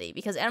ability,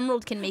 because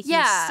Emerald can make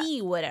you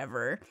see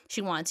whatever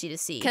she wants you to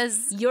see.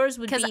 Because yours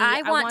would be,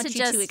 I want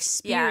you to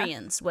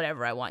experience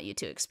whatever I want you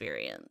to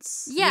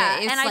experience. Yeah,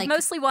 and like I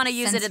mostly want to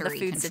use it in the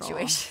food control.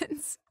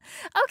 situations.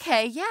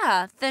 Okay,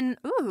 yeah. Then,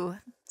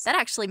 that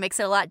actually makes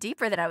it a lot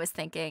deeper than I was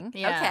thinking.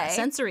 Yeah, okay.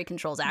 Sensory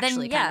control is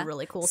actually kind of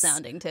really cool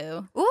sounding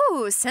too.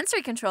 Ooh,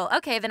 sensory control.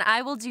 Okay, then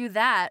I will do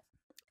that.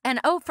 And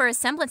for a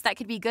semblance, that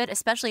could be good,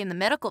 especially in the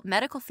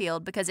medical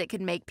field, because it could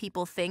make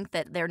people think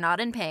that they're not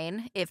in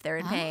pain if they're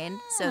in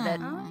pain. So that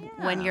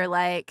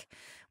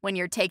when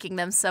you're taking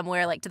them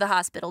somewhere like to the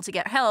hospital to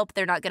get help,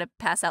 they're not going to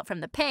pass out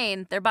from the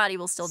pain. Their body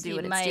will still do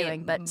what it's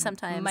doing, but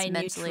sometimes my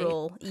mentally,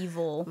 neutral,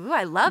 evil Ooh,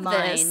 I love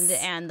mind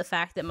this. And the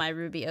fact that my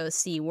RWBY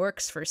OC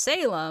works for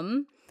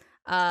Salem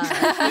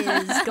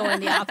is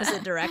going the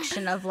opposite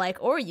direction of like,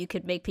 or you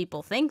could make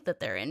people think that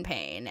they're in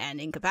pain and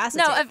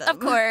incapacitate them. No, of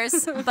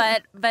course,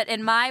 but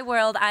in my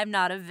world, I'm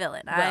not a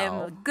villain. I'm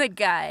a good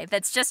guy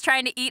that's just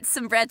trying to eat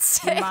some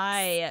breadsticks.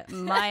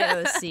 My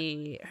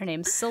OC, her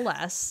name's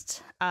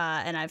Celeste,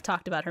 and I've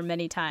talked about her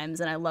many times,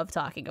 and I love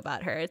talking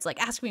about her. It's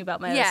like, ask me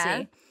about my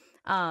OC.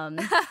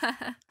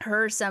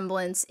 Her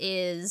semblance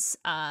is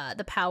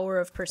the power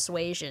of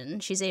persuasion.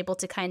 She's able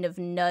to kind of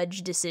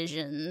nudge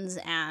decisions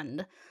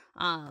and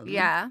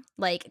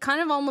like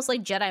kind of almost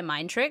like Jedi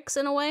mind tricks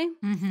in a way.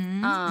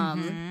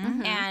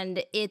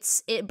 And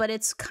but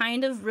it's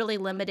kind of really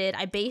limited.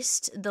 I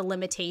based the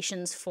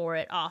limitations for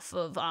it off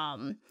of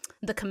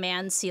the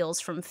command seals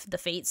from the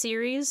Fate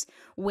series,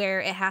 where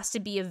it has to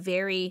be a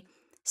very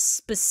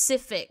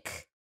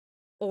specific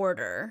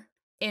order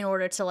in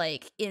order to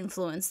like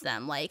influence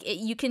them. Like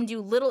you can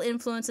do little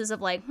influences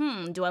of like,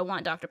 do I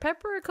want Dr.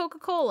 Pepper or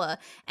Coca-Cola?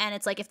 And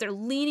it's like, if they're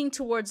leaning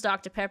towards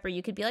Dr. Pepper,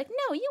 you could be like,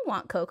 no, you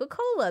want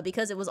Coca-Cola,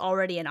 because it was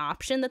already an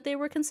option that they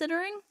were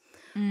considering.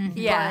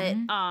 Yeah.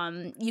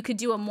 But you could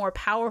do a more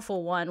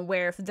powerful one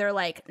where if they're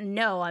like,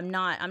 no, I'm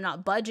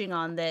not budging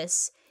on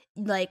this,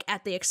 like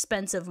at the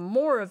expense of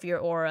more of your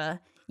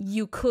aura,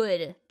 you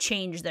could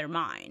change their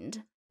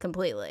mind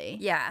completely.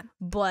 Yeah.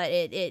 But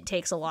it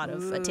takes a lot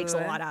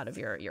out of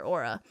your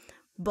aura.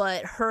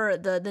 But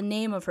the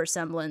name of her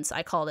semblance,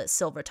 I called it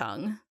Silver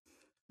Tongue.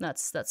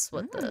 That's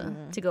what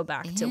to go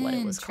back to what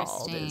it was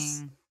called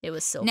is it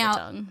was Silver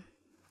Tongue.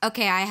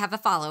 okay, I have a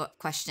follow-up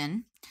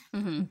question.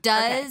 Mm-hmm.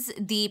 Does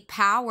the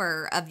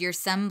power of your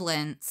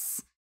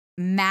semblance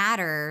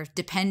matter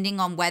depending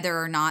on whether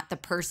or not the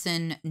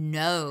person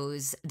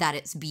knows that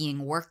it's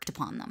being worked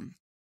upon them?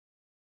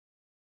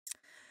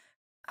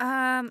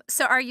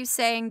 So are you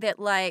saying that,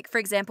 like, for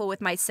example,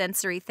 with my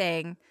sensory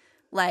thing,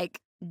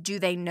 like, do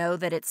they know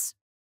that it's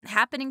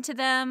happening to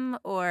them,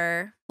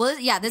 or? Well,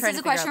 yeah, this trying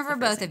is to a figure question out for the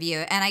both phrasing. of you.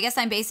 And I guess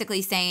I'm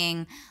basically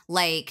saying,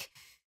 like,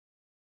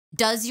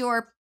 does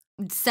your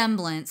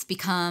semblance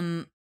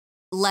become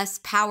less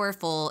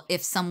powerful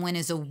if someone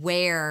is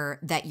aware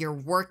that you're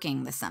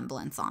working the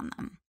semblance on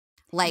them?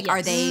 Like, are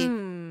Yes.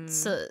 they...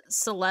 So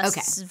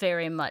Celeste's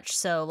very much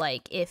so,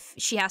 like, if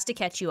she has to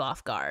catch you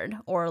off guard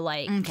or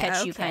like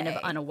catch you kind of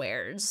Okay.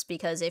 unawares,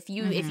 because if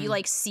you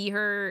like see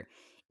her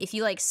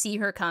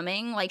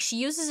coming, like she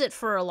uses it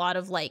for a lot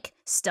of like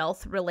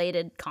stealth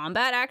related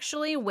combat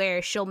actually,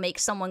 where she'll make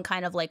someone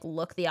kind of like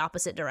look the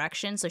opposite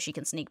direction so she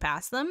can sneak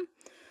past them.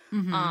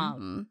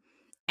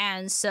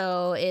 And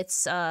so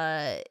it's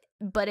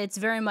but it's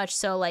very much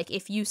so, like,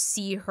 if you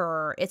see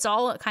her, it's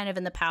all kind of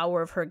in the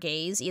power of her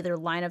gaze, either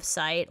line of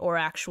sight or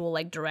actual,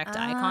 like, direct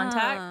eye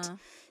contact.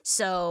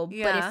 So,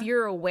 but if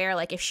you're aware,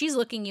 like, if she's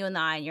looking you in the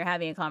eye and you're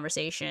having a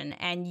conversation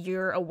and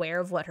you're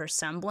aware of what her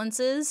semblance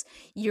is,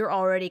 you're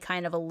already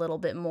kind of a little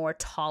bit more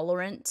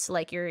tolerant.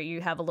 Like, you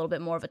have a little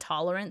bit more of a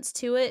tolerance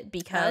to it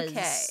because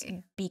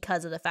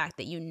of the fact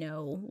that you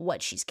know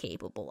what she's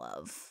capable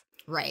of.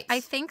 Right.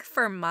 I think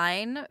for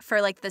mine,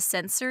 for like the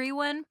sensory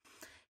one,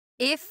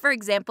 if, for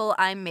example,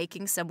 I'm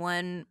making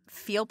someone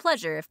feel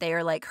pleasure, if they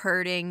are like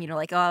hurting, you know,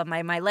 like, oh,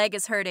 my leg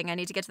is hurting, I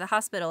need to get to the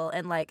hospital,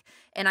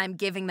 and I'm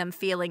giving them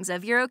feelings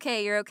of you're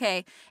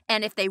okay.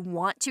 And if they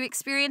want to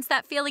experience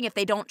that feeling, if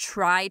they don't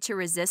try to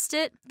resist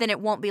it, then it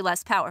won't be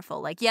less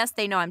powerful. Like, yes,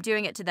 they know I'm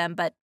doing it to them,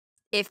 but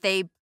if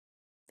they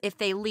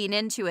lean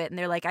into it and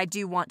they're like, I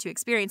do want to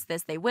experience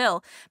this, they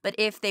will. But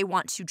if they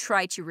want to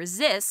try to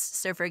resist,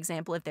 so for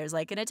example, if there's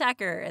like an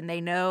attacker and they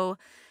know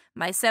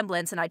my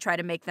semblance and I try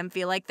to make them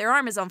feel like their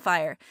arm is on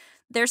fire,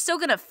 they're still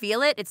going to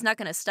feel it. It's not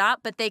going to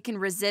stop, but they can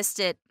resist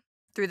it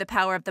through the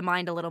power of the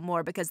mind a little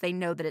more because they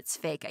know that it's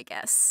fake, I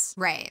guess.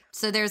 Right.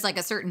 So there's like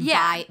a certain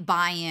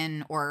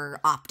buy-in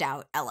or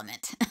opt-out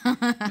element.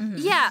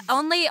 Yeah,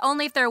 only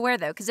if they're aware,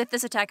 though, because if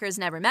this attacker has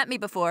never met me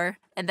before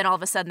and then all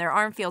of a sudden their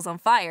arm feels on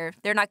fire,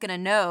 they're not going to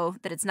know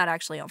that it's not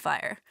actually on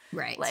fire.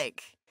 Right.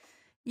 Like,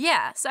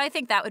 yeah, so I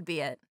think that would be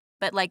it.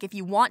 But, like, if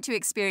you want to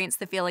experience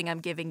the feeling I'm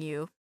giving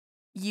you,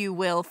 you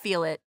will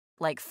feel it,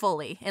 like,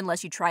 fully,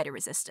 unless you try to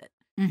resist it.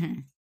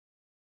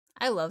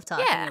 I love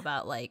talking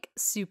about, like,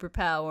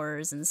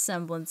 superpowers and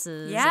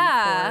semblances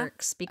and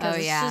quirks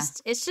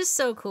because it's just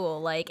so cool.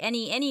 Like,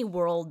 any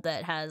world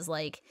that has,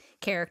 like,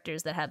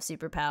 characters that have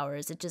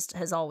superpowers, it just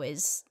has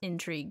always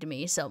intrigued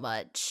me so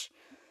much.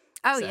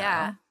 Oh,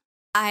 yeah.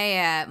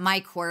 My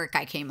quirk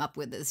I came up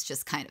with is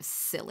just kind of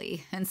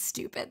silly and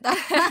stupid.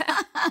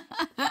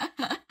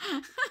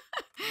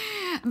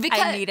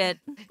 Because I need it.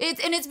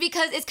 It's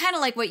because it's kind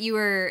of like what you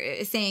were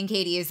saying,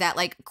 Katy, is that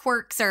like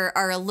quirks are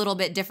a little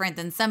bit different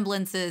than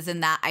semblances,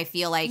 and that I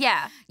feel like,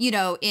 you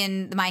know,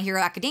 in the My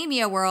Hero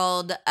Academia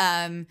world,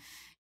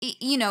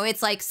 you know,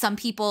 it's like some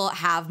people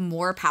have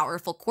more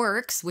powerful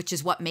quirks, which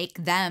is what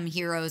make them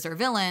heroes or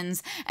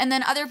villains, and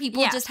then other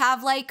people just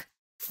have like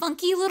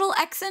funky little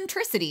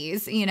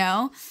eccentricities, you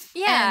know?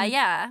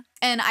 Yeah.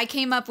 And I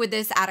came up with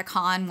this at a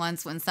con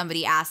once when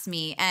somebody asked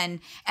me,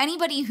 and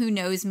anybody who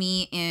knows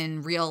me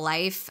in real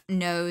life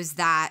knows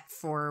that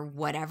for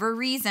whatever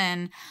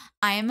reason,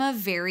 I am a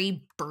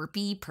very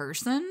burpy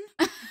person.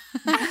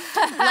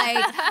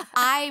 Like,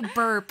 I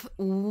burp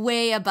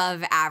way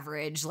above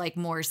average, like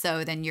more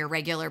so than your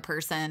regular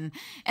person.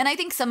 And I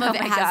think some of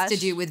it has to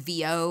do with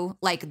VO,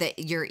 like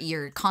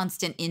your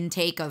constant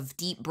intake of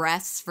deep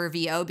breaths for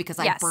VO, because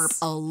I burp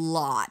a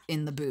lot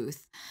in the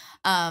booth.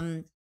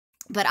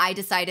 But I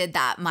decided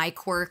that my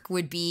quirk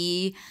would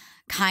be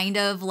kind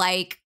of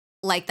like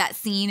that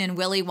scene in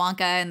Willy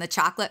Wonka and the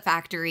Chocolate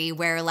Factory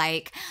where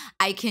like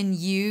I can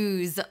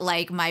use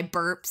like my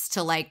burps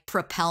to like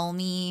propel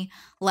me,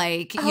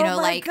 like, you know,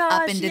 like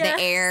up into the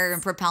air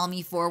and propel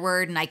me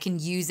forward, and I can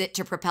use it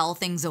to propel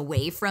things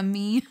away from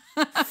me.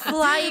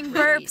 Flying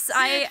burps.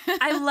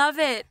 I love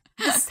it.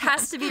 This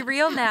has to be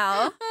real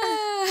now.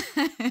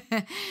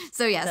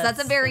 So yes,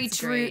 that's a very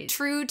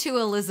true to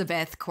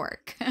Elizabeth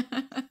quirk.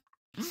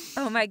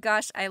 Oh my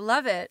gosh, I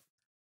love it.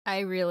 I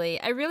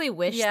really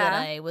wish that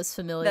I was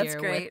familiar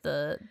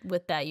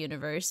with that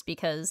universe,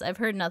 because I've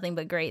heard nothing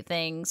but great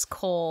things.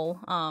 Cole,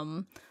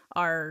 one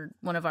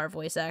of our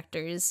voice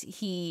actors,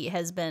 he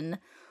has been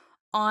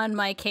on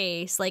my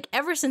case like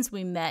ever since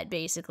we met,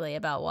 basically,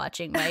 about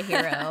watching My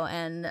Hero,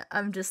 and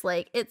I'm just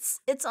like,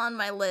 it's on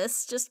my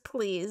list. Just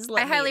please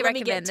let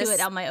me get to it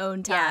on my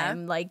own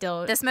time. Like,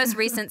 don't. This most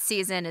recent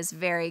season is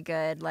very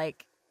good.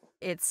 Like,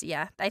 it's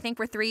I think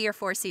we're 3 or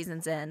 4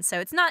 seasons in, so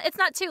it's not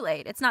too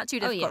late. It's not too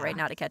difficult right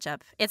now to catch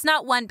up. It's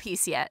not One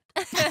Piece yet.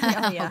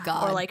 Oh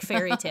God. Or like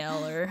Fairy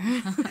Tale, or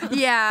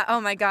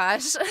oh my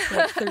gosh,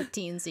 like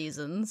 13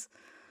 seasons.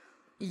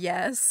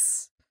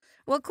 Yes.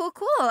 Well, cool.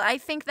 I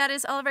think that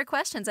is all of our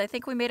questions. I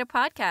think we made a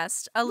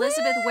podcast.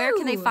 Elizabeth, where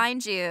can they Woo!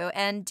 find you?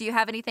 And do you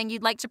have anything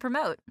you'd like to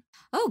promote?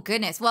 Oh,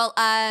 goodness. Well,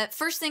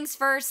 first things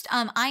first,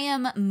 I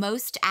am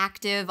most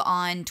active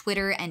on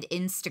Twitter and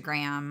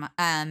Instagram.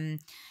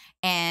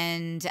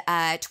 And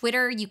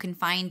Twitter, you can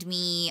find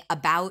me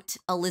about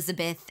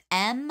Elizabeth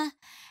M.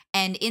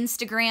 And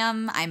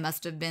Instagram, I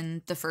must have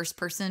been the first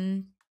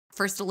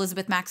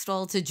Elizabeth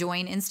Maxwell to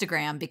join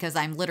Instagram because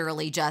I'm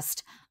literally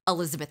just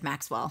Elizabeth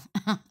Maxwell.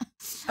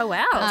 Oh,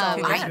 wow.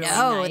 I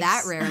know, really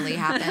nice. that rarely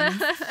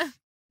happens.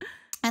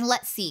 And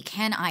let's see,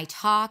 can I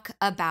talk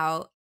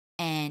about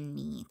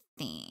anything?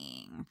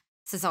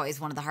 This is always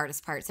one of the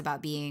hardest parts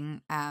about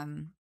being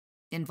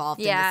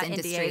involved in this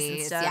industry. NDAs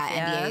and stuff,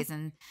 NDAs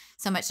and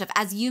so much stuff.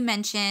 As you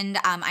mentioned,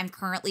 I'm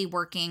currently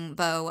working,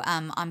 Beau,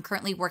 I'm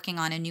currently working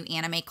on a new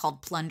anime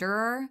called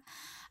Plunderer.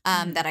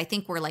 That I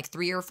think we're like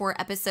 3 or 4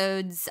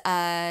 episodes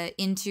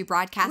into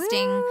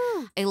broadcasting.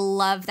 Woo! I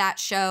love that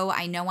show.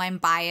 I know I'm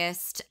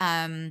biased,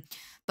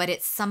 but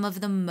it's some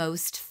of the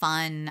most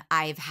fun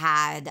I've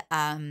had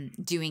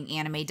doing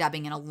anime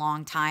dubbing in a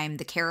long time.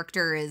 The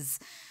character is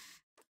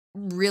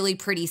really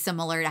pretty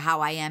similar to how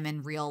I am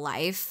in real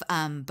life,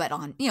 but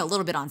on, a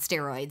little bit on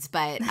steroids.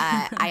 But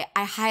I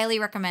highly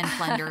recommend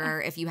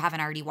Plunderer if you haven't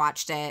already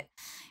watched it.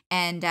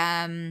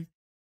 And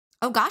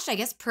oh gosh, I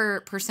guess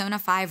Persona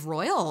 5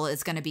 Royal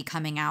is going to be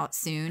coming out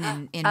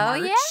soon in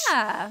March. Oh,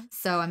 yeah.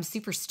 So I'm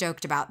super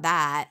stoked about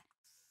that.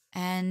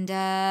 And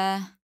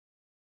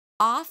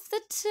off the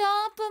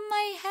top of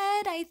my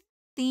head, I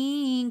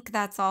think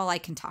that's all I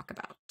can talk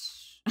about.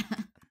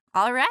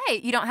 All right.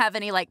 You don't have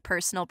any like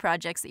personal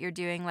projects that you're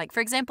doing? Like,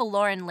 for example,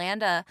 Lauren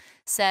Landa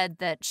said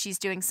that she's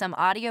doing some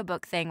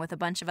audiobook thing with a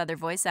bunch of other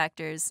voice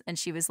actors. And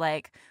she was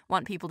like,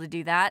 want people to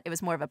do that. It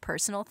was more of a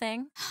personal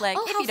thing. Like,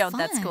 Oh, if how you don't,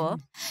 that's fun.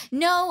 cool.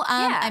 No,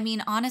 Yeah. I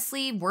mean,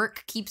 honestly,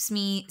 work keeps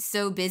me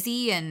so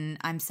busy and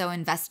I'm so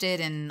invested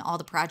in all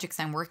the projects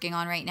I'm working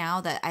on right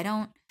now that I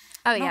don't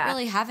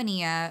really have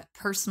any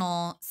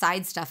personal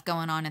side stuff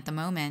going on at the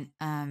moment.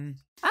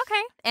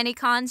 Okay. Any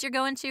cons you're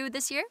going to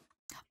this year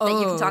that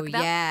you can talk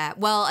about? Yeah.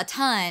 Well, a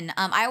ton.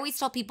 I always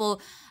tell people,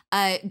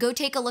 go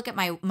take a look at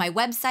my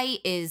website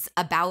is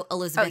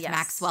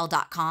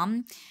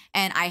aboutelizabethmaxwell.com.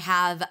 And I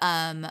have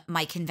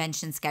my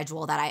convention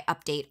schedule that I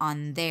update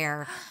on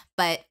there.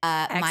 But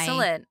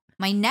Excellent.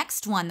 my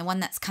next one, the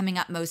one that's coming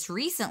up most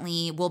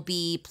recently, will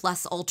be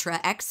Plus Ultra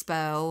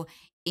Expo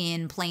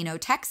in Plano,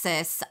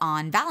 Texas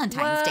on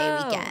Valentine's Day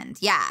weekend.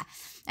 Yeah.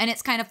 And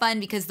it's kind of fun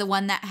because the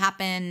one that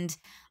happened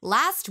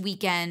last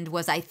weekend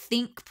was, I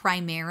think,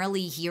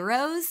 primarily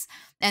heroes.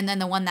 And then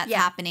the one that's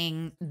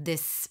happening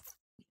this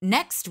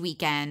next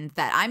weekend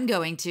that I'm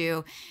going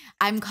to,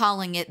 I'm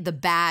calling it the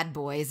bad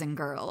boys and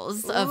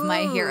girls of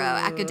My Hero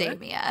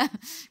Academia.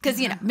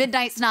 Because,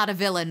 Midnight's not a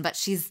villain, but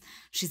she's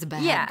a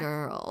bad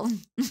girl.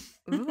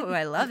 Ooh,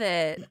 I love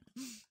it.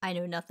 I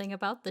know nothing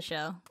about the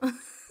show.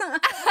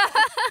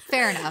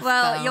 Fair enough.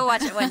 Well, Beau. you'll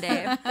watch it one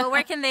day. Well,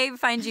 where can they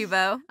find you,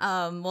 Beau?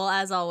 Well,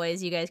 as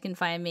always, you guys can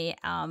find me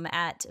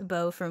at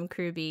Beau from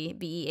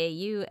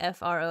KRWBY,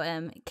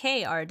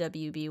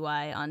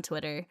 BeauFromKRWBY on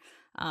Twitter.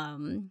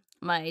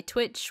 My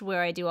Twitch,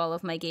 where I do all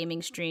of my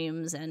gaming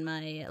streams and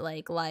my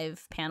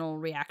live panel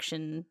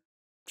reaction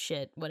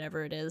shit,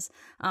 whatever it is.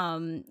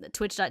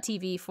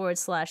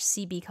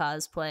 Twitch.tv/CB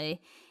Cosplay.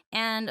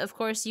 And, of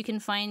course, you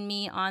can find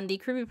me on the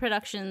KRWBY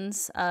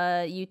Productions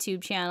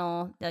YouTube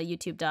channel,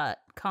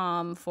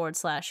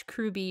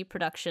 youtube.com/KRWBY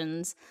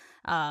Productions.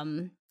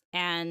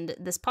 And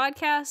this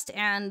podcast,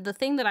 and the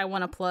thing that I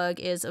want to plug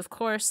is, of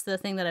course, the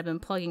thing that I've been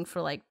plugging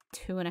for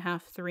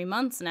 2.5, 3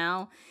 months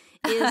now,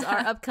 is our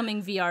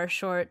upcoming VR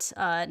short,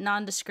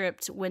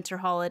 Nondescript Winter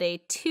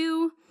Holiday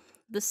 2,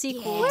 the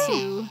sequel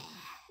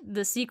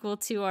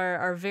to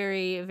our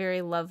very,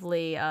 very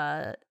lovely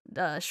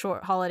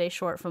holiday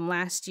short from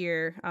last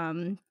year,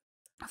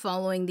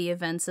 following the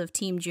events of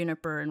Team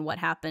Juniper and what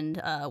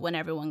happened when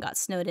everyone got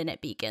snowed in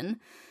at Beacon.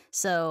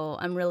 So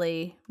I'm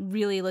really,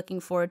 really looking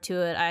forward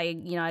to it. I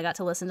got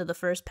to listen to the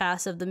first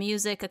pass of the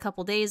music a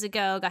couple days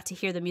ago, got to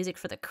hear the music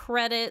for the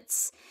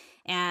credits,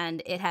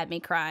 and it had me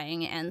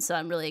crying. And so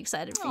I'm really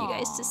excited for you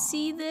guys to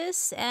see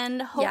this.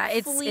 And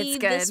hopefully it's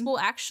good. This will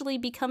actually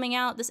be coming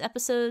out. This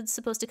episode's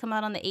supposed to come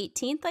out on the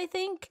 18th, I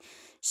think.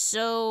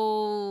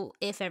 So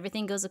if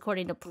everything goes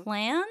according to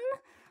plan,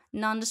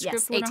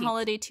 Nondescript Winter 18th.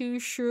 Holiday 2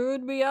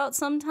 should be out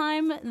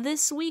sometime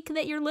this week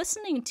that you're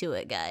listening to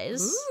it,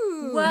 guys.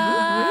 Ooh.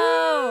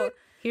 Whoa!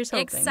 Here's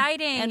hoping.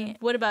 Exciting. And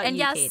what about you,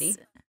 yes, Katy?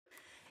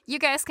 You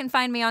guys can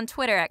find me on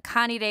Twitter at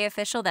KaniDay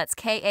Official. That's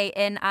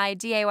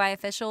KaniDay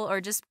Official,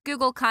 or just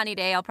Google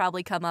KaniDay. I'll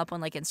probably come up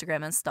on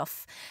Instagram and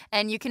stuff.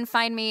 And you can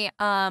find me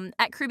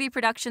at KRWBY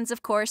Productions,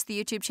 of course,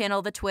 the YouTube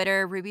channel, the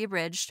Twitter, Ruby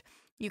Abridged.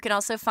 You can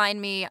also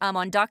find me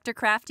on Dr.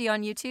 Crafty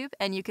on YouTube,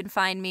 and you can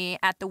find me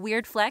at the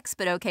Weird Flex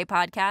But Okay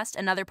podcast,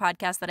 another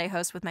podcast that I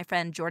host with my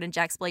friend Jordan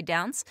Jacksblade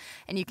Downs,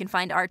 and you can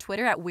find our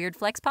Twitter at Weird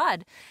Flex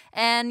Pod.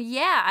 And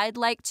yeah, I'd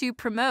like to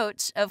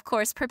promote, of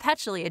course,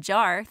 Perpetually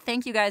Ajar.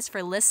 Thank you guys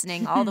for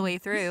listening all the way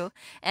through,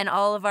 and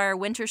all of our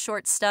winter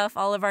short stuff,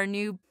 all of our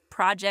new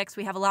projects.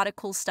 We have a lot of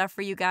cool stuff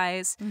for you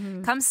guys.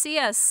 Come see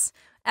us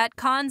at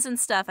cons and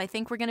stuff. I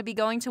think we're going to be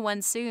going to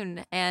one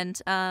soon,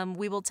 and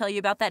we will tell you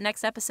about that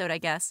next episode, I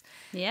guess.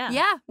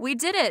 Yeah, we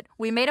did it.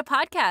 We made a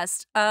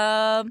podcast.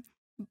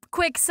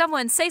 Quick,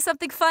 someone say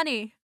something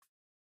funny.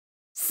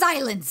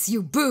 Silence,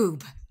 you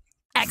boob.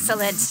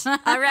 Excellent.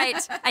 All right.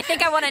 I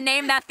think I want to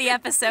name that the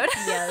episode.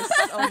 Yes.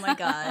 Oh my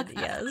God.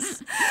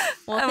 Yes.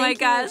 Well, my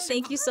gosh.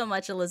 Thank you so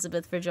much,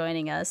 Elizabeth, for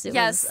joining us. It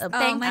Yes, was a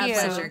thank you.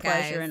 absolute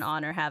pleasure guys. and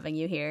honor having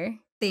you here.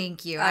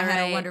 Thank you. All I had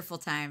right. a wonderful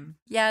time.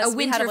 Yes, A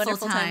we had a winterful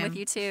wonderful time time. with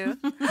you too.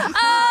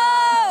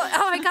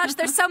 Oh my gosh,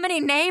 there's so many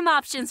name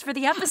options for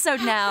the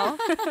episode now.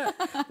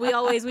 We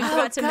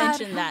forgot to God.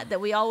 mention that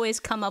we always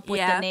come up with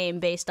Yeah. the name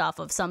based off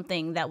of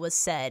something that was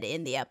said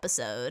in the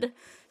episode.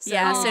 So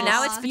Yeah, so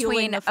now it's fueling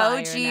between the fire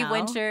OG now.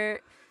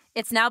 Winter.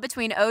 It's now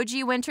between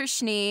OG Winter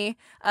Schnee,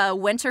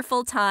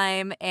 Winterful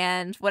Time,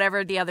 and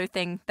whatever the other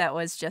thing that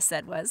was just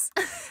said was.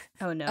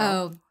 Oh no.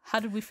 Oh. How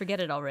did we forget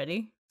it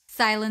already?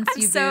 Silence,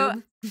 you so-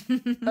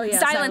 boob. Oh yeah.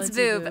 Silence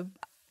you, boob.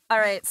 All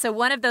right, so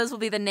one of those will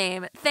be the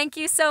name. Thank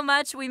you so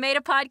much. We made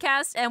a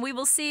podcast, and we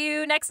will see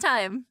you next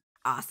time.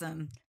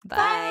 Awesome. Bye.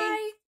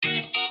 Bye.